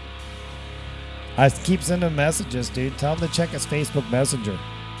 I keep sending messages, dude. Tell him to check his Facebook Messenger.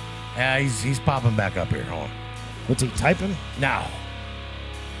 Yeah, he's popping back up here. Hold on. What's he typing? No.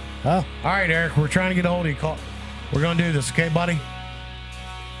 Huh? All right, Eric. We're trying to get a hold of you. We're going to do this, okay, buddy?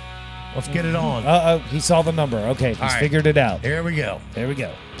 Let's get it on. Uh-oh. He saw the number. Okay. He's figured it out. Here we go. There we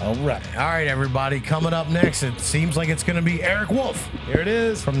go. All right. All right, everybody. Coming up next, it seems like it's going to be Eric Wolf. Here it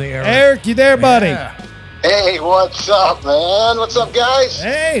is. From the Eric, you there, buddy? Yeah. Hey, what's up, man? What's up, guys?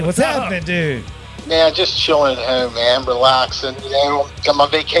 Hey, what's happening, dude? Man, just chilling at home, man, relaxing. Got my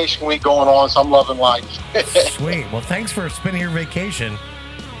vacation week going on, so I'm loving life. Sweet. Well, thanks for spending your vacation,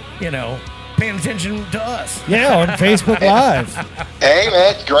 paying attention to us. Yeah, on Facebook Live. Hey,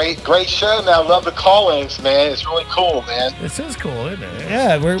 man, great show, man. I love the call-ins, man. It's really cool, man. This is cool, isn't it?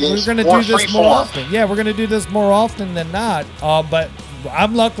 Yeah, we're going to do this more often. Yeah, we're going to do this more often than not. But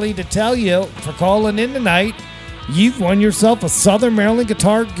I'm lucky to tell you, for calling in tonight, you've won yourself a Southern Maryland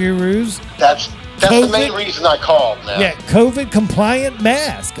Guitar Gurus. That's the main reason I called, man. Yeah, COVID compliant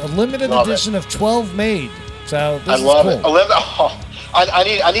mask, a limited edition of 12 made. So this is love cool. it.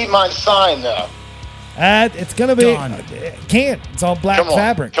 I need mine signed though. It's gonna be can't. It's all black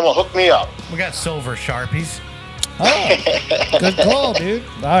fabric. Come on, hook me up. We got silver Sharpies. Oh, good call, dude.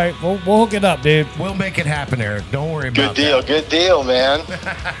 All right, we'll hook it up, dude. We'll make it happen, Eric. Don't worry about it. Good deal, man.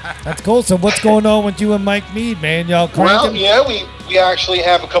 That's cool. So what's going on with you and Mike Mead, man? Y'all cranking? Well, we actually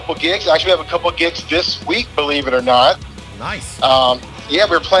have a couple gigs. Actually, we have a couple gigs this week, believe it or not. Nice.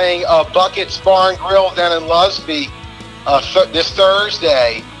 We're playing Bucket's Bar and Grill down in Lusby this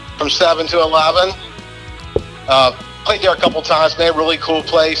Thursday from 7 to 11. Played there a couple times, man. Really cool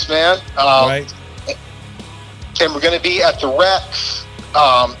place, man. Right. And we're going to be at the Rex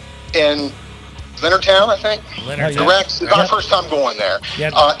in Leonardtown, I think. The Rex. It's our first time going there.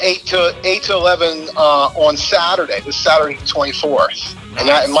 8 to 11 on Saturday. This Saturday, the 24th.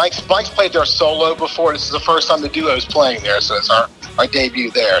 Nice. And Mike's played there solo before. This is the first time the duo is playing there, so it's our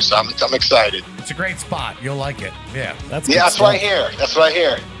debut there. So I'm excited. It's a great spot. You'll like it. Yeah. That's what I hear. That's what I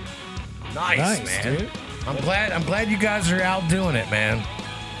hear. Nice, man. Dude. I'm glad you guys are out doing it, man.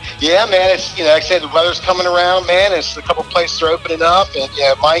 Yeah, man. It's like I said, the weather's coming around, man. It's a couple places are opening up, and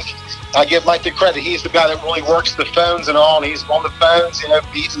Mike. I give Mike the credit. He's the guy that really works the phones and all, and he's on the phones,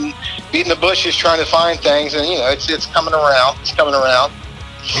 beating the bushes trying to find things, and it's coming around. It's coming around.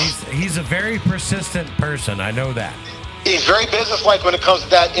 He's a very persistent person. I know that. He's very businesslike when it comes to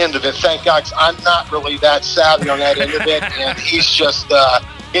that end of it. Thank God, 'cause I'm not really that savvy on that end of it, and he's just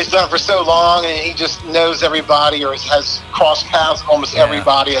he's done it for so long, and he just knows everybody or has crossed paths with almost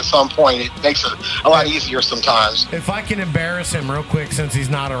everybody at some point. It makes it a lot easier sometimes. If I can embarrass him real quick since he's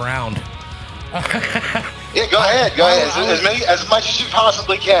not around. Yeah, go ahead. As much as you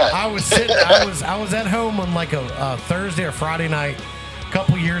possibly can. I was at home on like a Thursday or Friday night a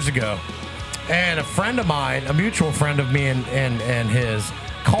couple years ago, and a friend of mine, a mutual friend of me and his,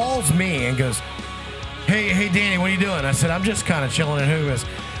 calls me and goes, Hey, Danny, what are you doing? I said, I'm just kind of chilling. And who goes,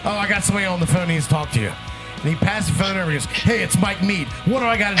 oh, I got somebody on the phone. He needs to talk to you. And he passed the phone over and goes, hey, it's Mike Mead. What do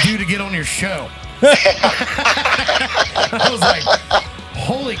I got to do to get on your show? I was like,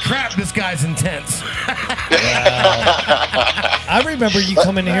 holy crap, this guy's intense. I remember you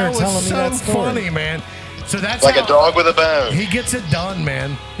coming in here and telling me that story. Funny, man. So that's like a dog with a bone. He gets it done,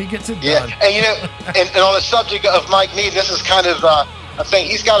 man. He gets it done. Yeah, and on the subject of Mike Mead, this is kind of a thing.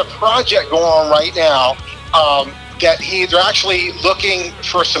 He's got a project going on right now. that they're actually looking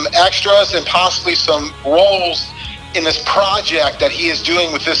for some extras and possibly some roles in this project that he is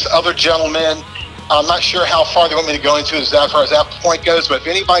doing with this other gentleman. I'm not sure how far they want me to go into as far as that point goes, but if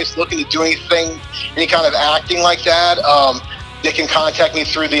anybody's looking to do anything, any kind of acting like that, they can contact me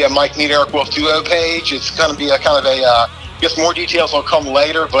through the Mike Mead Eric Wolf Duo page. It's going to be a kind of a, I guess more details will come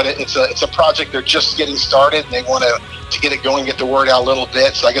later, but it's a project they're just getting started, and they want to get it going, get the word out a little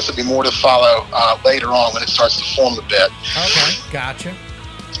bit. So I guess there'll be more to follow later on when it starts to form a bit. Okay, gotcha.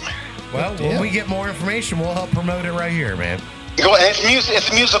 Well, when we get more information, we'll help promote it right here, man. And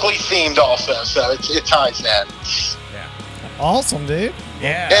it's musically themed also, so it ties that. Yeah. Awesome, dude.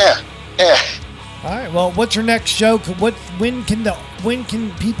 Yeah. All right. Well, what's your next show? When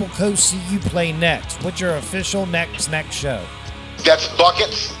can people go see you play next? What's your official next show? That's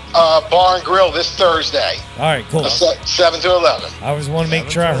Buckets Bar and Grill this Thursday. All right, cool. 7 to 11. I always want to make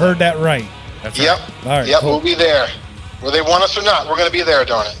sure I heard that right. Yep. All right. Yep. Cool. We'll be there, whether they want us or not. We're going to be there,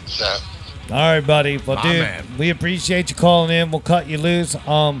 darn it. So. All right, buddy. Well, My dude, man. we appreciate you calling in. We'll cut you loose.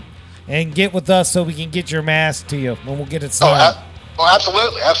 And get with us so we can get your mask to you when we'll get it signed.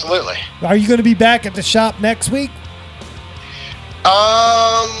 Absolutely. Are you going to be back at the shop next week?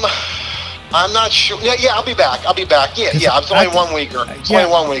 I'm not sure. Yeah, I'll be back. Yeah. It's only 1 weeker. Only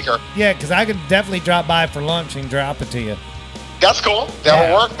 1 weeker. Yeah, because I can definitely drop by for lunch and drop it to you. That's cool.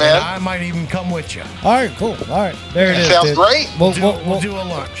 That'll work, man. And I might even come with you. All right, cool. All right, there it is. Sounds dude. great. We'll do a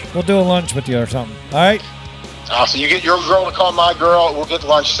lunch. We'll do a lunch with you or something. All right. So you get your girl to call my girl. We'll get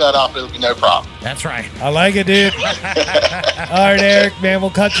lunch set up. It'll be no problem. That's right. I like it, dude. All right, Eric, man.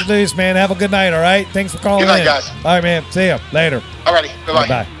 We'll cut you loose, man. Have a good night, all right? Thanks for calling Good night, in. guys. All right, man. See ya. Later. All righty. Bye-bye.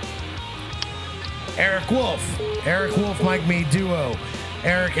 Bye. Eric Wolf, Mike Mead duo.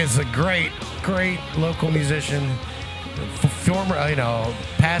 Eric is a great local musician, former,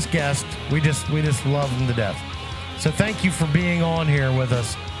 past guest. We just love him to death. So thank you for being on here with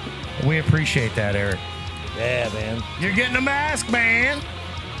us. We appreciate that, Eric. Yeah, man. You're getting a mask, man.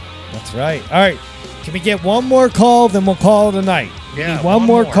 That's right. All right. Can we get one more call, then we'll call it a night? Yeah, Need one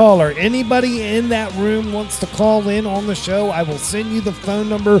more more. caller. Anybody in that room wants to call in on the show, I will send you the phone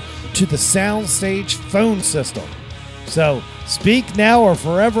number to the Soundstage phone system. So speak now or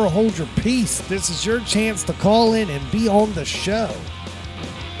forever hold your peace. This is your chance to call in and be on the show.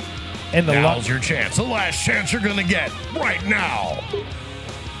 And Now's your chance. The last chance you're going to get right now.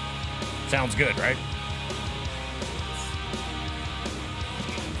 Sounds good, right?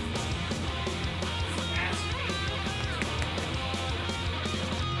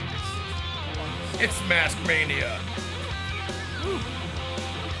 It's Mask Mania. Woo.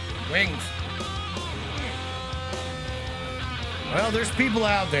 Wings. Well, there's people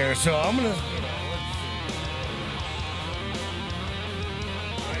out there, so I'm going to...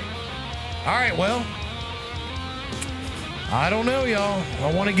 All right, well, I don't know, y'all.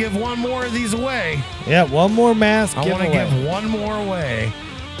 I want to give one more of these away. Yeah, one more mask I want to giveaway. give one more away.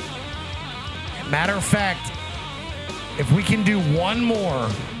 Matter of fact, if we can do one more,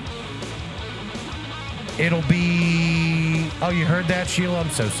 it'll be... Oh, you heard that, Sheila? I'm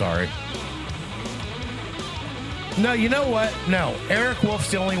so sorry. No, you know what? No, Eric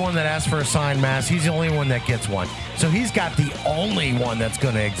Wolf's the only one that asked for a signed mask. He's the only one that gets one. So he's got the only one that's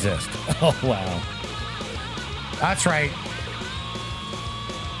going to exist. Oh, wow. That's right.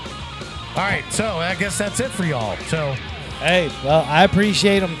 All right, so I guess that's it for y'all. So, hey, well, I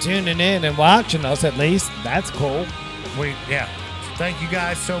appreciate them tuning in and watching us at least. That's cool. Thank you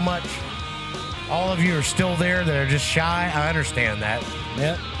guys so much. All of you are still there that are just shy. I understand that.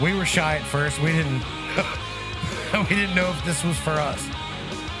 Yeah. We were shy at first. We didn't we didn't know if this was for us.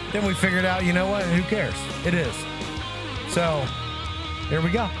 Then we figured out, you know what? Who cares? It is. So, here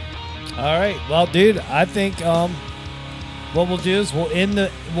we go. All right. Well, dude, I think what we'll do is we'll end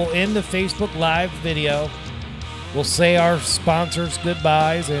the Facebook Live video. We'll say our sponsors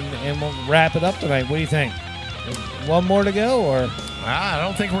goodbyes and we'll wrap it up tonight. What do you think? One more to go, or? I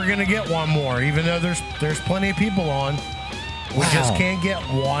don't think we're gonna get one more, even though there's plenty of people on. We just can't get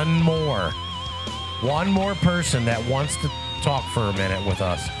one more. One more person that wants to talk for a minute with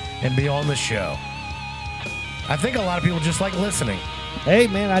us and be on the show. I think a lot of people just like listening. Hey,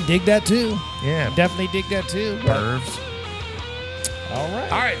 man, I dig that too. Yeah. Definitely dig that too. Pervs. All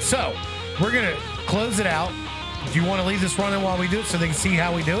right. All right, so we're going to close it out. Do you want to leave this running while we do it so they can see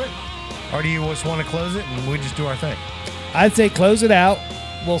how we do it? Or do you just want to close it and we just do our thing? I'd say close it out.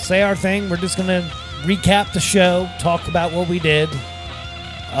 We'll say our thing. We're just going to recap the show, talk about what we did,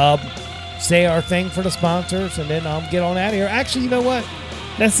 say our thing for the sponsors, and then get on out of here. Actually, you know what?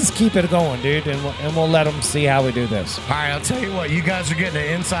 Let's just keep it going, dude, and we'll let them see how we do this. All right, I'll tell you what. You guys are getting an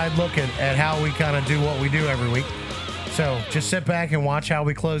inside look at how we kind of do what we do every week. So just sit back and watch how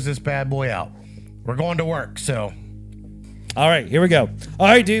we close this bad boy out. We're going to work, so. All right, here we go. All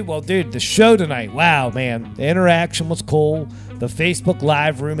right, dude. Well, dude, the show tonight, wow, man. The interaction was cool. The Facebook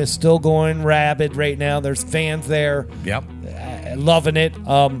Live room is still going rabid right now. There's fans there. Yep. Loving it.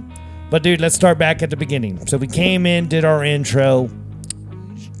 But, dude, let's start back at the beginning. So we came in, did our intro,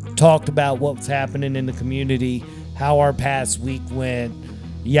 talked about what's happening in the community, how our past week went,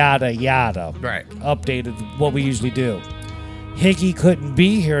 yada, yada. Right. Updated what we usually do. Higgy couldn't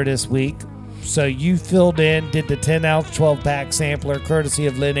be here this week, so you filled in, did the 10-ounce 12-pack sampler, courtesy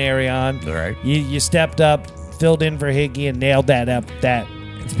of Lynn Arion. All right. You stepped up, filled in for Higgy, and nailed that up.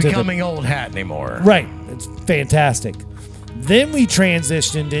 It's becoming old hat anymore. Right. It's fantastic. Then we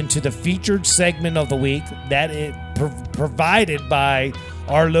transitioned into the featured segment of the week that it provided by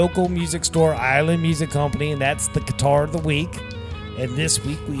our local music store, Island Music Company, and that's the Guitar of the Week. And this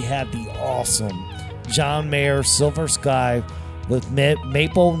week we had the awesome John Mayer Silver Sky with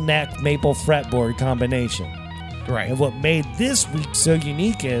maple neck, maple fretboard combination. Right. And what made this week so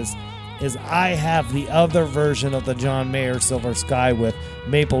unique is I have the other version of the John Mayer Silver Sky with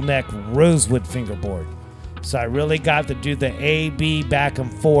maple neck rosewood fingerboard. So I really got to do the A-B back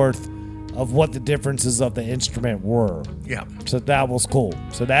and forth of what the differences of the instrument were. Yeah. So that was cool.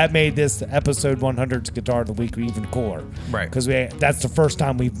 So that made this episode 100's Guitar of the Week even cooler. Right. Because that's the first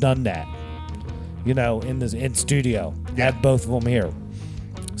time we've done that, in studio. Yeah. Had both of them here.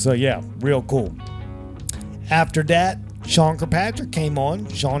 So yeah, real cool. After that, Sean Kirkpatrick came on,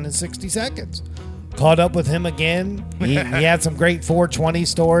 Sean in 60 Seconds. Caught up with him again. He had some great 420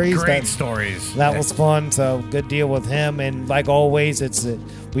 stories. Great stories. That was fun. So good deal with him. And like always,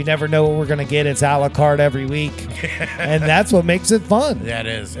 we never know what we're going to get. It's a la carte every week. And that's what makes it fun. Yeah, it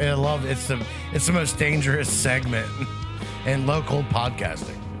is. And I love it's the most dangerous segment in local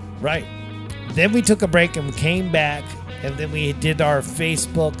podcasting. Right. Then we took a break and we came back. And then we did our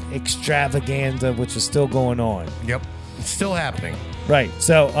Facebook extravaganza, which is still going on. Yep. It's still happening. Right.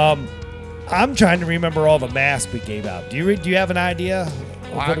 So, I'm trying to remember all the masks we gave out. Do you have an idea?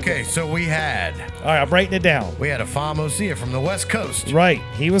 Okay, so we had... All right, I'm writing it down. We had a Famosia from the West Coast. Right.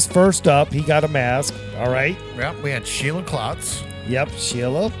 He was first up. He got a mask. All right. Yep, we had Sheila Klotz. Yep,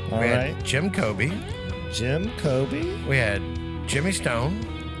 Sheila. All we right. had Jim Kobe. Jim Kobe. We had Jimmy Stone.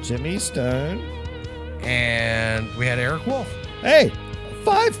 Jimmy Stone. And we had Eric Wolf. Hey,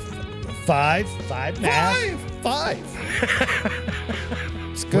 five masks. Five.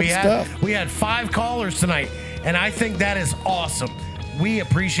 It's good stuff. We had 5 callers tonight, and I think that is awesome. We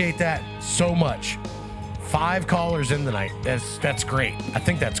appreciate that so much. 5 callers in the night. That's great. I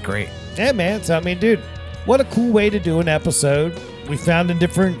think that's great. Yeah, man. So, I mean, dude, what a cool way to do an episode. We found a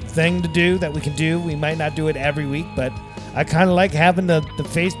different thing to do that we can do. We might not do it every week, but I kind of like having the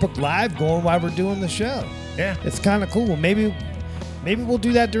Facebook Live going while we're doing the show. Yeah. It's kind of cool. Maybe we'll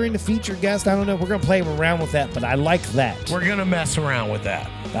do that during the featured guest. I don't know. We're going to play around with that, but I like that. We're going to mess around with that.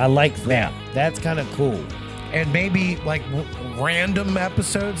 I like that. Yeah. That's kind of cool. And maybe like random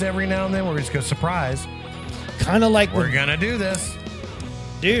episodes every now and then where we just go, surprise. Kind of like we're going to do this.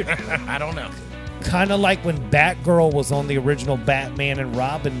 Dude. I don't know. Kind of like when Batgirl was on the original Batman and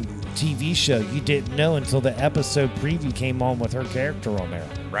Robin TV show. You didn't know until the episode preview came on with her character on there.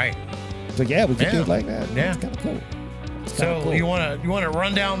 Right. So yeah, we could do it like that. Yeah. It's kind of cool. So cool. you want to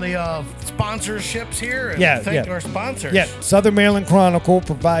run down the sponsorships here and thank our sponsors? Yeah, Southern Maryland Chronicle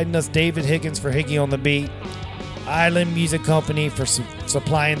providing us David Higgins for Higgy on the Beat, Island Music Company for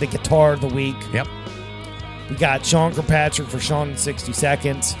supplying the Guitar of the Week. Yep. We got Sean Kirkpatrick for Sean in 60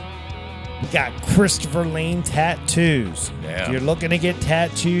 Seconds. We got Christopher Lane Tattoos. Yeah. If you're looking to get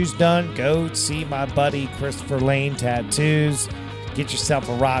tattoos done, go see my buddy Christopher Lane Tattoos. Get yourself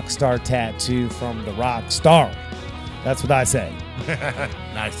a rock star tattoo from the rock star. That's what I say.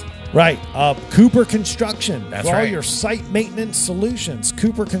 Nice. Right. Cooper Construction. That's for all right. your site maintenance solutions.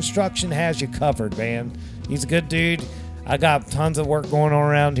 Cooper Construction has you covered, man. He's a good dude. I got tons of work going on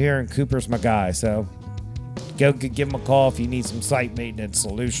around here, and Cooper's my guy. So go give him a call if you need some site maintenance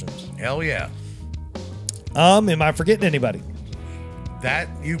solutions. Hell yeah. Am I forgetting anybody? That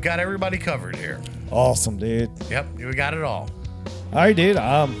you've got everybody covered here. Awesome, dude. Yep, we got it all. All right, dude.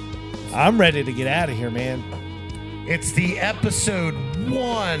 I'm ready to get out of here, man. It's the episode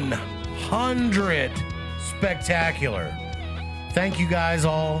 100 spectacular. Thank you guys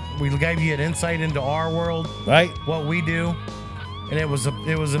all. We gave you an insight into our world, right? What we do, and it was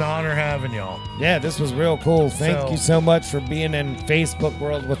an honor having y'all. Yeah, this was real cool. Thank you so much for being in Facebook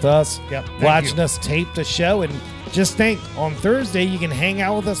world with us. Yep, watching us tape the show, and just think on Thursday you can hang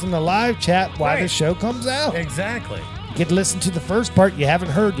out with us in the live chat while the show comes out. Exactly. You get to listen to the first part you haven't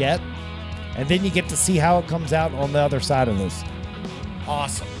heard yet. and then you get to see how it comes out on the other side of this.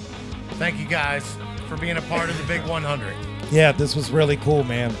 Awesome. Thank you guys for being a part of the Big 100. Yeah, this was really cool,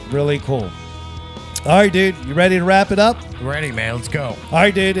 man. Really cool. All right, dude. You ready to wrap it up? Ready, man. Let's go. All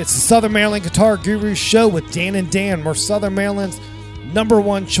right, dude. It's the Southern Maryland Guitar Guru Show with Dan and Dan. We're Southern Maryland's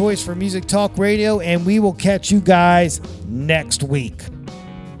 #1 choice for music talk radio, and we will catch you guys next week.